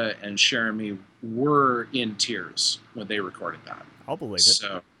 Erica and Jeremy were in tears when they recorded that. I'll believe it.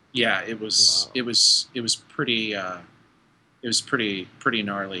 So yeah, it was pretty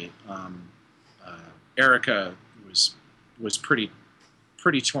gnarly. Erica was pretty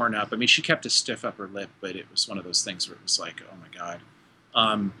pretty torn up. I mean, she kept a stiff upper lip, but it was one of those things where it was like, oh my God.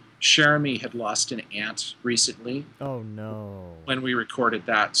 Jeremy had lost an aunt recently. Oh no. When we recorded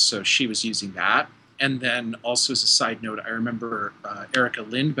that, so she was using that. And then also as a side note, I remember Erica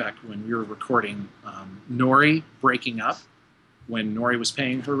Lindbeck when we were recording Nori breaking up, when Nori was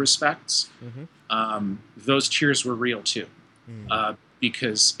paying her respects. Mm-hmm. Those tears were real too.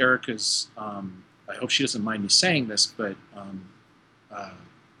 Because Erica's, I hope she doesn't mind me saying this, but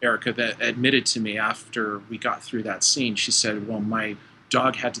Erica that admitted to me after we got through that scene, she said, well, my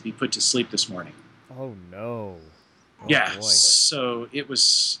dog had to be put to sleep this morning. Oh no. Oh, yeah. boy. So it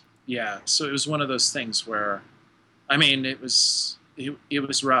was one of those things where, I mean, it was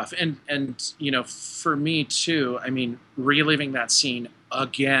rough. And, you know, for me too, I mean, reliving that scene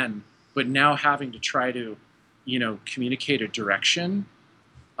again, but now having to try to, you know, communicate a direction,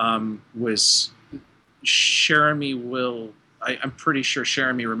 was Jeremy will, I'm pretty sure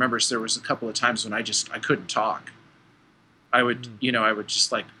Jeremy remembers there was a couple of times when I couldn't talk. I would, you know, I would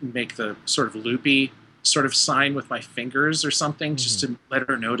just like make the sort of loopy sort of sign with my fingers or something just to let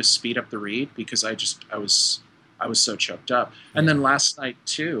her know to speed up the read, because I was so choked up. And then last night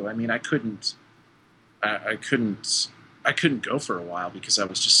too, I mean, I couldn't go for a while because I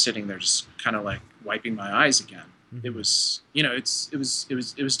was just sitting there just kind of like wiping my eyes again. It was, you know, it was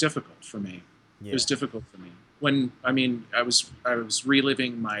difficult for me. It was difficult for me when, I mean, I was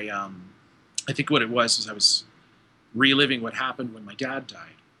reliving my, I think what it was I was reliving what happened when my dad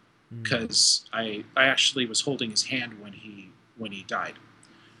died, because I actually was holding his hand when he died.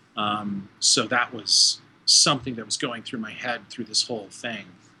 So that was something that was going through my head through this whole thing.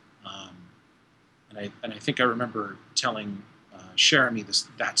 And I think I remember telling Jeremy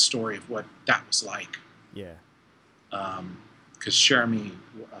that story of what that was like. Yeah. Because Jeremy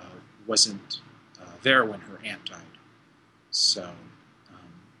wasn't there when her aunt died, so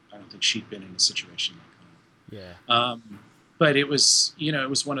I don't think she'd been in a situation like that. Yeah. But it was, you know, it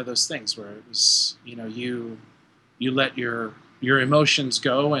was one of those things where it was, you know, you let your emotions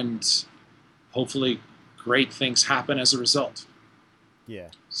go, and hopefully great things happen as a result. Yeah.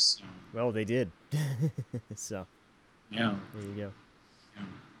 So, well, they did. So. Yeah. There you go.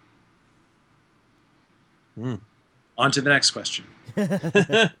 Yeah. On to the next question.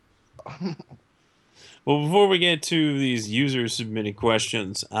 Well, before we get to these users submitted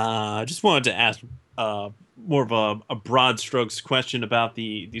questions, I just wanted to ask more of a broad strokes question about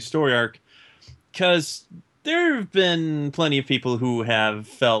the story arc, because there have been plenty of people who have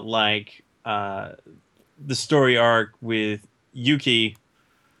felt like the story arc with Yuki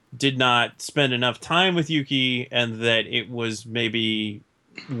did not spend enough time with Yuki, and that it was maybe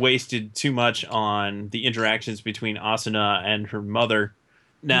wasted too much on the interactions between Asuna and her mother.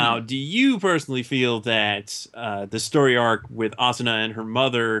 Now, do you personally feel that the story arc with Asuna and her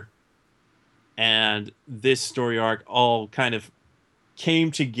mother and this story arc all kind of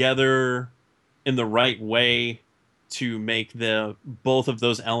came together in the right way to make both of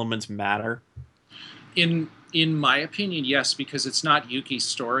those elements matter? In my opinion, yes, because it's not Yuki's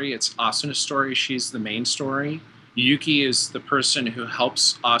story, it's Asuna's story. She's the main story. Yuki is the person who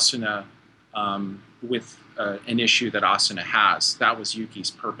helps Asuna with an issue that Asuna has. That was Yuki's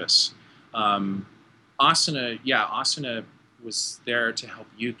purpose. Asuna was there to help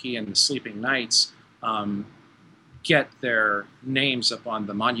Yuki and the Sleeping Knights get their names up on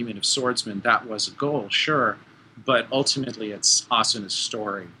the Monument of Swordsmen. That was a goal, sure, but ultimately it's Asuna's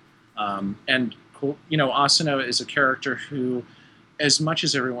story. And you know, Asuna is a character who, as much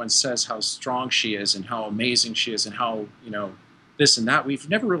as everyone says how strong she is and how amazing she is and how, you know, this and that, we've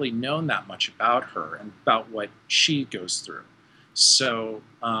never really known that much about her and about what she goes through. So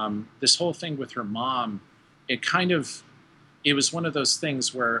this whole thing with her mom, it was one of those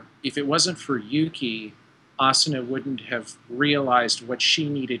things where if it wasn't for Yuki, Asuna wouldn't have realized what she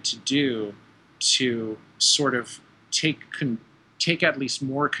needed to do to sort of take at least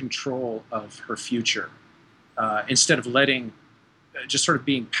more control of her future, instead of letting, just sort of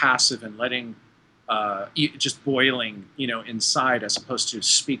being passive and letting, just boiling, you know, inside, as opposed to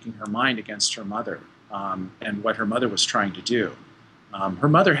speaking her mind against her mother, and what her mother was trying to do. Her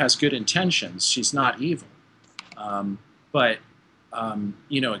mother has good intentions. She's not evil. But,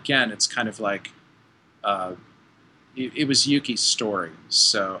 you know, again, it's kind of like, it was Yuki's story.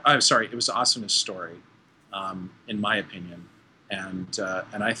 So, I'm sorry, it was Asuna's story, in my opinion. And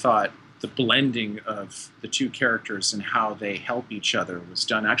I thought the blending of the two characters and how they help each other was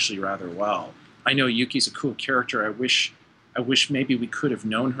done actually rather well. I know Yuki's a cool character. I wish maybe we could have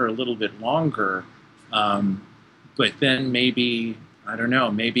known her a little bit longer. But then maybe, I don't know,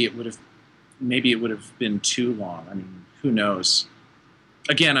 maybe it would have been too long. I mean, who knows?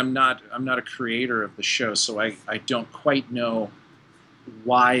 again, I'm not a creator of the show, so I don't quite know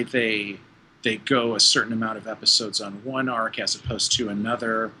why they go a certain amount of episodes on one arc as opposed to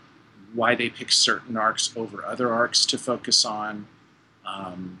another, why they pick certain arcs over other arcs to focus on.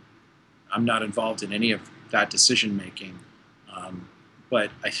 I'm not involved in any of that decision making, but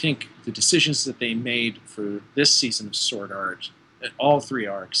I think the decisions that they made for this season of Sword Art, all 3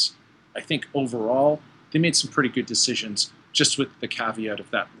 arcs, I think overall they made some pretty good decisions, just with the caveat of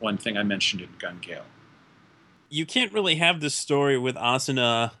that one thing I mentioned in Gun Gale. You can't really have this story with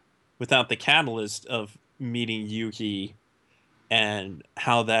Asuna without the catalyst of meeting Yuki and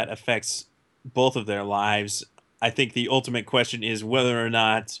how that affects both of their lives. I think the ultimate question is whether or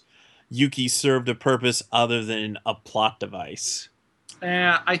not Yuki served a purpose other than a plot device.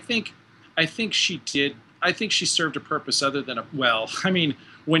 I think she did. I think she served a purpose other than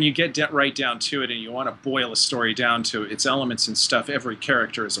when you get right down to it and you want to boil a story down to its elements and stuff, every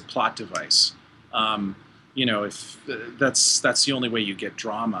character is a plot device. If that's the only way you get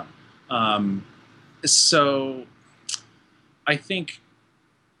drama. So I think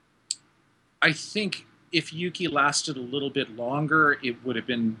if Yuki lasted a little bit longer, it would have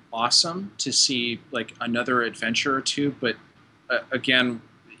been awesome to see like another adventure or two. But again,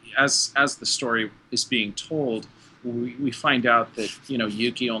 as the story is being told, we find out that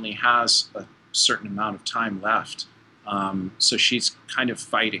Yuki only has a certain amount of time left. So she's kind of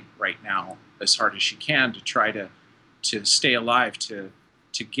fighting right now as hard as she can to try to stay alive, to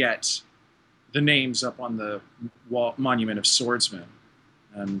get the names up on the Monument of Swordsmen,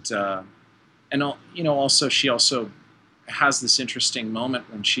 and also she also has this interesting moment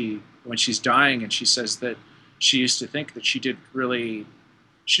when she's dying, and she says that she used to think that she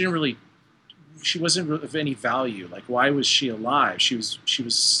wasn't of any value. Like, why was she alive? She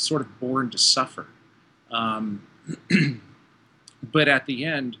was sort of born to suffer. But at the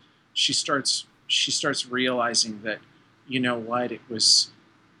end, she starts realizing that,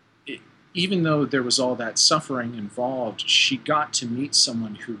 even though there was all that suffering involved, she got to meet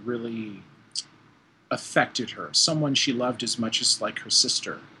someone who really affected her, someone she loved as much as like her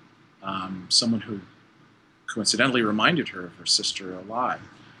sister, someone who coincidentally reminded her of her sister alive,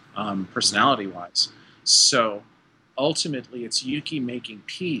 personality-wise. So ultimately, it's Yuki making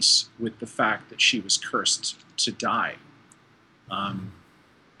peace with the fact that she was cursed to die.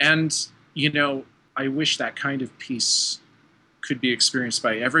 I wish that kind of peace could be experienced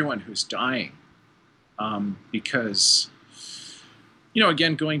by everyone who's dying. Because,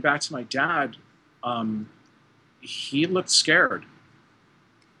 again, going back to my dad, he looked scared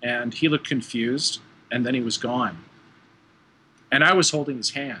and he looked confused, and then he was gone. And I was holding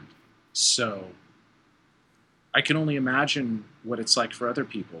his hand. So I can only imagine what it's like for other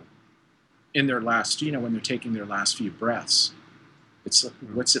people in their last, when they're taking their last few breaths. It's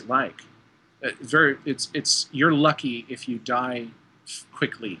what's it like? You're lucky if you die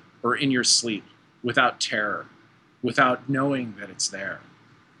quickly or in your sleep without terror, without knowing that it's there.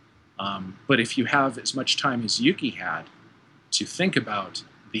 But if you have as much time as Yuki had to think about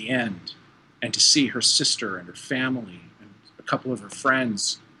the end and to see her sister and her family and a couple of her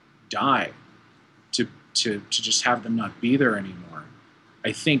friends die, to just have them not be there anymore,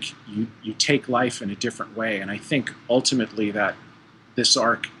 I think you take life in a different way. And I think ultimately that this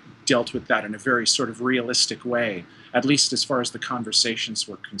arc dealt with that in a very sort of realistic way, at least as far as the conversations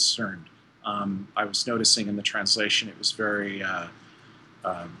were concerned. I was noticing in the translation, it was very,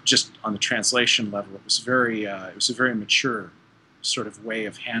 just on the translation level, it was a very mature sort of way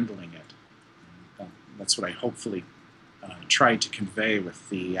of handling it. That's what I hopefully tried to convey with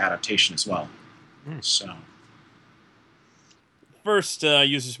the adaptation as well. So. First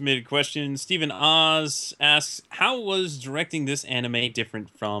user submitted question, Stephen Oz asks, how was directing this anime different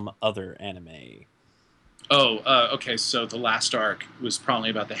from other anime? Okay, so the last arc was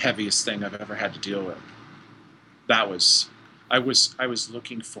probably about the heaviest thing I've ever had to deal with. I was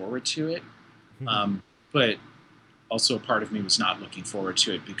looking forward to it, but also a part of me was not looking forward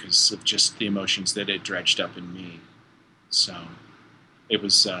to it because of just the emotions that it dredged up in me. So it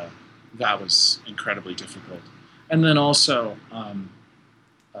was that was incredibly difficult. And then also,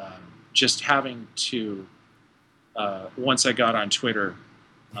 just having to, once I got on Twitter,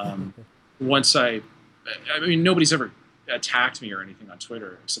 nobody's ever attacked me or anything on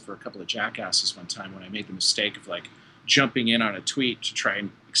Twitter, except for a couple of jackasses one time when I made the mistake of jumping in on a tweet to try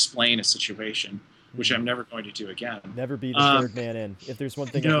and explain a situation, which I'm never going to do again. Never be the third man in. If there's one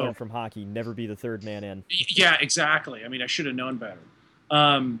thing I've learned from hockey, never be the third man in. Yeah, exactly. I should have known better.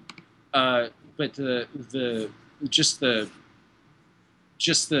 But just the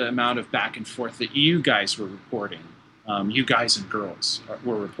amount of back and forth that you guys were reporting you guys and girls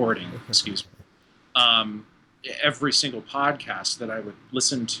were reporting, excuse me. Every single podcast that I would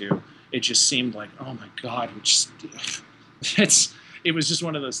listen to, it just seemed like, oh my God, it was just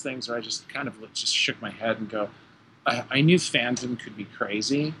one of those things where I just kind of just shook my head and go, I knew fandom could be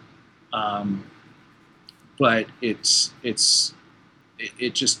crazy, but it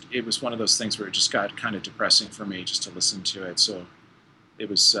was one of those things where it just got kind of depressing for me just to listen to it. So it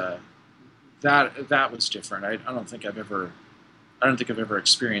was that was different. I don't think I've ever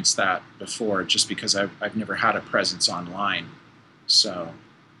experienced that before, just because I've never had a presence online. So,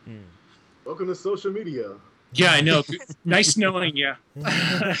 Welcome to social media. yeah, I know. Nice knowing you. You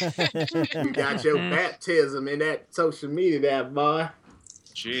got your baptism in that social media, that boy.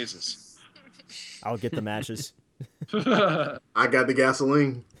 Jesus. I'll get the matches. I got the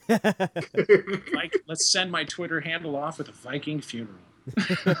gasoline. Let's send my Twitter handle off with a Viking funeral.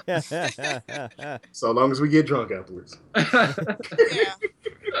 So long as we get drunk afterwards. Yeah.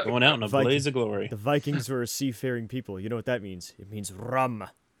 Going out in a Viking- blaze of glory. The Vikings were a seafaring people. You know what that means? It means rum.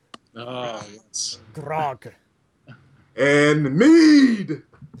 Oh, yes. Grog. And mead.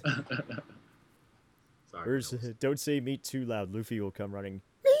 Sorry. Don't say meat too loud. Luffy will come running.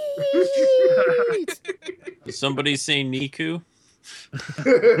 Somebody say Niku?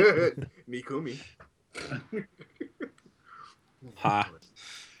 Mikumi. Ha.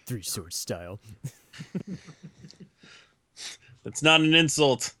 Three sword style. That's not an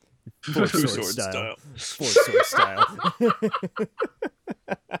insult. Four Two sword sword style. style. Four sword style.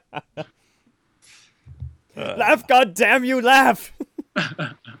 Laugh, goddamn you, laugh!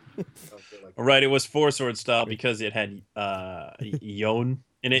 All right, it was four sword style because it had yon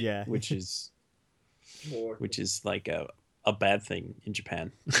in it, Yeah. which is like a bad thing in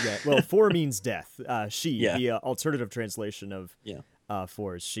Japan. Yeah, well, four means death. She, Yeah. the alternative translation of Yeah.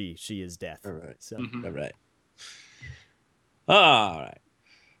 four is she. She is death. All right. So, All right. All right.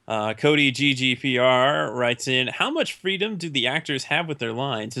 Cody GGPR writes in, how much freedom do the actors have with their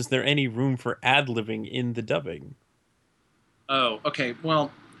lines? Is there any room for ad-libbing in the dubbing? Oh, okay.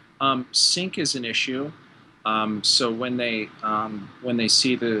 Well, sync is an issue. So when we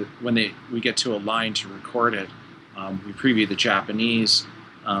get to a line to record it, we preview the Japanese.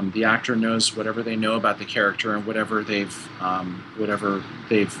 The actor knows whatever they know about the character and whatever they've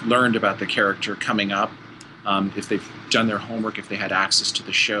learned about the character coming up. If they've done their homework, if they had access to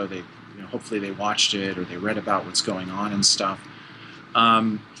the show, hopefully they watched it or they read about what's going on and stuff.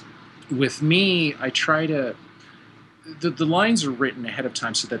 With me, I try to. The lines are written ahead of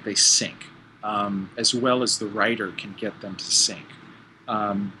time so that they sync, as well as the writer can get them to sync.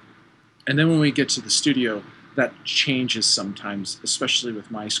 And then when we get to the studio, that changes sometimes, especially with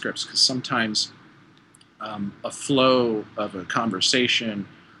my scripts, because sometimes a flow of a conversation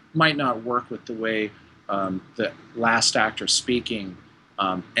might not work with the way the last actor speaking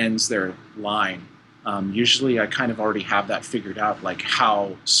ends their line. Usually I kind of already have that figured out, like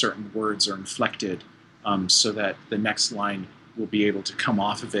how certain words are inflected, so that the next line will be able to come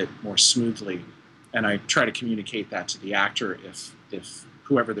off of it more smoothly. And I try to communicate that to the actor if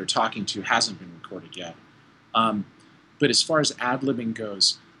whoever they're talking to hasn't been recorded yet. But as far as ad-libbing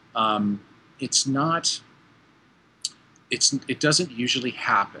goes, it doesn't usually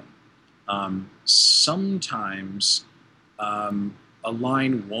happen. Sometimes a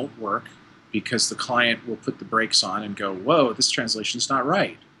line won't work because the client will put the brakes on and go, whoa, this translation's not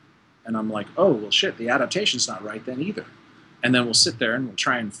right. And I'm like, oh, well, shit, the adaptation's not right then either. And then we'll sit there and we'll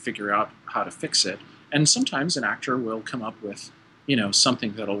try and figure out how to fix it. And sometimes an actor will come up with,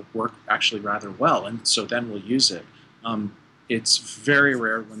 something that'll work actually rather well. And so then we'll use it. It's very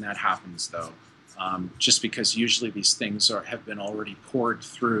rare when that happens, though, just because usually these things have been already poured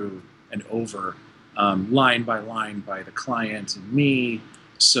through and over line by line by the client and me,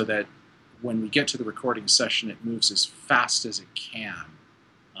 so that when we get to the recording session, it moves as fast as it can.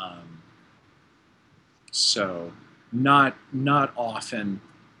 So not often,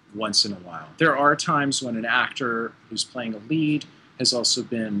 once in a while. There are times when an actor who's playing a lead has also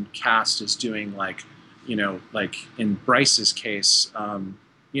been cast as doing like in Bryce's case,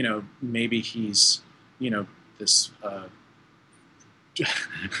 maybe he's, this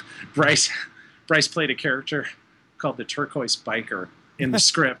Bryce played a character called the Turquoise Biker in the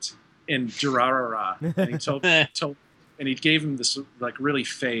script in Durarara, and he told, and he gave him this like really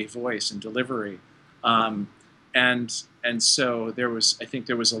fey voice and delivery, and so I think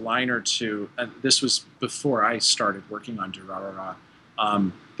there was a line or two. This was before I started working on Durarara.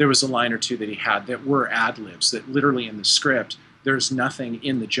 There was a line or two that he had that were ad libs, that literally in the script, there's nothing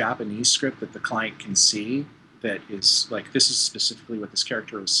in the Japanese script that the client can see that is like, this is specifically what this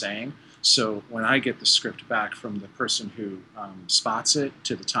character was saying. So when I get the script back from the person who spots it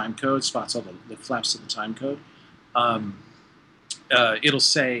to the time code, spots all the flaps to the time code, it'll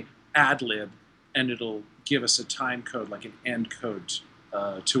say ad lib, and it'll give us a time code, like an end code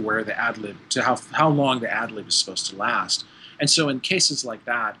to where the ad lib, to how long the ad lib is supposed to last. And so in cases like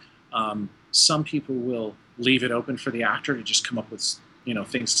that, some people will leave it open for the actor to just come up with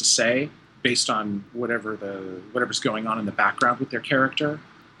things to say based on whatever's going on in the background with their character.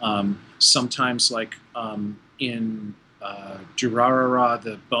 Sometimes, like in Durarara,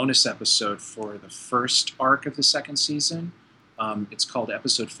 the bonus episode for the first arc of the second season, it's called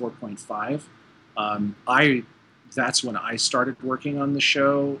episode 4.5. That's when I started working on the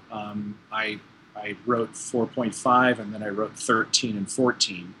show. I wrote 4.5, and then I wrote 13 and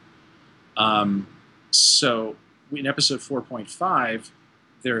 14. So in episode 4.5,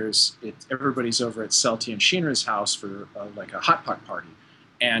 everybody's over at Celti and Shinra's house for like a hot pot party,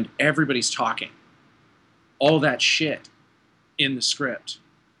 and everybody's talking. All that shit in the script,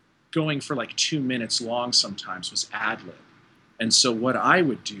 going for like 2 minutes long sometimes, was ad lib. And so what I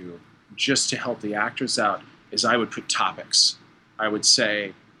would do, just to help the actors out, is I would put topics. I would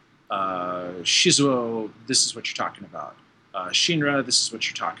say, Shizuo, this is what you're talking about. Shinra, this is what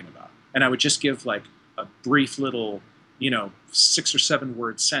you're talking about. And I would just give like a brief little, 6 or 7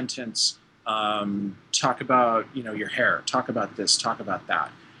 word sentence. Talk about, your hair. Talk about this. Talk about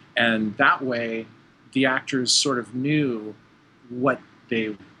that. And that way, the actors sort of knew it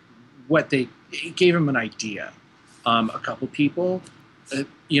gave them an idea. A couple people,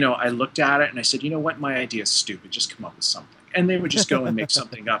 I looked at it and I said, you know what, my idea is stupid. Just come up with something. And they would just go and make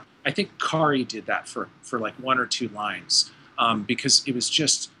something up. I think Kari did that for like 1 or 2 lines, because it was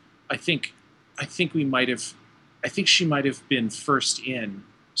just, I think she might have been first in,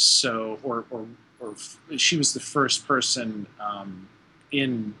 so or she was the first person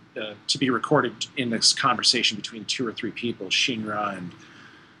to be recorded in this conversation between 2 or 3 people, Shinra and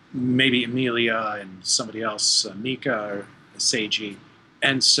maybe Amelia and somebody else, Mika or Seiji.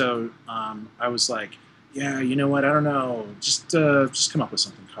 And so I was like, yeah, you know what? I don't know. Just come up with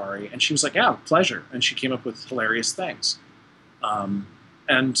something, Kari. And she was like, yeah, pleasure. And she came up with hilarious things.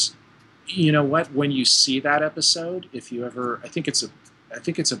 And you know what? When you see that episode, if you ever, I think it's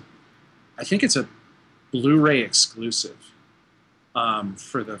a Blu-ray exclusive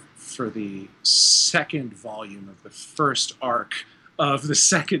for the second volume of the first arc of the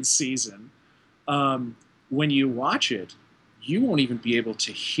second season. When you watch it, you won't even be able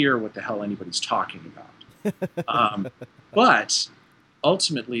to hear what the hell anybody's talking about. But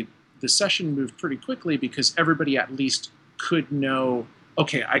ultimately, the session moved pretty quickly because everybody at least could know,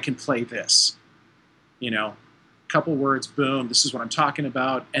 okay, I can play this. Couple words, boom, this is what I'm talking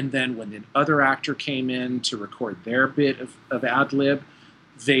about. And then when the other actor came in to record their bit of ad lib,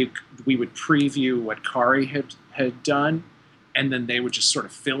 we would preview what Kari had done, and then they would just sort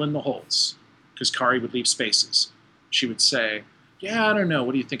of fill in the holes because Kari would leave spaces. She would say, yeah, I don't know,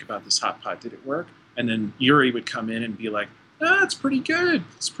 what do you think about this hot pot? Did it work? And then Yuri would come in and be like, it's pretty good.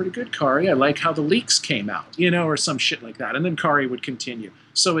 It's pretty good, Kari. I like how the leaks came out, or some shit like that. And then Kari would continue.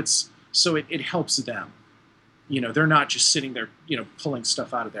 So it helps them. They're not just sitting there, pulling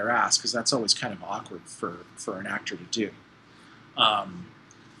stuff out of their ass, because that's always kind of awkward for an actor to do.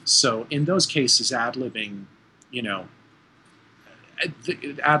 So in those cases, ad-libbing,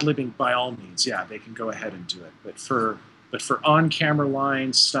 ad-libbing by all means, yeah, they can go ahead and do it. But for on-camera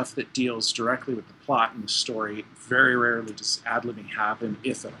lines, stuff that deals directly with the plot and the story, very rarely does ad-libbing happen,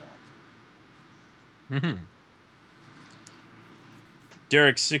 if at all. Mm-hmm.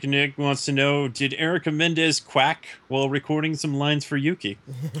 Derek Sicknick wants to know, did Erica Mendez quack while recording some lines for Yuki?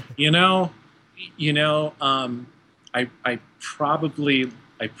 I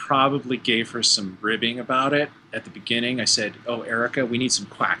probably gave her some ribbing about it at the beginning. I said, "Oh, Erica, we need some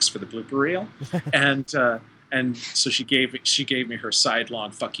quacks for the blooper reel," and so she gave me her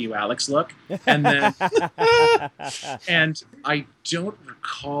sidelong "fuck you, Alex" look, and then and I don't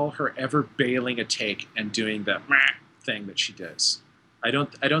recall her ever bailing a take and doing the thing that she does. I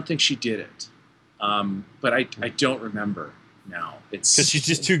don't think she did it, but I don't remember now. It's because she's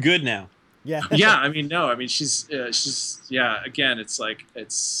just too good now. Yeah. Yeah. I mean, no. I mean, she's yeah. Again, it's like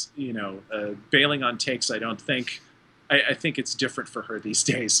bailing on takes. I don't think. I think it's different for her these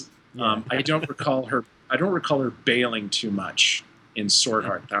days. Yeah. I don't recall her bailing too much in Sword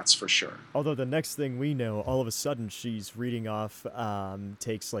Art. That's for sure. Although the next thing we know, all of a sudden she's reading off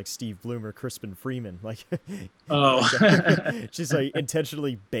takes like Steve Blum or Crispin Freeman. Like, she's like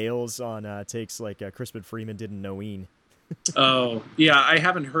intentionally bails on takes like Crispin Freeman did in Noeen. Oh yeah, I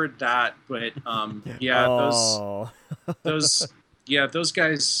haven't heard that, but yeah, oh. those Yeah, those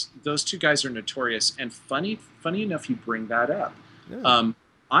two guys are notorious. And funny enough, you bring that up. Yeah.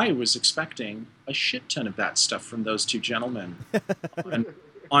 I was expecting a shit ton of that stuff from those two gentlemen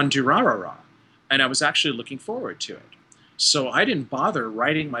on Durarara, and I was actually looking forward to it. So I didn't bother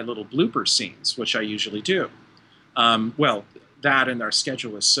writing my little blooper scenes, which I usually do. Well, that and our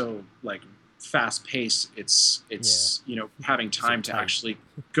schedule is so like fast paced. It's having time to actually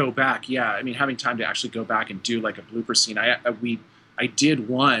go back. Yeah, I mean having time to actually go back and do like a blooper scene. I did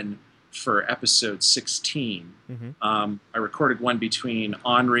one for episode 16. Mm-hmm. I recorded one between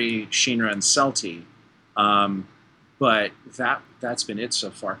Henri, Shinra, and Celti, but that's been it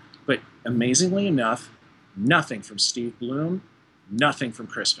so far. But amazingly enough, nothing from Steve Bloom, nothing from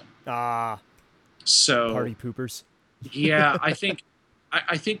Crispin. So party poopers. Yeah, I think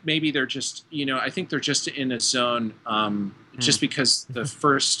maybe they're just I think they're just in a zone just because the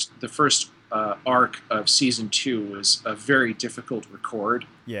first arc of season 2 was a very difficult record.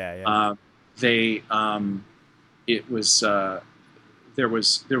 Yeah. It was there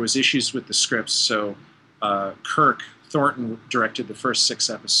was issues with the scripts. So Kirk Thornton directed the first 6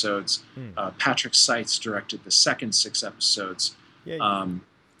 episodes. Patrick Seitz directed the second 6 episodes.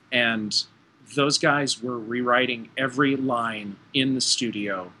 And those guys were rewriting every line in the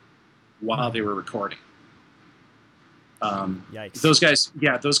studio while they were recording. Yikes. Those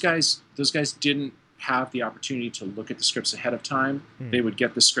guys didn't have the opportunity to look at the scripts ahead of time. They would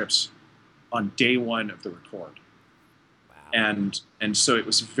get the scripts on day 1 of the record. Wow. And so it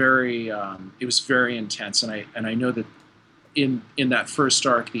was very intense. And I know that in that first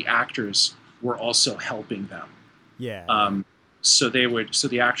arc, the actors were also helping them. Yeah. So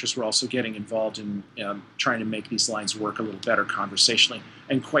the actors were also getting involved in trying to make these lines work a little better conversationally.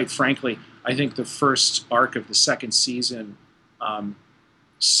 And quite frankly, I think the first arc of the second season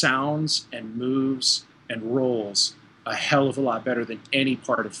sounds and moves and rolls a hell of a lot better than any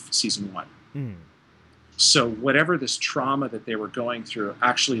part of season 1. So whatever this trauma that they were going through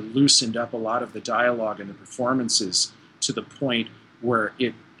actually loosened up a lot of the dialogue and the performances to the point where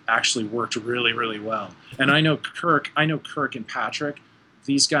it actually worked really, really well. And I know Kirk and Patrick,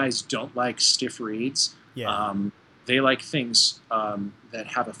 these guys don't like stiff reads. Yeah. They like things that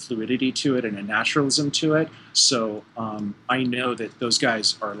have a fluidity to it and a naturalism to it. So I know that those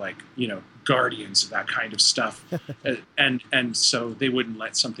guys are like, guardians of that kind of stuff. and so they wouldn't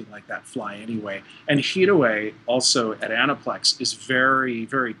let something like that fly anyway. And Hiroe also at Aniplex is very,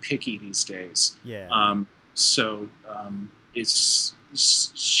 very picky these days. Yeah.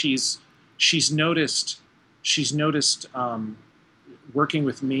 She's noticed working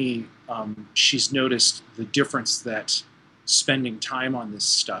with me, she's noticed the difference that spending time on this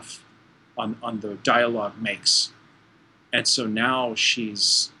stuff on the dialogue makes. And so now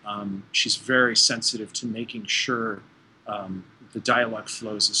she's very sensitive to making sure the dialogue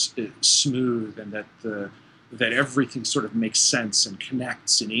flows is smooth and that everything sort of makes sense and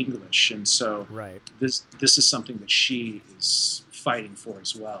connects in English. And so right. This is something that she is fighting for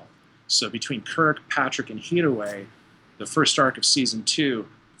as well. So between Kirk, Patrick, and Hiroe, the first arc of season 2,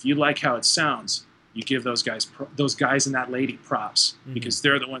 if you like how it sounds, you give those guys and that lady props because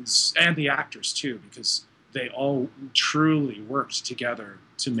they're the ones, and the actors too, because they all truly worked together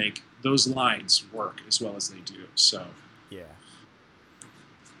to make those lines work as well as they do. So yeah.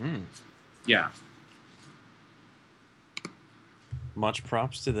 Much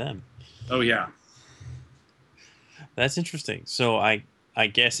props to them. Oh yeah. That's interesting. So I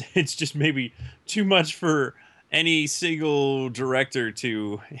guess it's just maybe too much for any single director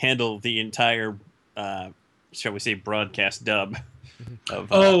to handle the entire, shall we say, broadcast dub.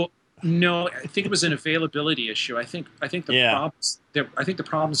 No, I think it was an availability issue. I think the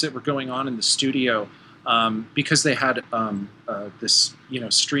problems that were going on in the studio, because they had this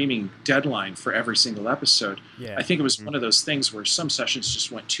streaming deadline for every single episode. Yeah. I think it was one of those things where some sessions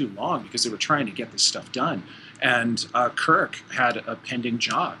just went too long because they were trying to get this stuff done. And Kirk had a pending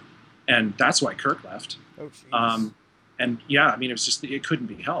job, and that's why Kirk left. Oh, jeez. And yeah, I mean, it couldn't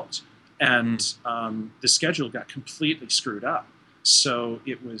be helped. And the schedule got completely screwed up. So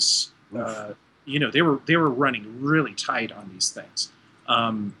it was, they were running really tight on these things.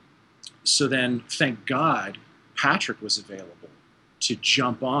 So then, thank God, Patrick was available to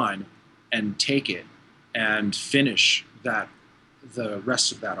jump on and take it and finish the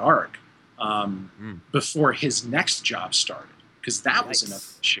rest of that arc before his next job started, because that was another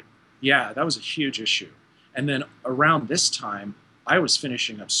issue. Yeah, that was a huge issue. And then around this time, I was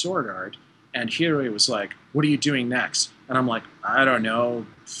finishing up Sword Art, and Hiroe was like, "What are you doing next?" And I'm like, "I don't know,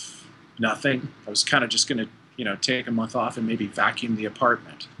 nothing." I was kind of just going to take a month off and maybe vacuum the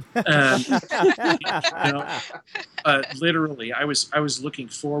apartment. And literally, I was looking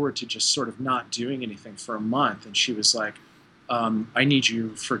forward to just sort of not doing anything for a month, and she was like, "I need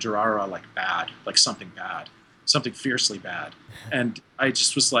you for Durara, like bad, like something bad, something fiercely bad." And I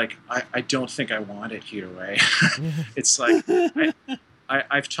just was like, I don't think I want it, Hirue. It's like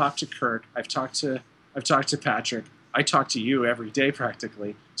I've talked to Kirk, I've talked to Patrick, I talk to you every day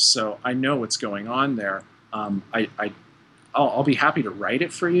practically, so I know what's going on there. I'll be happy to write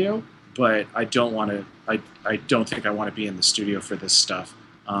it for you, but I don't want to. I don't think I want to be in the studio for this stuff.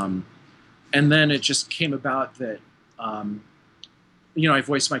 And then it just came about that, I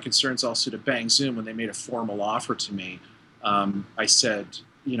voiced my concerns also to Bang Zoom when they made a formal offer to me. I said,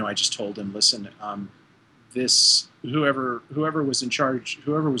 I just told him, listen, this whoever was in charge,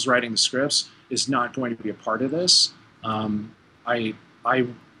 whoever was writing the scripts is not going to be a part of this. I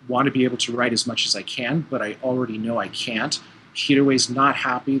want to be able to write as much as I can, but I already know I can't. Hirue's not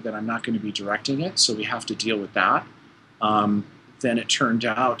happy that I'm not going to be directing it, so we have to deal with that. Then it turned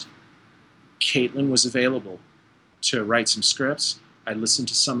out Caitlin was available to write some scripts. I listened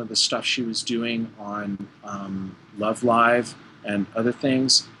to some of the stuff she was doing on Love Live and other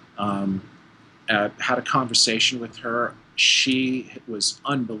things. Had a conversation with her. She was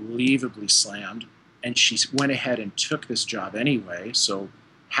unbelievably slammed, and she went ahead and took this job anyway, so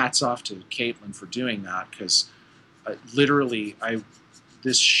hats off to Caitlin for doing that, because literally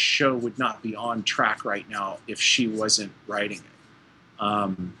this show would not be on track right now if she wasn't writing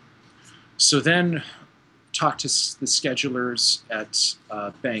it. So then talked to the schedulers at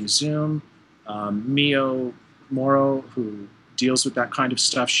Bang Zoom. Mio Moro, who deals with that kind of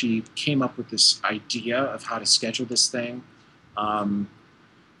stuff, she came up with this idea of how to schedule this thing.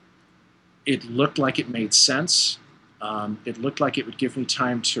 It looked like it made sense. It looked like it would give me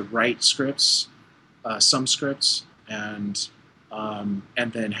time to write scripts, some scripts, and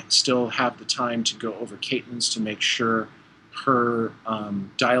then still have the time to go over Caitlin's to make sure her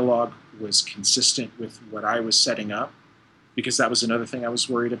dialogue was consistent with what I was setting up, because that was another thing I was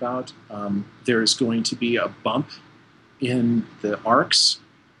worried about. There's going to be a bump in the arcs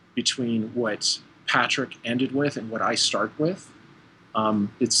between what Patrick ended with and what I start with.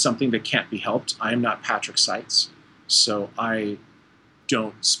 It's something that can't be helped. I am not Patrick Seitz, so I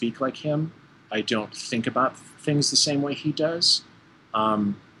don't speak like him. I don't think about things the same way he does.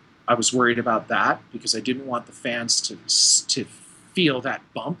 I was worried about that because I didn't want the fans to feel that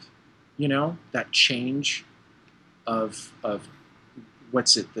bump, that change of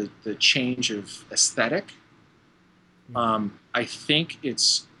what's it, the change of aesthetic. I think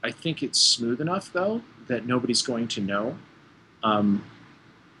it's smooth enough though that nobody's going to know.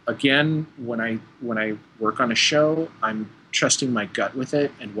 Again, when I work on a show, I'm trusting my gut with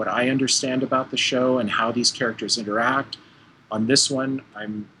it and what I understand about the show and how these characters interact. On this one,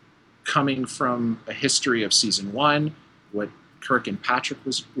 I'm coming from a history of season 1, what Kirk and Patrick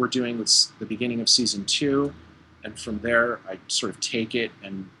were doing with the beginning of season 2, and from there I sort of take it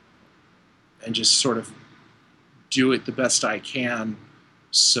and just sort of do it the best I can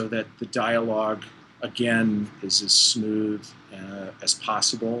so that the dialogue again is as smooth as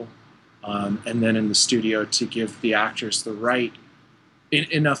possible, and then in the studio to give the actors the right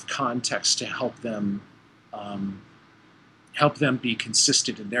enough context to help them be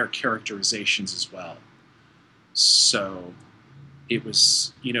consistent in their characterizations as well. So it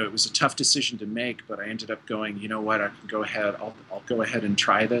was a tough decision to make, but I ended up going, you know what, I can go ahead. I'll go ahead and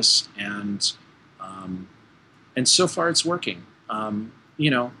try this, and so far it's working.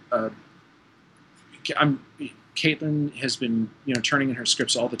 Caitlin has been, turning in her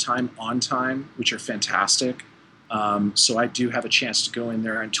scripts all the time, on time, which are fantastic. So I do have a chance to go in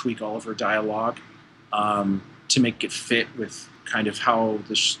there and tweak all of her dialogue to make it fit with kind of how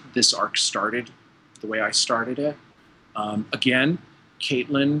this arc started, the way I started it. Again,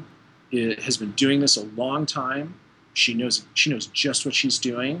 Caitlin has been doing this a long time. She knows just what she's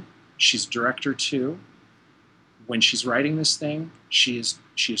doing. She's director too. When she's writing this thing, she is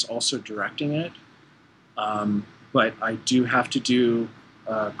also directing it. But I do have to do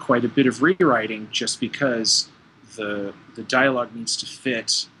quite a bit of rewriting just because the dialogue needs to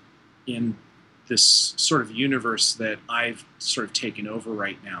fit in this sort of universe that I've sort of taken over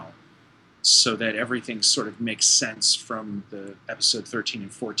right now, so that everything sort of makes sense from the episode 13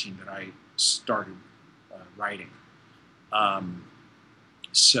 and 14 that I started writing.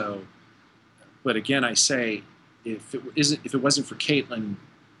 But again, I say, if it wasn't for Caitlin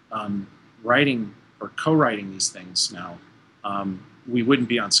writing or co-writing these things now, we wouldn't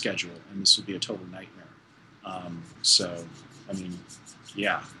be on schedule, and this would be a total nightmare.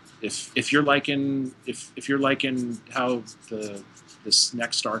 Yeah. if you're liking how this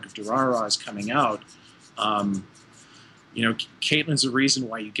next arc of Durarara is coming out, Caitlin's a reason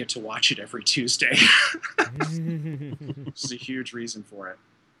why you get to watch it every Tuesday. It's a huge reason for it.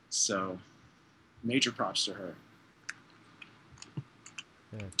 So, major props to her.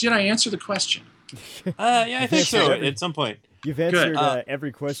 Yeah. Did I answer the question? Yeah, I think so. At some point. You've answered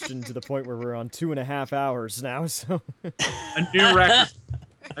every question to the point where we're on 2.5 hours now. So a new record.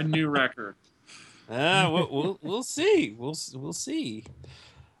 A new record. We'll see. We'll see.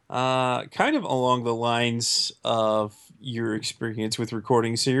 Kind of along the lines of your experience with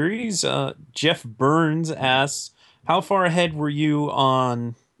recording series, Jeff Burns asks, how far ahead were you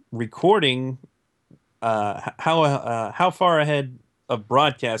on recording? How far ahead of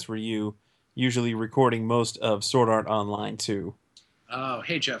broadcast were you usually recording most of Sword Art Online 2? Oh,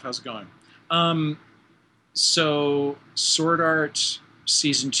 hey Jeff, how's it going? So Sword Art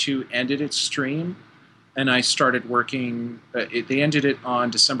Season 2 ended its stream, and I started working. They ended it on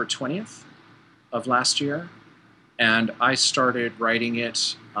December 20th of last year, and I started writing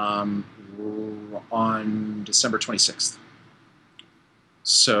it on December 26th.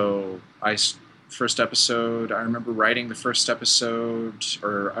 So first episode, I remember writing the first episode,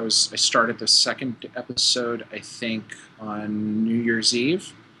 or I started the second episode, I think, on New Year's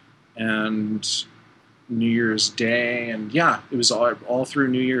Eve and New Year's Day, and yeah, it was all through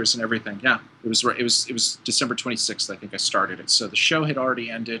New Year's and everything. Yeah, it was December 26th, I think I started it. So the show had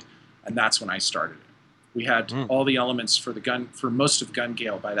already ended, and that's when I started it. We had all the elements for most of Gun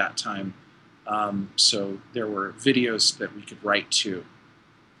Gale by that time, so there were videos that we could write to.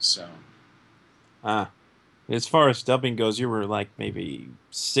 So. As far as dubbing goes, you were like maybe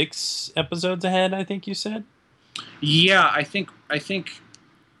 6 episodes ahead, I think you said? Yeah, I think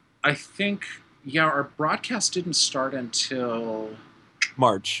yeah, our broadcast didn't start until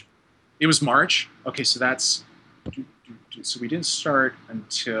March. It was March? Okay, so that's so we didn't start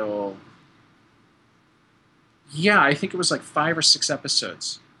until, yeah, I think it was like 5 or 6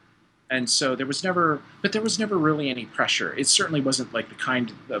 episodes. And so there was never really any pressure. It certainly wasn't like the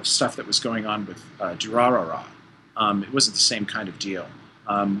kind of stuff that was going on with Durarara. It wasn't the same kind of deal.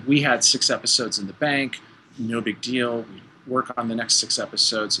 We had 6 episodes in the bank, no big deal. We'd work on the next 6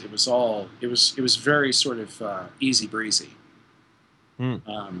 episodes. It was very sort of easy breezy.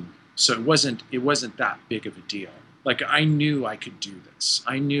 So it wasn't that big of a deal. Like, I knew I could do this.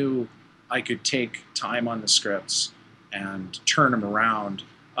 I knew I could take time on the scripts and turn them around.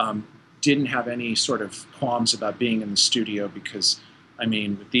 Didn't have any sort of qualms about being in the studio because, I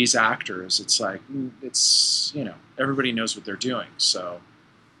mean, with these actors, it's like, everybody knows what they're doing. So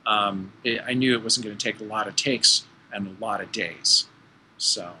I knew it wasn't going to take a lot of takes and a lot of days.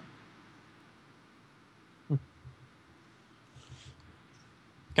 So.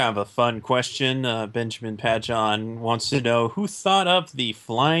 Kind of a fun question. Benjamin Pajon wants to know who thought up the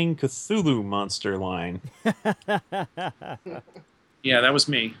Flying Cthulhu monster line. Yeah, that was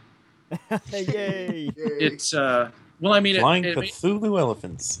me. Yay! It's well, I mean, Flying Cthulhu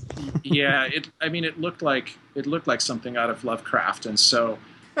elephants. Yeah, it looked like something out of Lovecraft, and so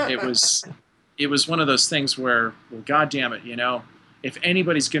it was one of those things where, well, God damn it, if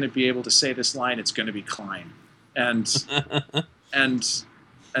anybody's going to be able to say this line, it's going to be Klein, and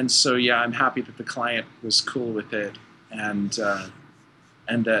so yeah, I'm happy that the client was cool with it, and that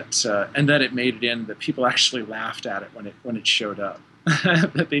it made it in, that people actually laughed at it when it showed up.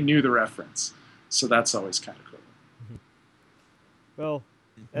 That they knew the reference. So that's always kind of cool. Well,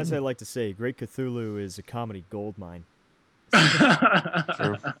 as I like to say, Great Cthulhu is a comedy goldmine.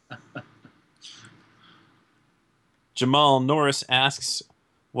 True. Jamal Norris asks,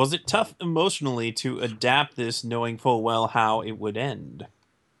 was it tough emotionally to adapt this knowing full well how it would end?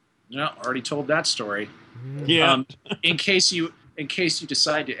 No, already told that story. Yeah. In case you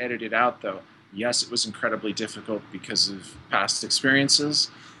decide to edit it out, though, yes, it was incredibly difficult because of past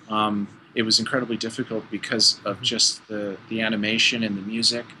experiences. It was incredibly difficult because of just the animation and the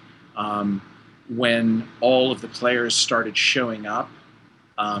music. When all of the players started showing up,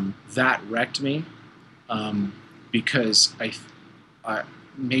 that wrecked me because I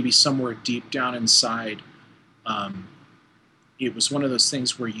maybe somewhere deep down inside, it was one of those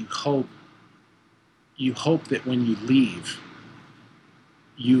things where you hope that when you leave,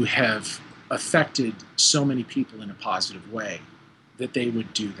 you have affected so many people in a positive way that they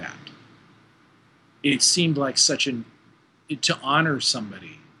would do that. It seemed like to honor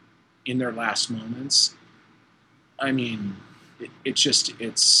somebody in their last moments. I mean,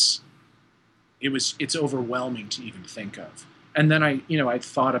 it's overwhelming to even think of. And then I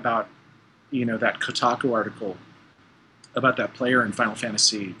thought about, that Kotaku article that player in Final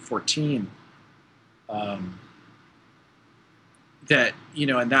Fantasy 14. That, you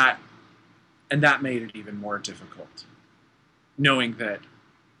know, and that made it even more difficult, knowing that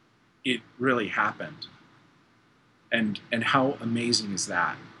it really happened. And how amazing is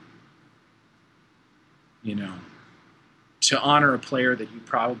that? You know, to honor a player that you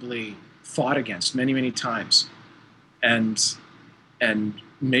probably fought against many, many times, and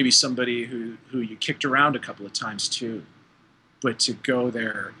maybe somebody who you kicked around a couple of times too, but to go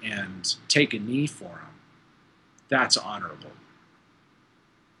there and take a knee for him, that's honorable.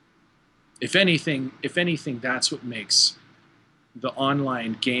 If anything, that's what makes the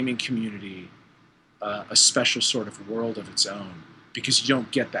online gaming community a special sort of world of its own, because you don't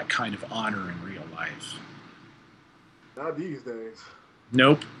get that kind of honor in real life. Not these days.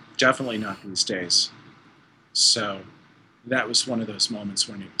 Nope, definitely not these days. So that was one of those moments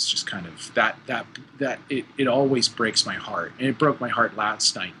when it was just kind of that it always breaks my heart, and it broke my heart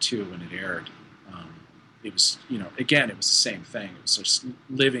last night too when it aired. It was, you know, again, it was the same thing. It was just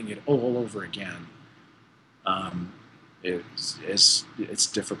living it all over again. It's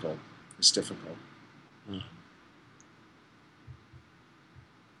difficult. It's difficult.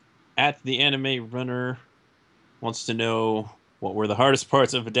 At the Anime Runner wants to know, what were the hardest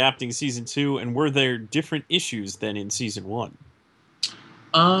parts of adapting season 2, and were there different issues than in season 1?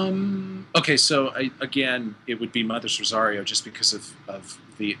 Okay, so again, it would be Mother's Rosario, just because of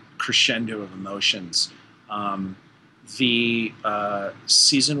the crescendo of emotions. The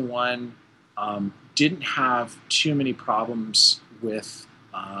season 1 didn't have too many problems with.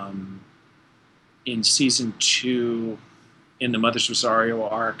 In season 2, in the Mother's Rosario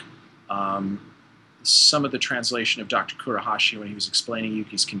arc, some of the translation of Dr. Kurahashi when he was explaining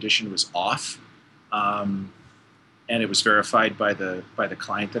Yuki's condition was off, and it was verified by the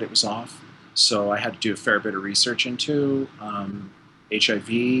client that it was off. So I had to do a fair bit of research into HIV,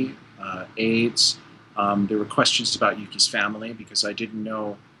 AIDS. There were questions about Yuki's family, because I didn't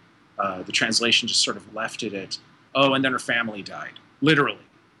know. The translation just sort of left it at, oh, and then her family died, literally.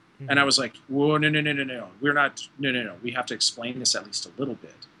 Mm-hmm. And I was like, whoa, no. We're not, no. We have to explain this at least a little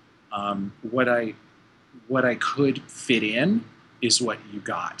bit. What I could fit in is what you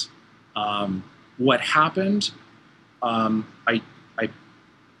got. What happened, I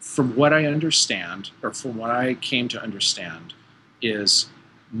from what I understand, or from what I came to understand, is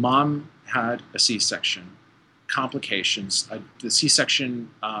mom had a C-section, complications. The C-section,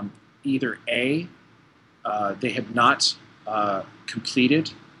 either A, they had not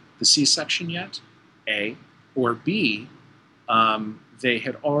completed the C-section yet, A, or B, they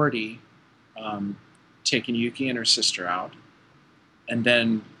had already taken Yuki and her sister out, and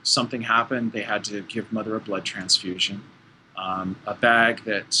then something happened. They had to give mother a blood transfusion. A bag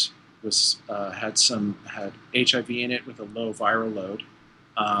that was had HIV in it with a low viral load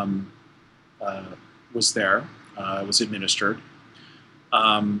was there, was administered.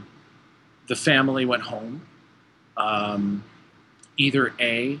 The family went home. Either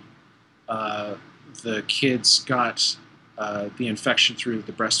A, the kids got the infection through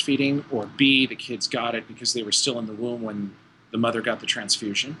the breastfeeding, or B, the kids got it because they were still in the womb when the mother got the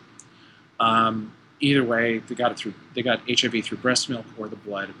transfusion. Either way, they got HIV through breast milk or the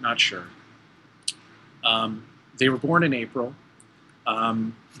blood. I'm not sure. They were born in April.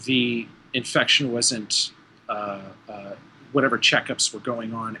 The infection wasn't, whatever checkups were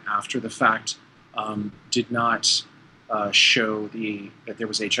going on after the fact did not show that there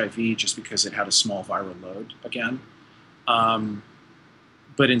was HIV, just because it had a small viral load again.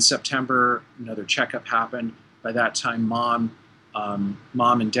 But in September, another checkup happened. By that time, mom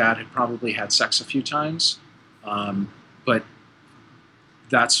and dad had probably had sex a few times, but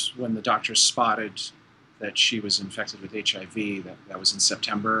that's when the doctor spotted that she was infected with HIV. That was in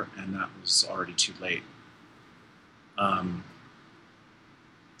September, and that was already too late.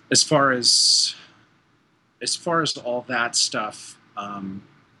 As far as all that stuff, I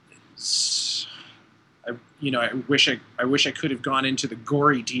wish I could have gone into the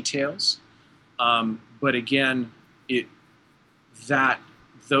gory details, but again,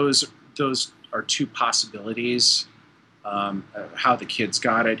 those are two possibilities. How the kids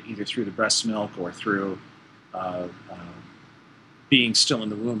got it, either through the breast milk or through being still in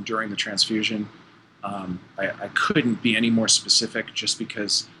the womb during the transfusion. I couldn't be any more specific, just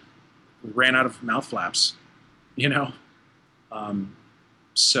because we ran out of mouth flaps,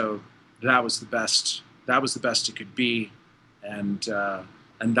 so that was the best. That was the best it could be, and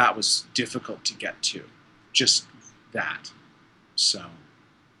that was difficult to get to, just that. So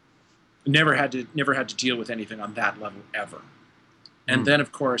never had to deal with anything on that level ever. And then,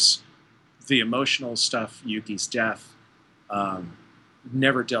 of course, the emotional stuff, Yuki's death,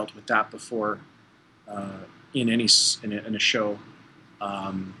 Never dealt with that before in a show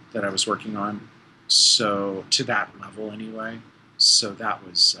that I was working on. So to that level anyway. So that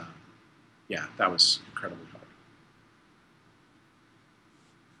was that was incredibly hard.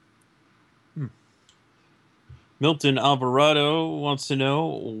 Milton Alvarado wants to know,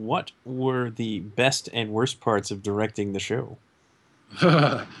 what were the best and worst parts of directing the show?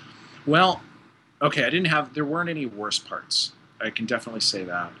 Well, okay, there weren't any worst parts. I can definitely say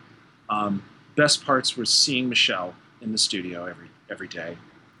that. Best parts were seeing Michelle in the studio every day.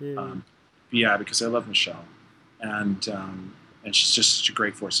 Because I love Michelle, and she's just such a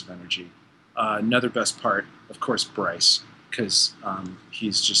great force of energy. Another best part, of course, Bryce, because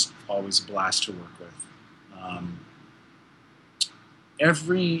he's just always a blast to work with.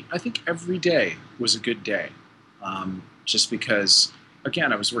 I think every day was a good day, just because,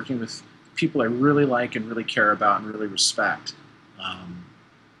 again, I was working with people I really like and really care about and really respect,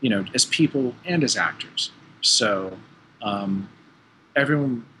 as people and as actors. So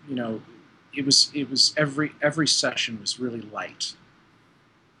everyone, it was every session was really light.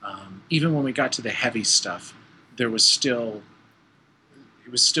 Even when we got to the heavy stuff, it was still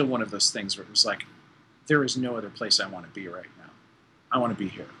one of those things where it was like, there is no other place I want to be right now. I want to be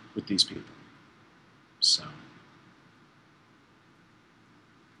here with these people. So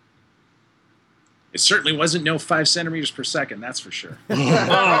it certainly wasn't no 5 centimeters per second, that's for sure.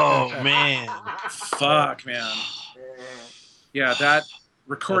 Oh, man. Fuck, man. Yeah, that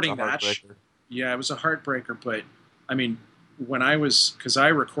recording that. Yeah, it was a heartbreaker, but I mean, because I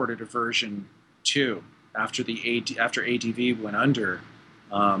recorded a version too after ADV went under.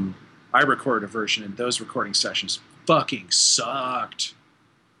 I recorded a version, and those recording sessions fucking sucked.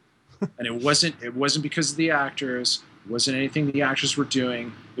 And it wasn't because of the actors. It wasn't anything the actors were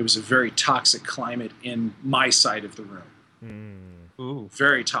doing. It was a very toxic climate in my side of the room. Ooh.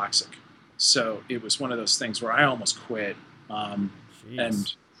 Very toxic. So it was one of those things where I almost quit. And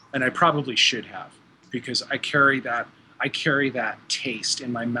I probably should have, because I carry that taste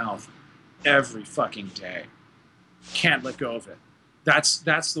in my mouth every fucking day. Can't let go of it.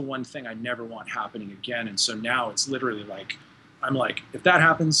 That's the one thing I never want happening again. And so now it's literally like, I'm like, if that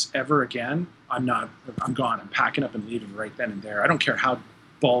happens ever again, I'm gone. I'm packing up and leaving right then and there. I don't care how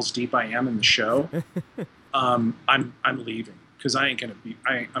balls deep I am in the show. I'm leaving, because I'm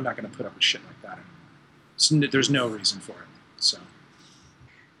not gonna put up with shit like that anymore. There's no reason for it. So.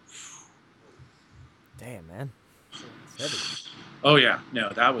 Damn, man. It's heavy. Oh yeah,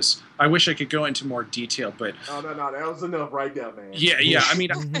 no, I wish I could go into more detail, but no, that was enough right there, man. Yeah. I mean,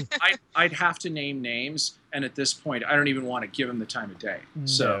 I'd have to name names, and at this point, I don't even want to give them the time of day.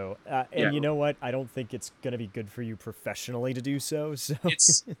 So, and you know what? I don't think it's gonna be good for you professionally to do so. So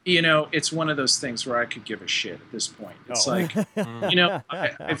it's one of those things where I could give a shit at this point. It's like,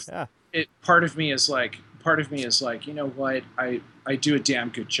 part of me is like, you know what? I do a damn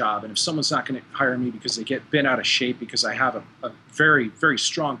good job, and if someone's not going to hire me because they get bent out of shape because I have a very, very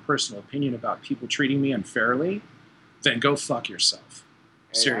strong personal opinion about people treating me unfairly, then go fuck yourself.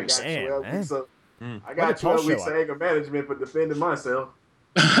 Seriously. I got 12 weeks of anger management for defending myself.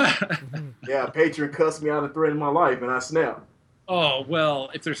 Yeah, a patron cussed me out and threatened my life, and I snapped. Oh,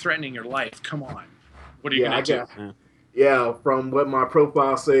 well, if they're threatening your life, come on. What are you going to do? Yeah, from what my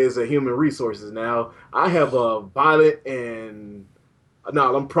profile says at Human Resources now, I have a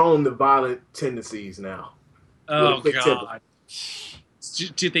I'm prone to violent tendencies now. Oh, God.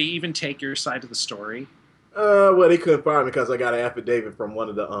 Did they even take your side of the story? Well, they couldn't fire me because I got an affidavit from one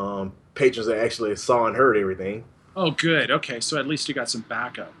of the patrons that actually saw and heard everything. Oh, good. Okay, so at least you got some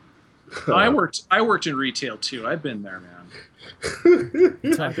backup. I worked in retail, too. I've been there, man.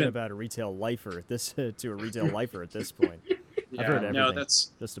 You're talking about a retail lifer at this point. Yeah, I've heard everything.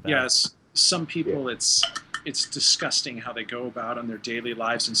 That's just about. Yes, some people it's disgusting how they go about in their daily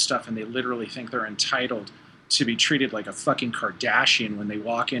lives and stuff, and they literally think they're entitled to be treated like a fucking Kardashian when they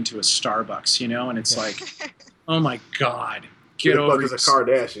walk into a Starbucks, and it's like, oh my God, get over it. A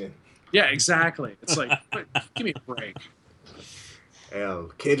Kardashian. Yeah, exactly. It's like, give me a break.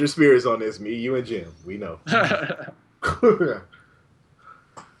 Kindred spirits on this, me, you, and Jim. We know.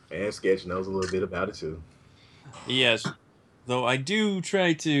 And Sketch knows a little bit about it too. Yes, though I do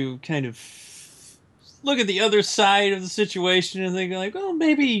try to kind of look at the other side of the situation and think like, well,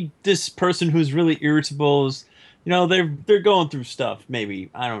 maybe this person who's really irritable is, they're going through stuff.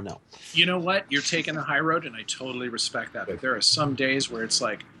 Maybe, I don't know. You know what? You're taking the high road, and I totally respect that. But there are some days where it's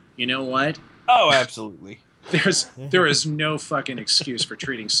like, you know what? Oh, absolutely. There is no fucking excuse for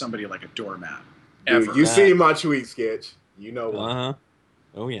treating somebody like a doormat. Ever. Dude, you see my tweet, Sketch. You know what? Uh-huh.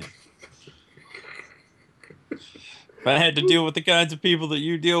 Oh, yeah. If I had to deal with the kinds of people that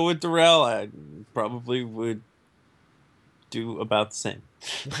you deal with, Darrell, I probably would do about the same.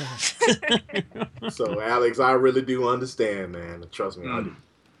 So, Alex, I really do understand, man. Trust me, I do.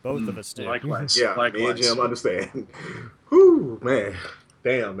 Both of us do. Likewise. Yeah, Likewise. me and Jim understand. Whew, man.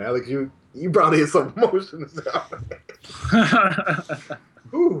 Damn, Alex, you brought in some emotions out.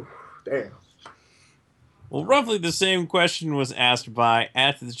 Whew, damn. Well, roughly the same question was asked by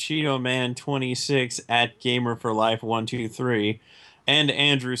 @TheCheetoMan26, @GamerForLife123, and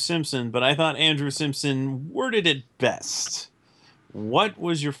Andrew Simpson, but I thought Andrew Simpson worded it best. What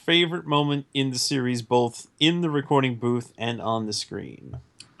was your favorite moment in the series, both in the recording booth and on the screen?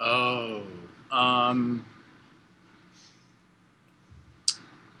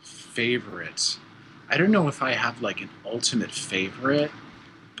 Favorite. I don't know if I have like an ultimate favorite,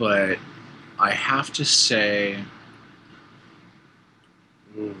 but I have to say,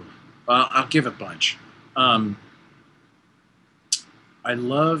 I'll give a bunch. I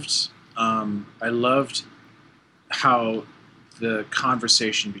loved how the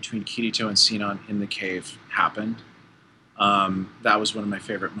conversation between Kirito and Sinon in the cave happened. That was one of my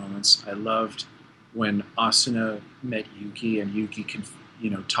favorite moments. I loved when Asuna met Yuki, and Yuki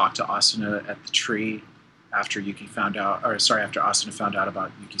talked to Asuna at the tree after after Asuna found out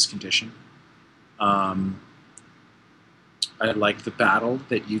about Yuki's condition. I liked the battle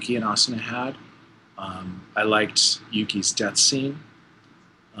that Yuki and Asuna had. I liked Yuki's death scene.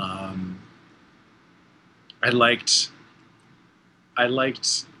 I liked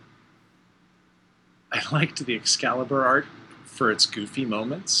the Excalibur art for its goofy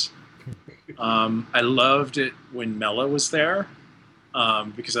moments. I loved it when Mela was there,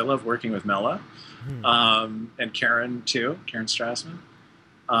 because I love working with Mela, and Karen too, Karen Strassman.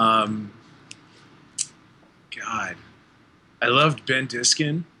 God, I loved Ben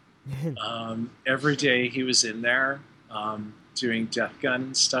Diskin. Every day he was in there doing Death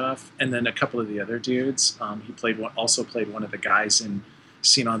Gun stuff, and then a couple of the other dudes. He also played one of the guys in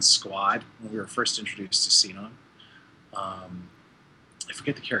Sinon's squad when we were first introduced to Sinon. I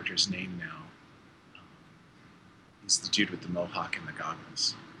forget the character's name now. He's the dude with the mohawk and the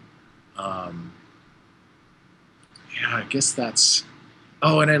goggles. Yeah, I guess that's...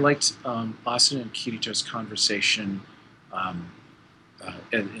 Oh, and I liked Asuna and Kirito's conversation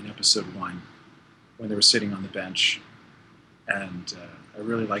in episode 1 when they were sitting on the bench. And I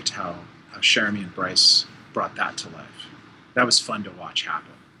really liked how Jeremy and Bryce brought that to life. That was fun to watch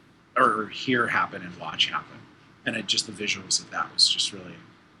happen, or hear happen and watch happen. And the visuals of that was just really,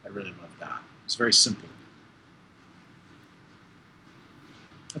 I really loved that. It was very simple.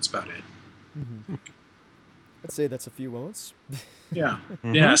 That's about it. Mm-hmm. I'd say that's a few moments. Yeah.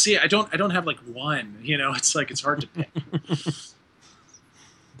 Yeah. See, I don't have like one, it's like, it's hard to pick.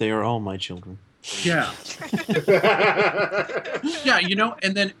 They are all my children. Yeah. Yeah.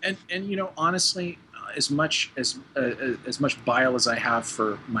 And honestly, as much bile as I have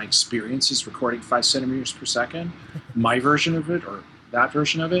for my experiences recording 5 centimeters per second, my version of it, or that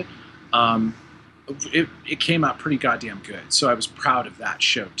version of it, it came out pretty goddamn good. So I was proud of that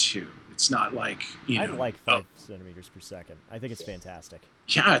show too. It's not like, I like 5 centimeters per second. I think it's fantastic.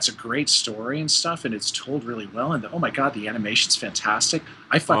 Yeah, it's a great story and stuff, and it's told really well. And oh my god, the animation's fantastic.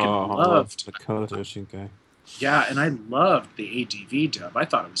 I fucking loved the Makoto Shinkai. Yeah, and I loved the ADV dub. I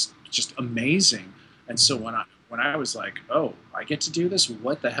thought it was just amazing. And so when I was like, oh, I get to do this?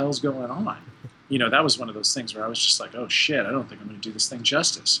 What the hell's going on? That was one of those things where I was just like, oh shit, I don't think I'm going to do this thing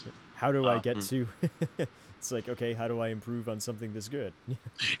justice. How do I get to... It's like, okay, how do I improve on something this good?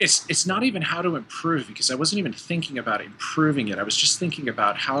 It's not even how to improve, because I wasn't even thinking about improving it. I was just thinking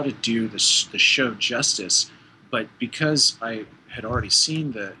about how to do the show justice. But because I had already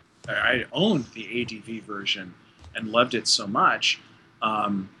seen I owned the ADV version and loved it so much,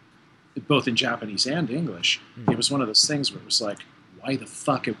 both in Japanese and English, it was one of those things where it was like, why the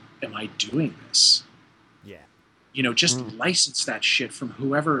fuck am I doing this? Yeah. Just license that shit from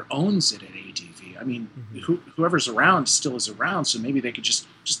whoever owns it at ADV. I mean, whoever's around still is around, so maybe they could just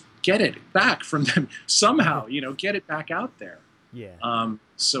get it back from them somehow, get it back out there. Yeah.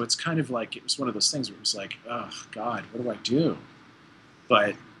 So it's kind of like, it was one of those things where it was like, oh God, what do I do?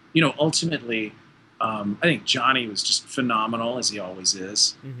 But, ultimately, I think Johnny was just phenomenal, as he always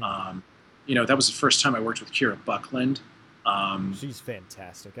is. Mm-hmm. That was the first time I worked with Kira Buckland. She's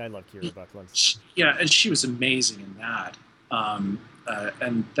fantastic. I love Kira Buckland. Yeah, and she was amazing in that. And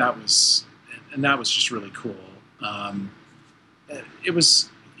that was just really cool. It was,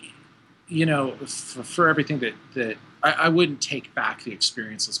 for everything that I wouldn't take back the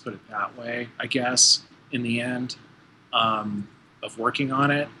experience, let's put it that way, I guess, in the end, of working on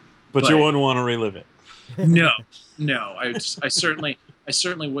it. But you wouldn't want to relive it. No. I certainly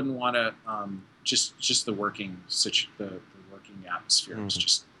wouldn't want to. Just the working the working atmosphere is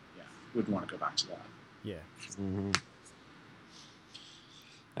just wouldn't want to go back to that. Yeah. Mm-hmm.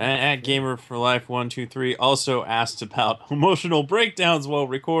 At Gamer for Life 123 also asked about emotional breakdowns while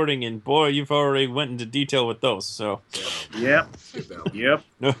recording, and boy, you've already went into detail with those. So, yep.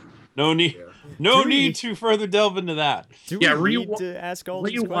 No need. Yeah. No need to further delve into that. Do we need to ask all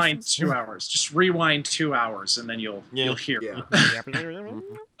these Rewind questions? 2 hours. Just rewind 2 hours, and then you'll hear. Yeah.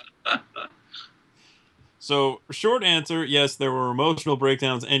 So, short answer, yes, there were emotional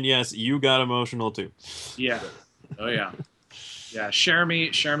breakdowns, and yes, you got emotional too. Yeah. Oh yeah. Yeah. Jeremy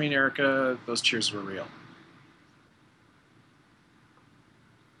and Erica, those cheers were real.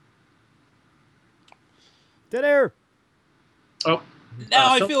 Dead air. Oh.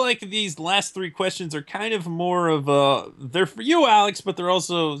 Now, I feel like these last three questions are kind of more of they're for you, Alex, but they're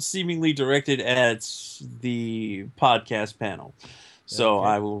also seemingly directed at the podcast panel. So Okay.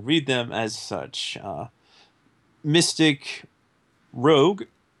 I will read them as such. Mystic Rogue,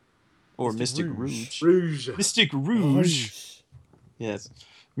 or Mystic Rouge. Mystic Rouge. Yes.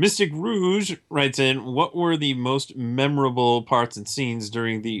 Mystic Rouge writes in, what were the most memorable parts and scenes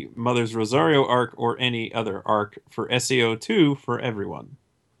during the Mother's Rosario arc or any other arc for SAO2 for everyone?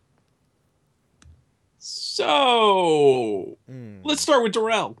 So, let's start with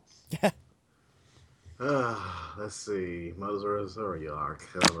Darrell. Let's see. Mother's Rosario arc.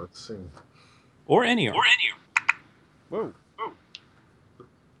 Let's see. Or any arc. Whoa.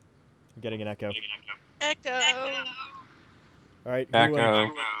 I'm getting an echo. Echo. All right. Echo.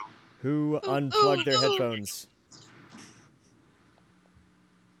 Who unplugged their headphones?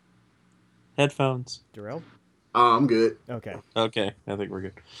 Headphones. Darrell? I'm good. Okay. Okay, I think we're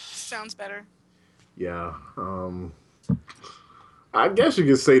good. Sounds better. Yeah. I guess you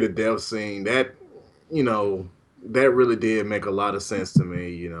could say the death scene. That, that really did make a lot of sense to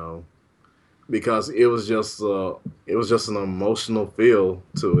me, because it was just an emotional feel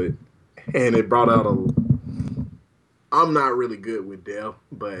to it, and it brought out I'm not really good with death,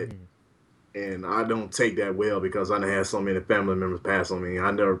 but and I don't take that well because I done had so many family members pass on me. I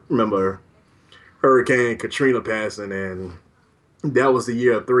remember Hurricane Katrina passing, and that was the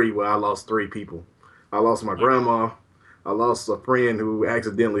year of 3 where I lost 3 people. I lost my grandma. I lost a friend who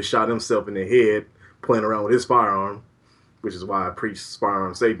accidentally shot himself in the head playing around with his firearm, which is why I preach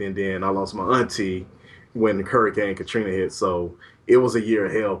firearm safety. And then I lost my auntie when Hurricane Katrina hit. So it was a year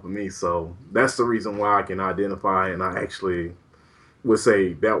of hell for me. So that's the reason why I can identify, and I actually would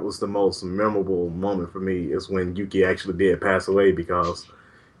say that was the most memorable moment for me is when Yuki actually did pass away, because,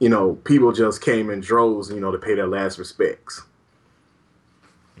 people just came in droves, to pay their last respects.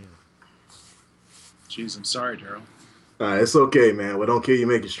 Jeez, I'm sorry, Daryl. It's okay, man. Well, don't kill you,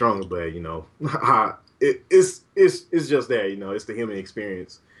 make you stronger. But it's just that, it's the human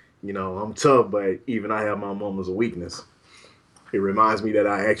experience. I'm tough, but even I have my moments of weakness. It reminds me that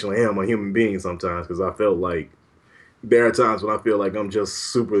I actually am a human being sometimes, because I felt like there are times when I feel like I'm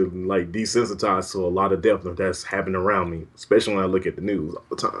just super desensitized to a lot of death that's happening around me, especially when I look at the news all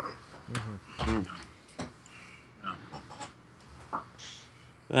the time. Mm-hmm.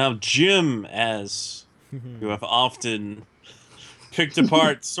 Now, Jim, as you have often picked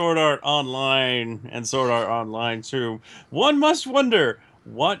apart Sword Art Online and Sword Art Online 2, one must wonder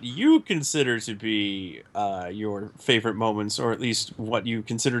what you consider to be your favorite moments, or at least what you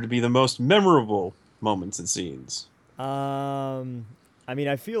consider to be the most memorable moments and scenes. I mean,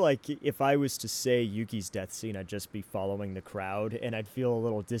 I feel like if I was to say Yuki's death scene, I'd just be following the crowd, and I'd feel a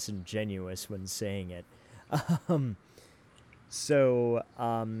little disingenuous when saying it. I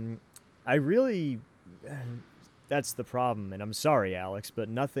really... That's the problem, and I'm sorry, Alex, but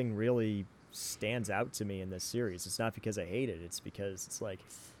nothing really stands out to me in this series. It's not because I hate it, it's because it's like,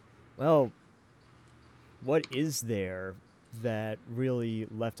 well, what is there that really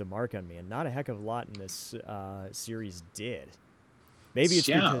left a mark on me? And not a heck of a lot in this series did. Maybe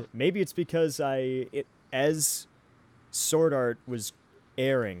it's because as Sword Art was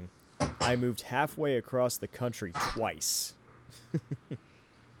airing, I moved halfway across the country twice.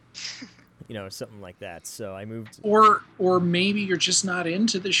 Something like that. So I moved. Or maybe you're just not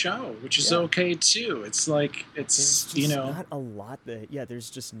into the show, which is okay too. It's like it's not a lot there's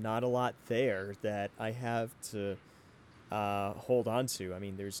just not a lot there that I have to hold on to. I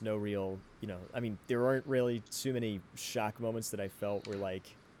mean, there's no real, there aren't really too many shock moments that I felt were like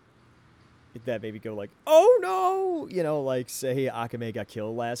that maybe go like, oh no, like say Akame got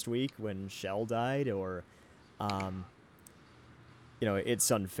killed last week when Shell died, or it's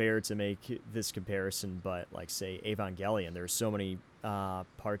unfair to make this comparison, but like say Evangelion, there's so many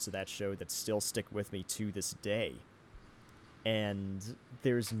parts of that show that still stick with me to this day. And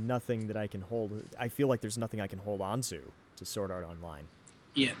there's nothing that I can hold. I feel like there's nothing I can hold on to Sword Art Online.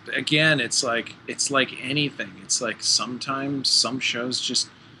 Yeah, again, it's like anything. It's like sometimes some shows just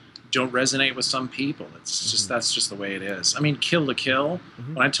don't resonate with some people. It's just that's just the way it is. I mean, Kill la Kill.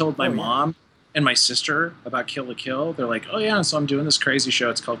 When I told my mom and my sister about Kill la Kill, they're like, "Oh yeah, so I'm doing this crazy show.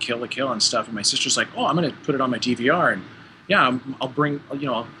 It's called Kill la Kill and stuff." And my sister's like, "Oh, I'm gonna put it on my DVR and yeah, I'll bring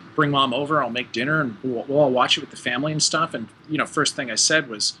mom over. I'll make dinner and we'll all watch it with the family and stuff." And first thing I said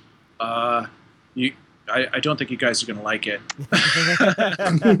was, I don't think you guys are gonna like it.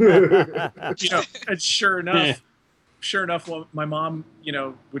 And sure enough, well, my mom,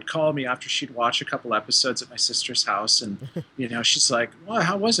 would call me after she'd watch a couple episodes at my sister's house, and she's like, "Well,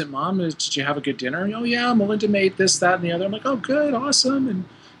 how was it, Mom? Did you have a good dinner?" "Oh yeah, Melinda made this, that, and the other." I'm like, "Oh, good, awesome." And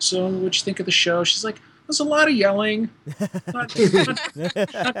so, what'd you think of the show? She's like, "There's a lot of yelling. Not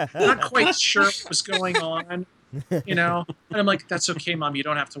quite sure what was going on." And I'm like, "That's okay, Mom. You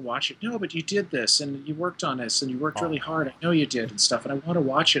don't have to watch it." "No, but you did this, and you worked on this, and you worked really hard. I know you did, and stuff, and I want to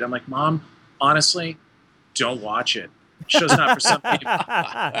watch it." I'm like, "Mom, honestly, don't watch it. Show's not for some people."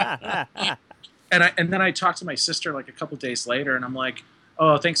 And then I talked to my sister like a couple days later, and I'm like,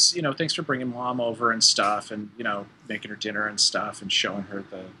 "Oh, thanks for bringing Mom over and stuff, and making her dinner and stuff, and showing her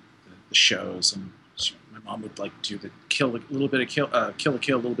the shows." And my mom would like do the Kill la Kill, a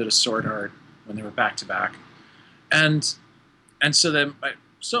little bit of Sword Art when they were back to back. And so then,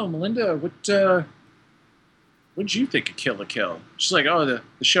 Melinda, what did you think of Kill la Kill? She's like, "Oh, the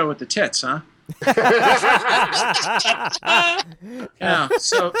show with the tits, huh?" "Yeah.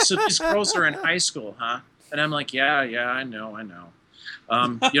 So these girls are in high school, huh?" And I'm like, yeah, I know.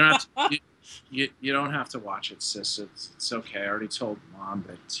 You don't have to watch it, sis. It's okay. I already told Mom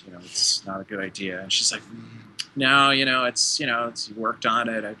that it's not a good idea." And she's like, "No, it's you worked on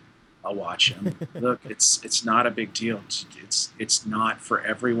it. I'll watch him." Look, it's not a big deal. It's not for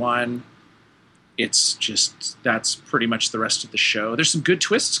everyone. It's just that's pretty much the rest of the show. There's some good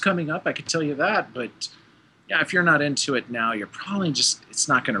twists coming up, I can tell you that. But yeah, if you're not into it now, you're probably it's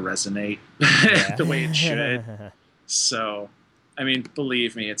not going to resonate the way it should. So, I mean,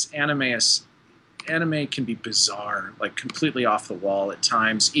 believe me, anime can be bizarre, like completely off the wall at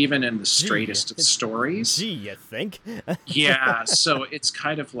times, even in the straightest of stories. Gee, you think? Yeah, so it's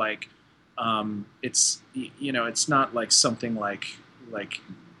kind of like, it's not like something like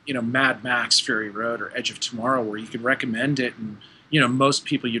Mad Max, Fury Road, or Edge of Tomorrow, where you can recommend it, and most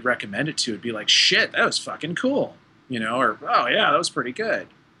people you'd recommend it to would be like, "Shit, that was fucking cool," or "Oh yeah, that was pretty good."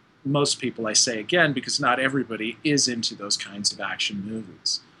 Most people, I say again, because not everybody is into those kinds of action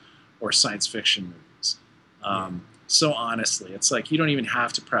movies or science fiction movies. So honestly, it's like you don't even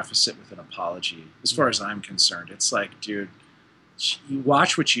have to preface it with an apology. As far as I'm concerned, it's like, dude, you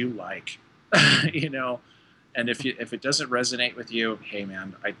watch what you like, And if it doesn't resonate with you, hey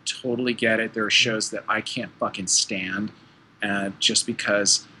man, I totally get it. There are shows that I can't fucking stand, just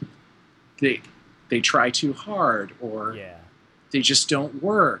because they try too hard, or they just don't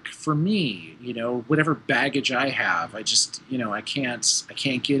work for me. Whatever baggage I have, I just I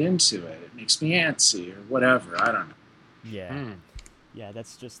can't get into it. It makes me antsy or whatever. I don't know. Yeah. Yeah,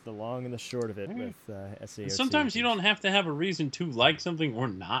 that's just the long and the short of it with SAO. Sometimes you don't have to have a reason to like something or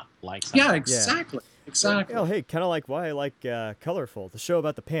not like something. Yeah, exactly. Exactly. Well, hey, kind of like why I like Colorful, the show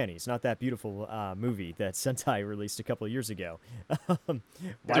about the panties, not that beautiful movie that Sentai released a couple of years ago.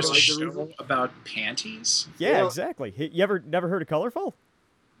 There's a show about panties? Yeah, exactly. You never heard of Colorful?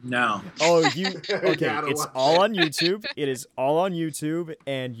 No. Oh, okay? It's all on YouTube. It is all on YouTube,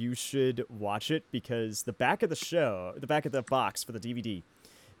 and you should watch it because the back of the box for the DVD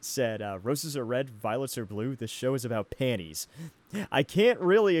said, "Roses are red, violets are blue. This show is about panties." I can't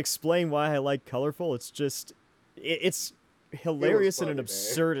really explain why I like Colorful. It's just, it's hilarious in an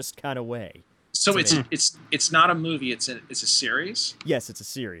absurdist kind of way. So it's not a movie. It's a series. Yes, it's a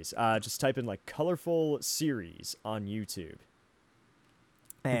series. Just type in like Colorful series on YouTube.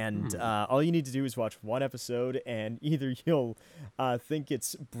 And all you need to do is watch one episode, and either you'll think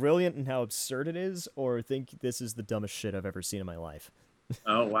it's brilliant in how absurd it is, or think this is the dumbest shit I've ever seen in my life.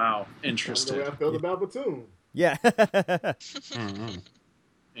 Oh, wow. Interesting. That's the way I felt about Batum. Yeah.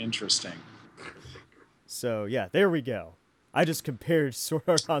 Interesting. So, yeah, there we go. I just compared Sword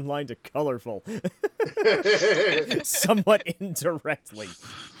Art Online to Colorful. Somewhat indirectly.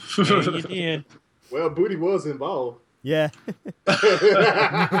 Yeah, you did. Well, booty was involved. Yeah.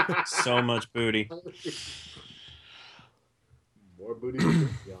 So much booty. More booty.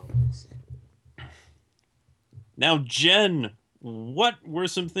 Now, Jen, what were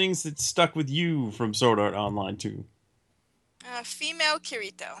some things that stuck with you from Sword Art Online 2? Female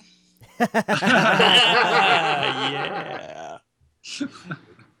Kirito. Yeah.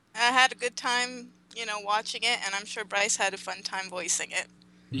 I had a good time, watching it, and I'm sure Bryce had a fun time voicing it.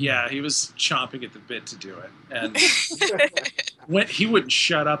 Yeah, he was chomping at the bit to do it, and he wouldn't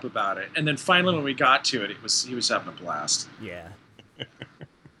shut up about it. And then finally, when we got to it, he was having a blast. Yeah.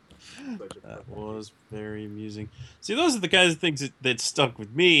 That was very amusing. See, those are the kinds of things that stuck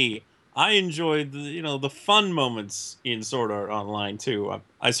with me. I enjoyed the fun moments in Sword Art Online too.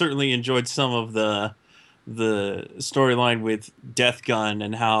 I certainly enjoyed some of the storyline with Death Gun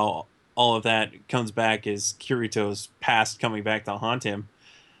and how all of that comes back as Kirito's past coming back to haunt him,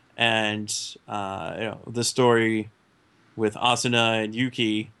 and the story with Asuna and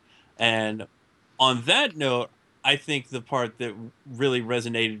Yuki. And on that note, I think the part that really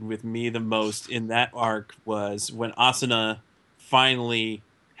resonated with me the most in that arc was when Asuna finally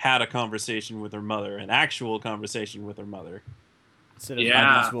had a conversation with her mother, an actual conversation with her mother. Instead of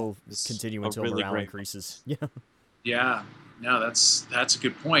these will continue until really morale increases. Yeah. Yeah. No, that's a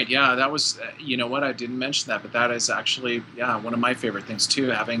good point. Yeah, that was, you know what, I didn't mention that, but that is actually, one of my favorite things too,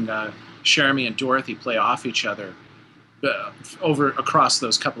 having Jeremy and Dorothy play off each other across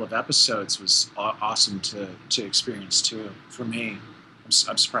those couple of episodes was awesome to experience too, for me. I'm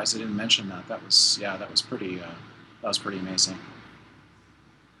surprised I didn't mention that. That was pretty amazing.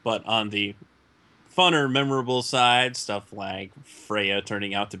 But on the funner, memorable side, stuff like Freya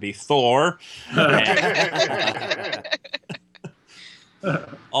turning out to be Thor, and,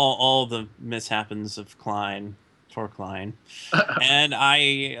 all the mishaps of Thor Klein, and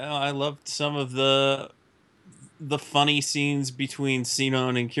I loved some of the funny scenes between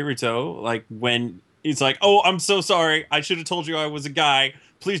Sinon and Kirito, like when he's like, "Oh, I'm so sorry. I should have told you I was a guy.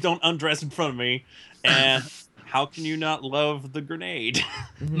 Please don't undress in front of me." And how can you not love the grenade?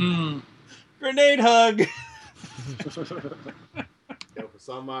 Grenade hug. Yeah, for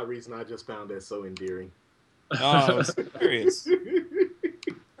some odd reason, I just found that so endearing. Oh, it's hilarious.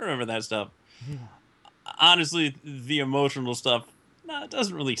 I remember that stuff. Honestly, the emotional stuff, it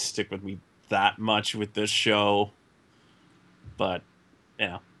doesn't really stick with me that much with this show. But,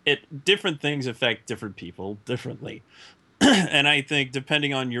 different things affect different people differently. And I think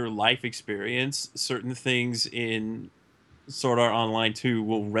depending on your life experience, certain things in Sword Art Online 2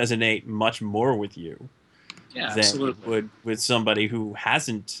 will resonate much more with you than absolutely. it would with somebody who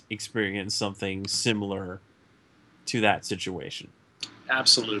hasn't experienced something similar to that situation.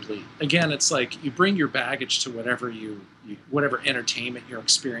 Absolutely. Again, it's like you bring your baggage to whatever whatever entertainment you're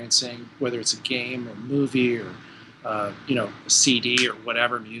experiencing, whether it's a game or movie or a CD or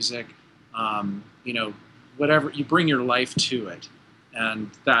whatever music. Whatever, you bring your life to it, and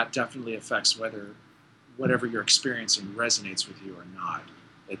that definitely affects whatever you're experiencing resonates with you or not.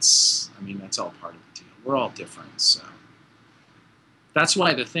 That's all part of the deal. We're all different, so that's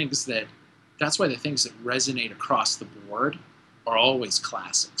why the things that resonate across the board are always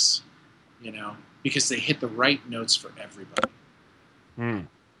classics, because they hit the right notes for everybody. And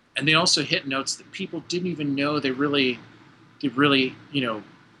they also hit notes that people didn't even know they really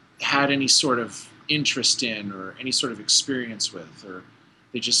had any sort of interest in or any sort of experience with, or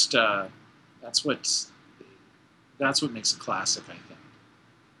they just that's what makes a classic, I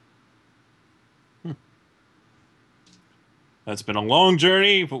think. That's been a long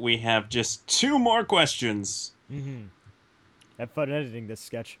journey, but we have just 2 more questions. Mm-hmm. Have fun editing this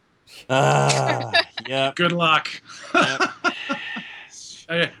sketch. Yeah. Good luck. Yep.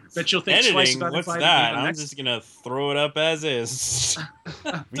 I bet you'll think Editing, twice about what's if I that? I'm just gonna throw it up as is.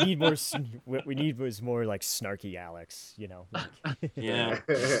 We need more. What we need was more like snarky Alex. Like, Yeah.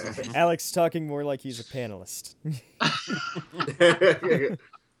 Alex talking more like he's a panelist.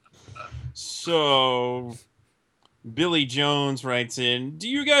 So, Billy Jones writes in, do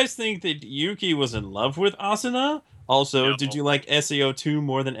you guys think that Yuki was in love with Asuna? Also, No. did you like SAO2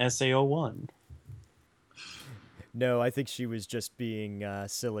 more than SAO1? No, I think she was just being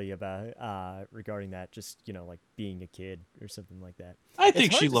silly about regarding that. Just like being a kid or something like that. I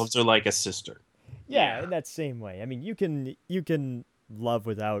think she loves her like a sister. Yeah, in that same way. I mean, you can love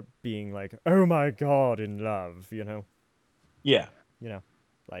without being like, oh my god, in love. Yeah.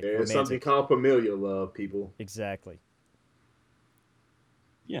 Like There's romantic. something called familial love, people. Exactly.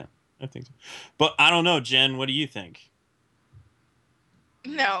 Yeah, I think so. But I don't know, Jen, what do you think?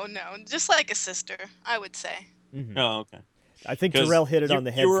 No, just like a sister, I would say. Mm-hmm. Oh, okay. I think Terrell hit it on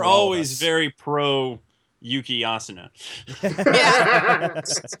the head. You were for all of always us. very pro Yuki Asuna. Yeah,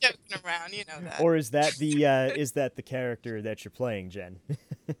 just joking around, you know that. Or is that the character that you're playing, Jen?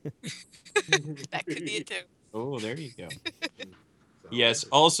 That could be it too. Oh, there you go. Yes.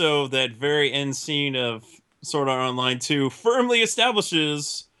 Also, that very end scene of Sword Art Online 2 firmly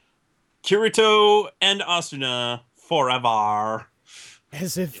establishes Kirito and Asuna forever.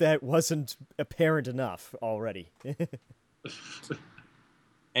 As if that wasn't apparent enough already.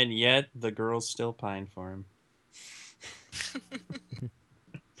 And yet, the girls still pine for him.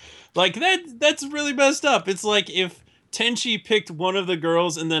 Like, that's really messed up. It's like if Tenchi picked one of the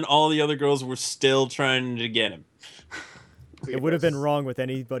girls and then all the other girls were still trying to get him. It would have been wrong with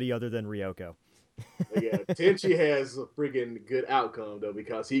anybody other than Ryoko. Yeah, Tenchi has a freaking good outcome though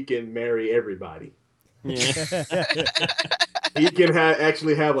because he can marry everybody. Yeah. He can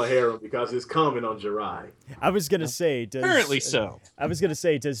actually have a harem because it's coming on Jirai. I was gonna say, Apparently so. I was gonna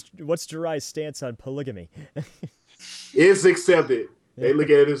say, what's Jirai's stance on polygamy? It's accepted. They look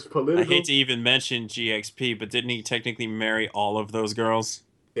at it as political. I hate to even mention GXP, but didn't he technically marry all of those girls?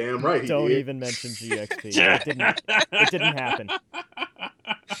 Damn right he Don't did. even mention GXP. It didn't happen.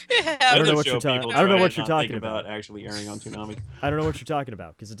 I don't know what you're talking. I don't know what you're talking about. Actually airing on Toonami. I don't know what you're talking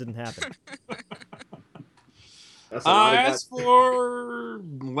about because it didn't happen. As for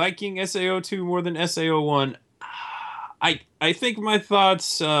liking SAO2 more than SAO1, I think my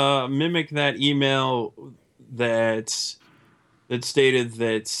thoughts mimic that email that stated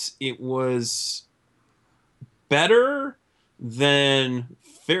that it was better than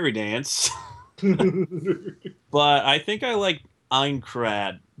Fairy Dance, but I think I like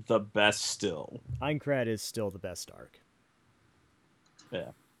Aincrad the best still. Aincrad is still the best arc.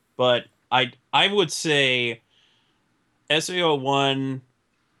 Yeah, but I would say SAO1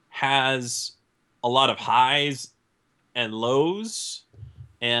 has a lot of highs and lows,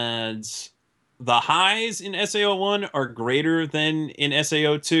 and the highs in SAO1 are greater than in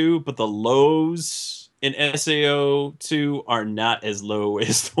SAO2, but the lows in SAO2 are not as low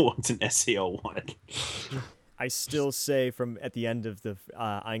as the ones in SAO1. I still say from at the end of the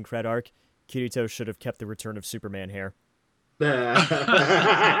Aincrad arc, Kirito should have kept the Return of Superman hair. Damn,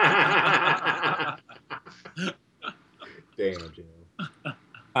 Jim.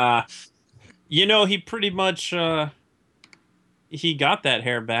 He pretty much he got that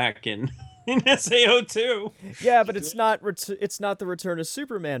hair back in SAO2. Yeah, but it's not the Return of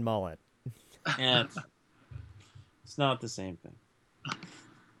Superman mullet. And it's not the same thing.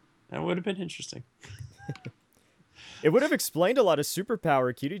 That would have been interesting. It would have explained a lot of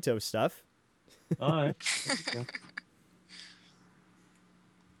superpower Kirito stuff. All right.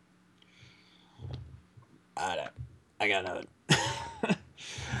 I got another.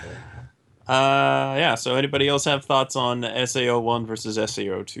 Yeah, so anybody else have thoughts on SAO1 versus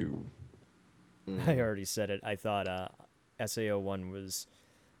SAO2? I already said it. I thought SAO1 was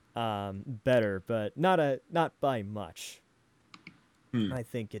better, but not by much. I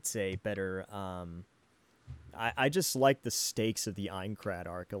think it's a better... I just like the stakes of the Aincrad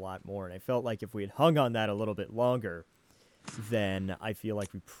arc a lot more, and I felt like if we had hung on that a little bit longer, then I feel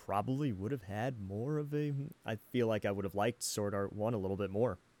like we probably would have had more of a... I feel like I would have liked Sword Art 1 a little bit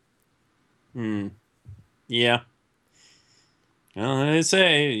more. Yeah. Well, I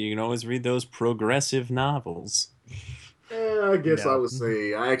say, you can always read those progressive novels. Yeah, I guess I would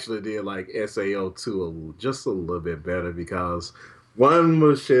say I actually did like SAO2 just a little bit better because one,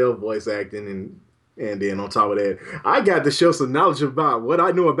 Michelle voice acting, and then on top of that, I got to show some knowledge about what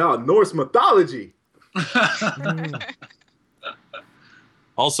I knew about Norse mythology.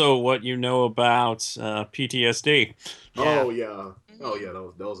 Also, what you know about PTSD. Yeah. Oh yeah,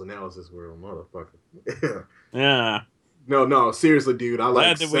 those analysis were a motherfucker. Yeah. No, seriously, dude.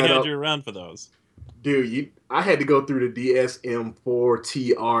 Glad that we had you around for those. Dude, I had to go through the DSM-4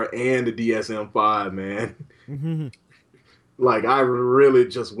 TR and the DSM-5, man. Like, I really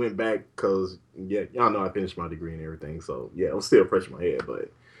just went back because, yeah, y'all know I finished my degree and everything. So, yeah, it was still fresh in my head.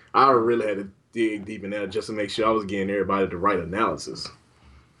 But I really had to dig deep in there just to make sure I was getting everybody the right analysis.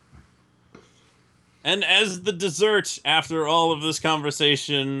 And as the dessert after all of this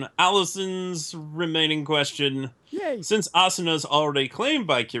conversation, Allison's remaining question. Yay. Since Asuna's already claimed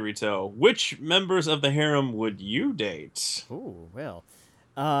by Kirito, which members of the harem would you date? Oh, well.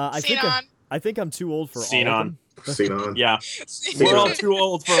 I think I'm too old for all of them. Sinon. Yeah. We're all too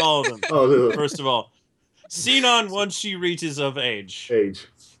old for all of them. First of all. Sinon once she reaches of age.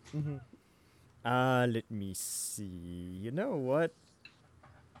 Let me see. You know what?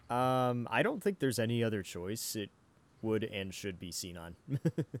 I don't think there's any other choice. It would and should be Sinon.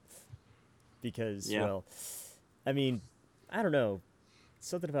 Because, well, I mean, I don't know.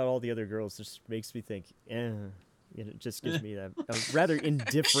 Something about all the other girls just makes me think, it just gives me a rather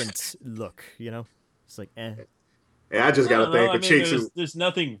indifferent look, you know? It's like, Yeah, I just got to thank the chicks who... There's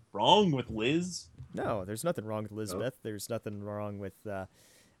nothing wrong with Liz. No, there's nothing wrong with Elizabeth. There's nothing wrong with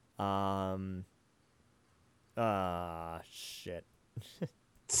shit.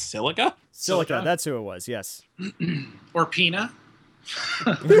 Silica? Silica, that's who it was, yes. Or Pina.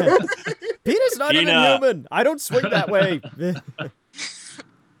 Peter's not even Pina. human. I don't swing that way.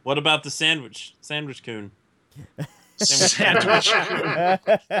 What about the sandwich coon? Sandwich.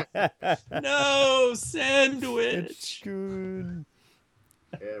 No, sandwich. It's good.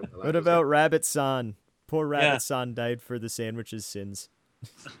 Yeah, well, What I about Rabbit-san? Poor Yeah. Rabbit-san died for the sandwich's sins.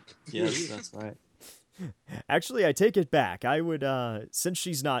 Yes, that's right. Actually, I take it back. I would, since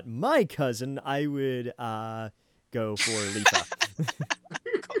she's not my cousin, I would, go for Leafa.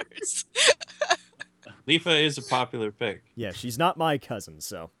 Of course. Leafa is a popular pick. Yeah, she's not my cousin,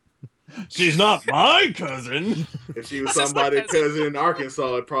 so. She's not my cousin. If she was This is my somebody's cousin. cousin in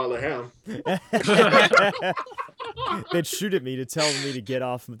Arkansas, it'd probably him. They'd shoot at me to tell me to get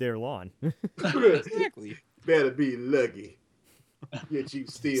off of their lawn. Exactly. Better be lucky. Yet you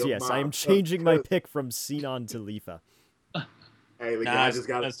steal. So yes, my I am changing my cousin. pick from Xenon to Leafa. Hey, look, Nah, I just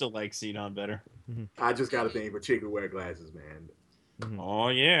got. I still like Xenon better. I just got a thing for chick who wear glasses, man. Oh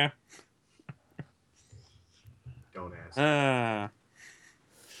yeah. Don't ask.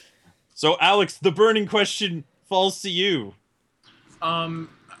 So Alex, the burning question falls to you. I've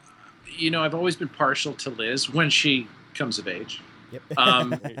always been partial to Liz when she comes of age. Yep.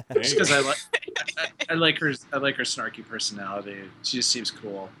 Just because I like her snarky personality. She just seems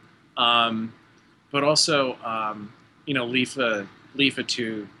cool. But also, Leafa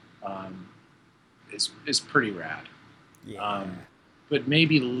too is pretty rad. Yeah. But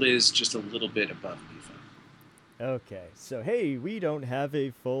maybe Liz just a little bit above Leafa. Okay, so hey, we don't have a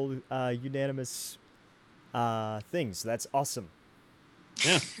full unanimous thing, so that's awesome.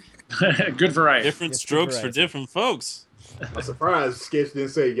 Yeah. Good variety. Different Yes, good strokes for variety. different folks. I'm surprised Sketch didn't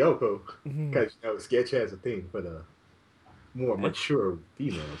say Yoko, because Sketch has a thing for the more mature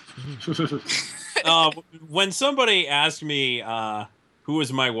females. When somebody asked me who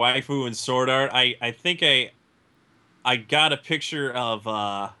was my waifu in Sword Art, I think I got a picture of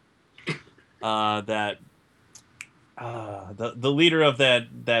that the leader of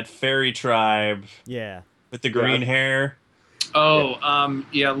that fairy tribe Yeah. with the green hair. Oh,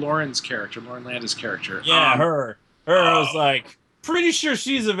 Lauren Landis' character. Yeah, her. I was like, pretty sure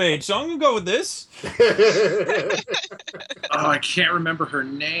she's of age, so I'm gonna go with this. I can't remember her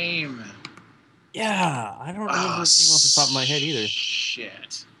name. Yeah, I don't remember her name off the top of my head either.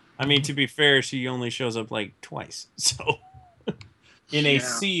 Shit. I mean, to be fair, she only shows up like twice, so in a Yeah.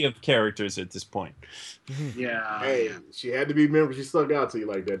 sea of characters at this point. Yeah. Hey, she had to be member. She stuck out to you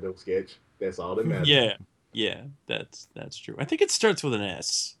like that, though, Sketch. That's all that matters. Yeah, that's true. I think it starts with an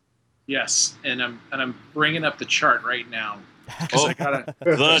S. Yes, and I'm bringing up the chart right now because Oh. I gotta.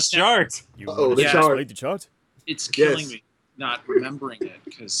 The chart. You Uh-oh, want the to chart. translate the chart? It's killing Yes. me not remembering it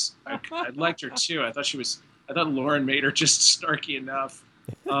because I liked her too. I thought Lauren made her just snarky enough.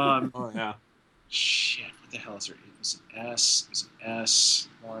 Oh yeah. Shit, what the hell is her? It was an S. It was an S.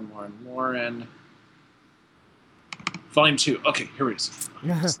 Lauren. Volume 2. Okay, here it is.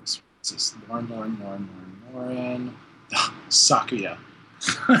 This is Lauren. Sakuya.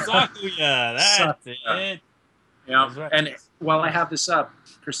 Sakuya, that's Sakuya. it. Yeah, That's right. and while I have this up,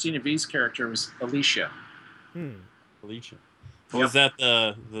 Christina V's character was Alicia. Alicia. Was that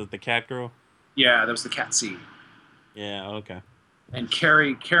the cat girl? Yeah, that was the cat seed. Yeah, okay. And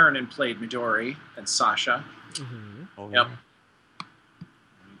Karen played Midori and Sasha. Oh, Yep.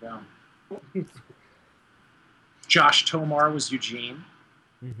 There you go. Josh Tomar was Eugene.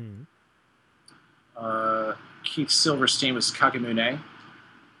 Keith Silverstein was Kagemune.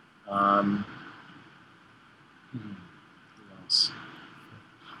 Who else?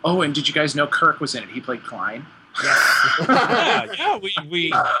 Oh, and did you guys know Kirk was in it? He played Klein. yeah,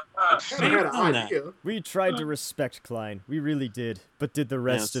 we I had an on that. idea. We tried to respect Klein. We really did. But did the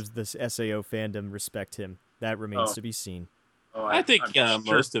rest Yes. of this SAO fandom respect him? That remains Oh. to be seen. Oh, I think I'm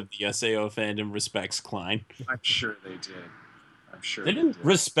sure, most of the SAO fandom respects Klein. I'm sure they did. I'm sure They they didn't did.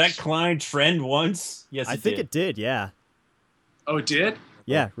 respect Klein trend once. Yes, I think it did, yeah. Oh, it did?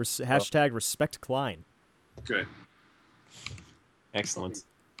 Yeah, hashtag respect Klein. Good. Excellent.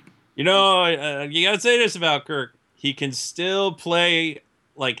 You know, you gotta say this about Kirk. He can still play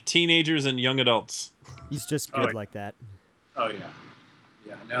like teenagers and young adults. He's just Oh, good yeah. like that. Oh, yeah.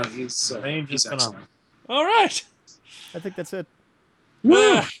 Yeah, no, he's Range is excellent. phenomenal. All right. I think that's it.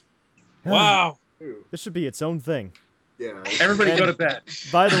 Ah, wow. This should be its own thing. Yeah. Everybody go to bed.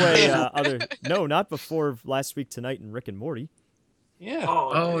 By the way, no, not before last week tonight in Rick and Morty, Yeah.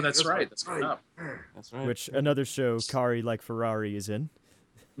 Oh, that's right. That's coming right. up. That's right. which another show Kari like Ferrari is in.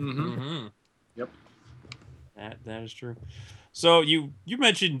 Mm-hmm. Mm-hmm. Yep. That is true. So you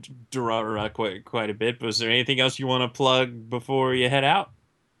mentioned Durarara quite a bit, but is there anything else you want to plug before you head out?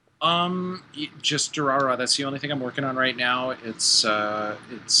 Just Durara. That's the only thing I'm working on right now. It's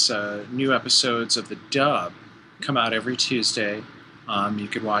new episodes of the dub come out every Tuesday. You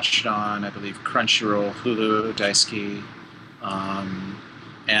could watch it on, I believe, Crunchyroll, Hulu, Daisuke,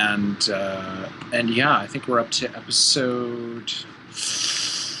 and yeah, I think we're up to episode.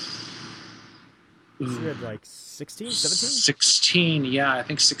 We had like 16, 17? 16, yeah, I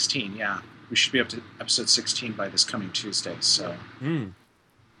think 16, yeah. We should be up to episode 16 by this coming Tuesday, so.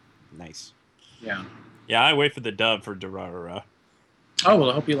 Nice. Yeah. Yeah, I wait for the dub for Durarara. Oh,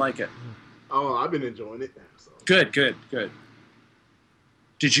 well, I hope you like it. Oh, I've been enjoying it. So. Good.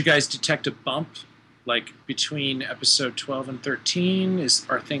 Did you guys detect a bump, like, between episode 12 and 13?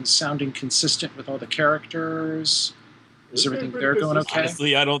 Are things sounding consistent with all the characters? Is everything there going okay?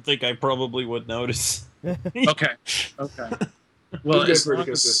 Honestly, I don't think I probably would notice. Okay. Well, it's pretty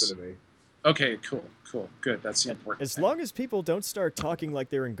consistent to me. Okay, cool, good. That's the important As thing. long as people don't start talking like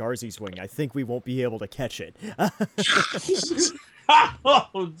they're in Garzy's wing, I think we won't be able to catch it. Oh,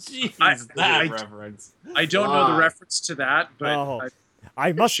 jeez, that reference. I don't know the reference to that, but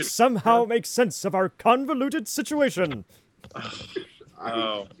I must somehow make sense of our convoluted situation.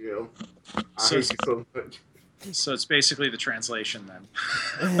 Oh. Yeah. I hate you so much. So it's basically the translation then.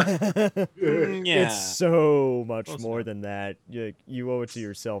 Yeah. It's so much more than that. You owe it to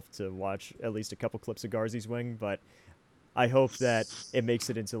yourself to watch at least a couple clips of Garzy's Wing, but I hope that it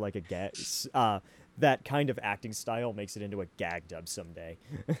makes it into like a gag. That kind of acting style makes it into a gag dub someday.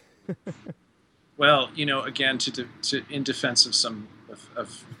 Well, again, to in defense of some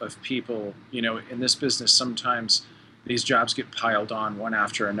of people, in this business, sometimes these jobs get piled on one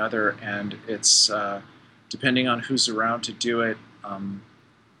after another, and it's depending on who's around to do it,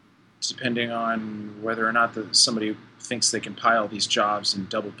 depending on whether or not somebody thinks they can pile these jobs and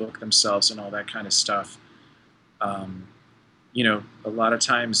double book themselves and all that kind of stuff. A lot of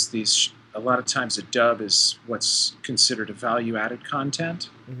times a dub is what's considered a value-added content.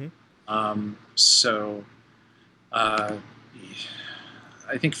 Mm-hmm.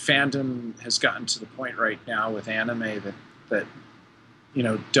 I think fandom has gotten to the point right now with anime that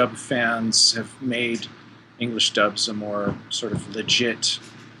dub fans have made English dubs a more sort of legit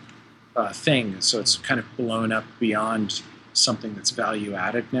thing. So it's kind of blown up beyond something that's value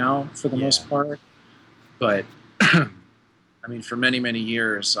added now for the most part. But I mean, for many, many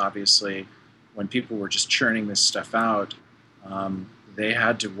years, obviously, when people were just churning this stuff out, they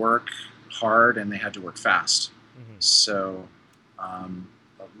had to work hard and they had to work fast. Mm-hmm. So a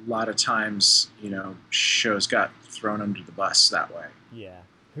lot of times, shows got thrown under the bus that way. Yeah.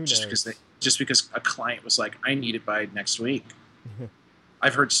 Who knows? Just because a client was like, I need it by next week.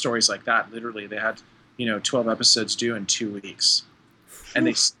 I've heard stories like that. Literally, they had, 12 episodes due in 2 weeks, and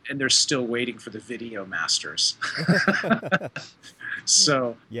they're still waiting for the video masters.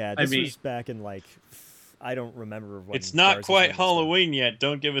 So yeah, this was back in like, I don't remember when. It's not quite Halloween yet.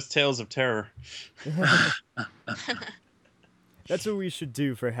 Don't give us tales of terror. That's what we should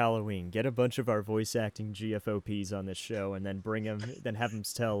do for Halloween. Get a bunch of our voice acting GFOPs on this show, and then have them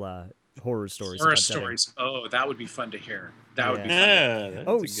tell horror stories. Oh, that would be fun to hear. That would be fun.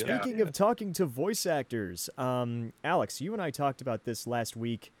 Oh, speaking of talking to voice actors, Alex, you and I talked about this last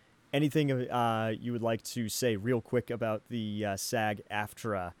week. Anything you would like to say real quick about the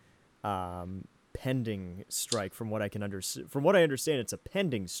SAG-AFTRA pending strike? From what I understand, it's a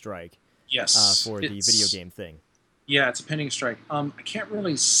pending strike. Yes, for the video game thing. Yeah, it's a pending strike. I can't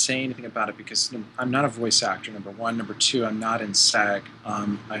really say anything about it because I'm not a voice actor, number one. Number two, I'm not in SAG.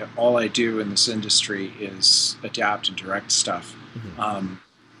 All I do in this industry is adapt and direct stuff. Mm-hmm.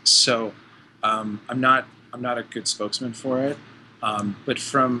 I'm not a good spokesman for it.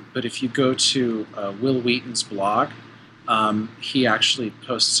 But if you go to Will Wheaton's blog, he actually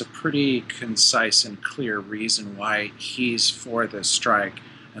posts a pretty concise and clear reason why he's for the strike,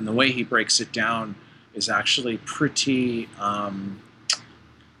 and the way he breaks it down is actually pretty.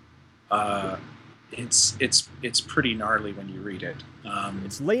 It's pretty gnarly when you read it.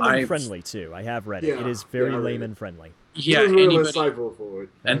 It's layman friendly too. I have read it. It is very layman friendly. Yeah, insightful for it.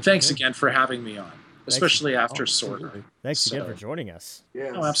 And thanks again for having me on, especially after Sorter. Thanks again for joining us.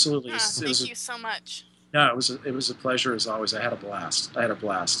 Yeah. Oh, absolutely. Thank you so much. No, it was a pleasure as always. I had a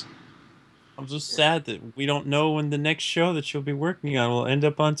blast. I'm just sad that we don't know when the next show that you'll be working on will end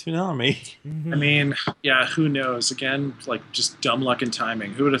up on Toonami. I mean, yeah, who knows? Again, like just dumb luck and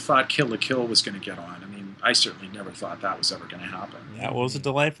timing. Who would have thought Kill la Kill was going to get on? I mean, I certainly never thought that was ever going to happen. That was a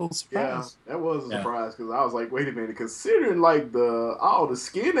delightful Yeah, surprise. that was a Yeah. surprise because I was like, wait a minute, considering like all the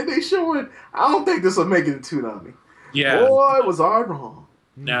skin that they showing, I don't think this will make it to Toonami. Yeah. Boy, was I wrong.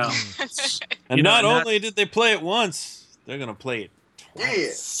 No. And You know, not and only did they play it once, they're gonna play it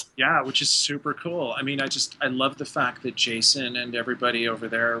twice. Yeah, which is super cool. I mean, I love the fact that Jason and everybody over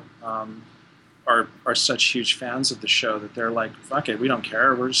there are such huge fans of the show that they're like, fuck it, we don't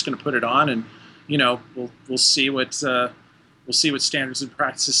care. We're just going to put it on, and we'll see what standards and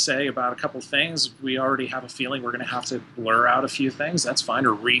practices say about a couple things. We already have a feeling we're going to have to blur out a few things. That's fine,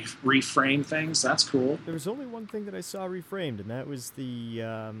 or reframe things. That's cool. There was only one thing that I saw reframed, and that was the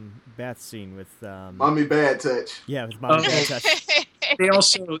bath scene with Mommy Bad Touch. Yeah, with Mommy Bad Touch. They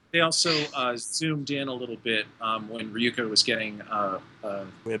also zoomed in a little bit when Ryuko was getting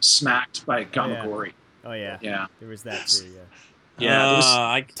smacked by Gamagori. Oh yeah. Yeah. There was that too. Yeah. Yeah.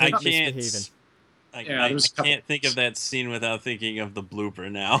 I can't. Misbehaving. I can't think of that scene without thinking of the blooper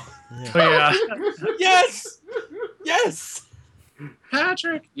now. Yeah. Yes. Yes.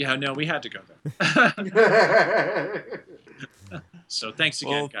 Patrick. Yeah. No, we had to go there. So thanks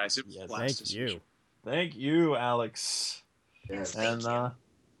again, guys. It was a blast. Thank you. Thank you, Alex. Yes. And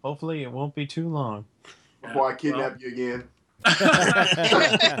hopefully it won't be too long. Before I kidnap you again.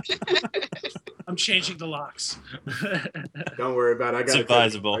 I'm changing the locks. Don't worry about it. I got It's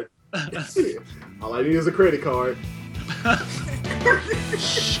advisable. Yes, it is. All I need is a credit card.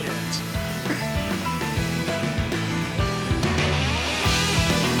 Shit.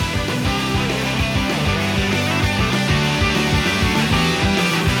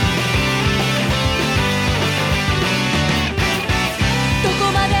 どこ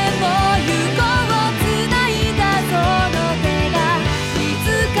までも行こうつないだその手がいつ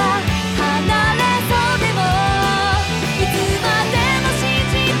か離れそうでもいつまでも信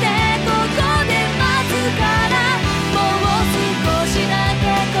じてここで待つからもう少しだけ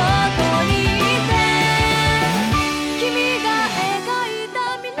ここにいて君が描い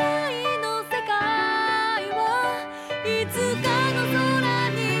た未来の世界をいつかの空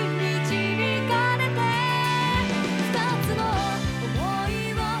に導かれて二つの想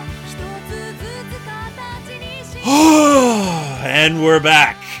いを一つずつ形にし And we're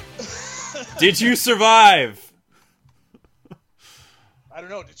back. Did you survive? I don't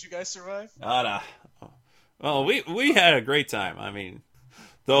know. Did you guys survive? Well, we had a great time. I mean,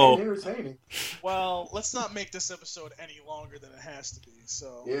 though. Entertaining. Well, let's not make this episode any longer than it has to be.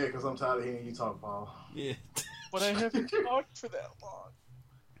 So. Yeah, because I'm tired of hearing you talk, Paul. Yeah. But I haven't talked for that long.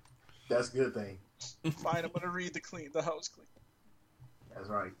 That's a good thing. Fine, I'm gonna read the house clean. That's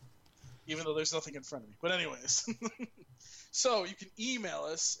right. Even though there's nothing in front of me. But anyways. So you can email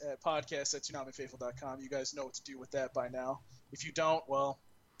us at podcast@toonamifaithful.com. You guys know what to do with that by now. If you don't, well,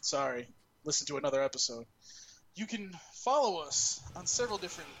 sorry. Listen to another episode. You can follow us on several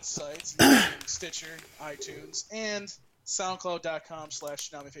different sites, including Stitcher, iTunes, and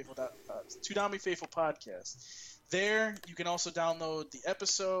SoundCloud.com/ToonamiFaithful podcast. There, you can also download the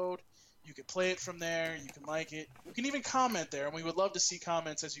episode. You can play it from there. You can like it. You can even comment there, and we would love to see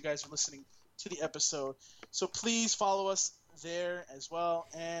comments as you guys are listening to the episode. So please follow us there as well,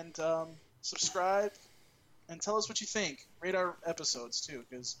 and subscribe, and tell us what you think. Rate our episodes, too,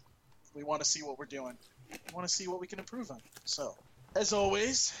 because we want to see what we're doing. We want to see what we can improve on. So, as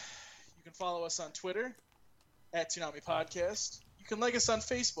always, you can follow us on Twitter, @Toonami Podcast. You can like us on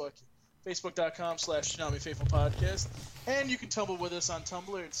Facebook, facebook.com/ToonamiFaithfulPodcast. And you can tumble with us on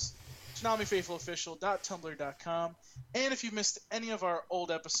Tumblr. It's ToonamiFaithfulOfficial.tumblr.com. And if you missed any of our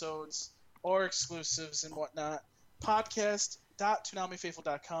old episodes or exclusives and whatnot,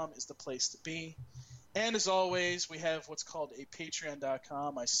 podcast.ToonamiFaithful.com is the place to be. And as always, we have what's called a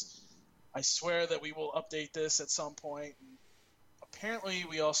Patreon.com. I swear that we will update this at some point. And apparently,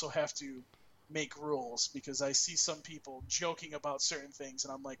 we also have to make rules because I see some people joking about certain things,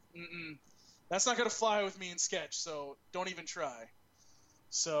 and I'm like, that's not going to fly with me in Sketch, so don't even try.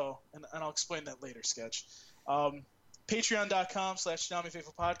 So, and I'll explain that later, Sketch.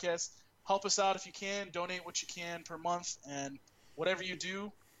 Patreon.com/ToonamiFaithfulPodcast. Help us out if you can. Donate what you can per month, and whatever you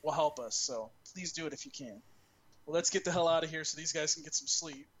do will help us. So please do it if you can. Well, let's get the hell out of here so these guys can get some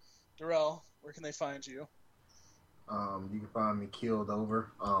sleep. Darrell, where can they find you? You can find me killed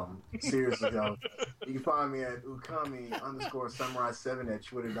over. Seriously, though. You can find me at ukami_samurai7 at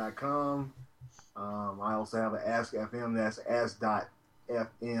twitter.com. I also have an Ask FM. That's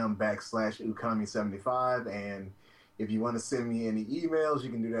ask.fm/ukami75. And if you want to send me any emails, you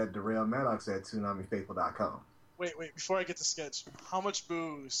can do that at Darrell Maddox at toonamifaithful.com. Wait, before I get to Sketch, how much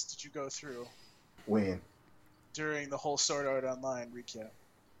booze did you go through When? during the whole Sword Art Online recap?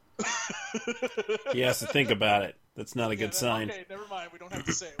 He has to think about it. That's not a good sign. Okay, never mind. We don't have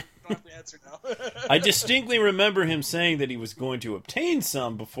to say it. We don't have to answer now. I distinctly remember him saying that he was going to obtain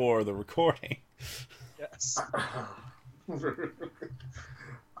some before the recording. Yes.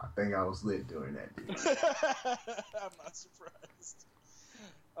 I think I was lit during that. I'm not surprised.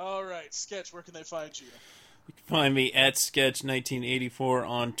 All right, Sketch, where can they find you? You can find me at Sketch1984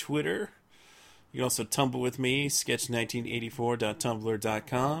 on Twitter. You can also tumble with me,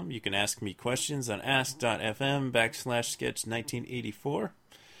 sketch1984.tumblr.com. You can ask me questions on ask.fm/sketch1984.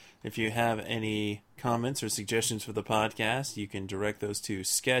 If you have any comments or suggestions for the podcast, you can direct those to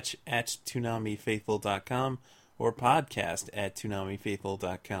sketch@toonamifaithful.com or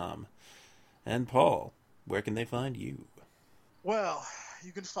podcast@toonamifaithful.com. And Paul, where can they find you? Well,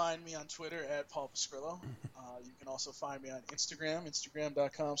 you can find me on Twitter at Paul Pascrillo. You can also find me on Instagram,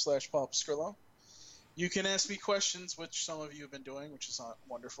 instagram.com/Paul Pascrillo. You can ask me questions, which some of you have been doing, which is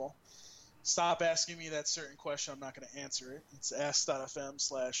wonderful. Stop asking me that certain question. I'm not going to answer it. It's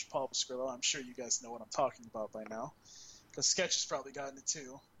ask.fm/Paul Pascrillo. I'm sure you guys know what I'm talking about by now, because Sketch has probably gotten it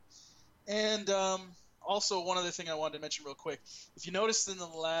too. And also, one other thing I wanted to mention real quick. If you noticed in the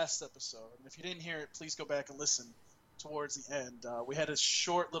last episode, and if you didn't hear it, please go back and listen towards the end. We had a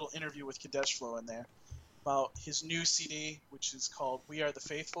short little interview with Kadesh Flow in there about his new CD, which is called We Are the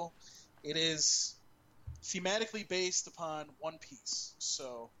Faithful. It is thematically based upon One Piece.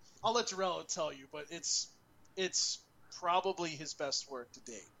 So I'll let Jarrell tell you, but it's probably his best work to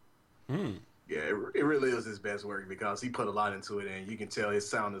date. Yeah, it really is his best work because he put a lot into it, and you can tell his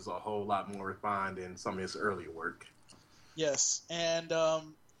sound is a whole lot more refined than some of his earlier work. Yes, and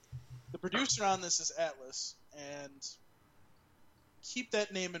the producer on this is Atlas, and keep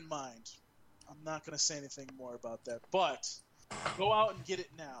that name in mind. I'm not going to say anything more about that, but go out and get it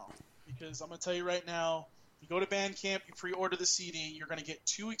now, because I'm going to tell you right now, if you go to Bandcamp, you pre-order the CD, you're going to get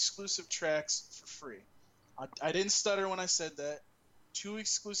 2 exclusive tracks for free. I didn't stutter when I said that. 2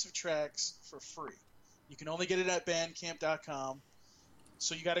 exclusive tracks for free. You can only get it at bandcamp.com.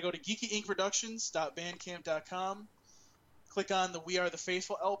 So you got to go to geekyinkproductions.bandcamp.com, click on the We Are the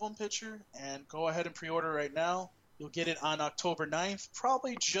Faithful album picture, and go ahead and pre-order right now. You'll get it on October 9th,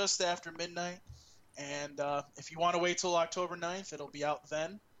 probably just after midnight. And if you want to wait till October 9th, it'll be out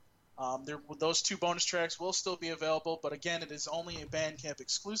then. Those 2 bonus tracks will still be available, but again, it is only a Bandcamp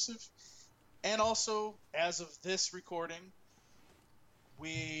exclusive. And also, as of this recording,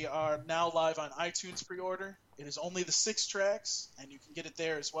 we are now live on iTunes pre-order. It is only the 6 tracks, and you can get it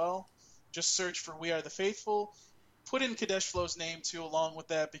there as well. Just search for We Are the Faithful. Put in Kadesh Flow's name, too, along with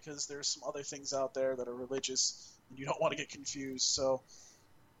that, because there's some other things out there that are religious, and you don't want to get confused. So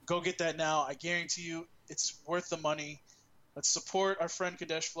go get that now. I guarantee you it's worth the money. Let's support our friend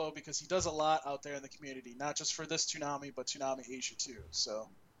Kadesh Flow, because he does a lot out there in the community, not just for this Toonami, but Toonami Asia, too. So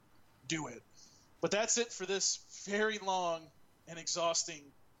do it. But that's it for this very long and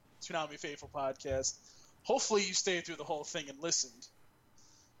exhausting Toonami Faithful podcast. Hopefully you stayed through the whole thing and listened.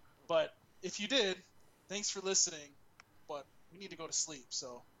 But if you did, thanks for listening. But we need to go to sleep,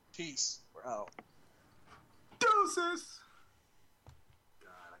 so peace. We're out. Deuces!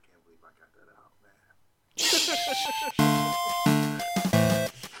 God, I can't believe I got that out, man.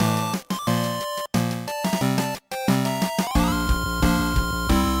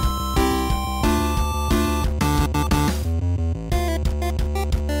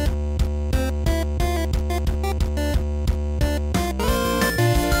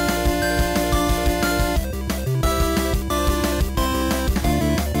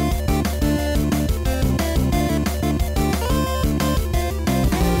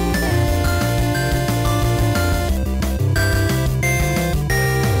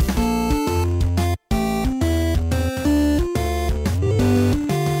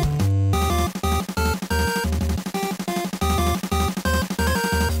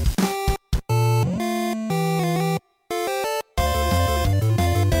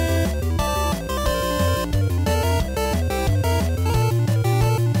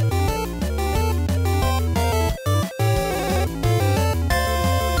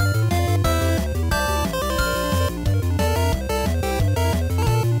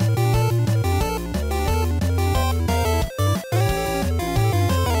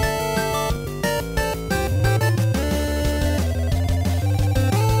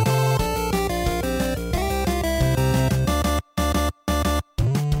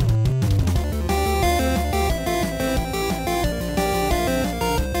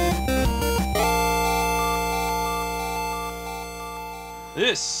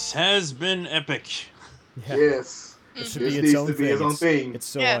 This has been epic. Yeah. Yes. It should This be its needs own to be thing. its own thing. It's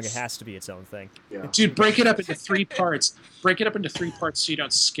so long, it Yes. has to be its own thing. Yeah. Dude, break it up into 3 parts. Break it up into 3 parts so you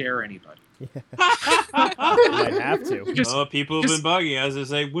don't scare anybody. Might have to. Just- Oh, people have been bugging us to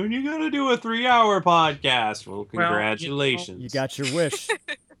say, when you gonna do a 3-hour podcast? Well, Well, congratulations. You got your wish.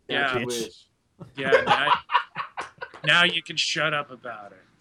 Yeah. Got your bitch. wish. Yeah, now you can shut up about it.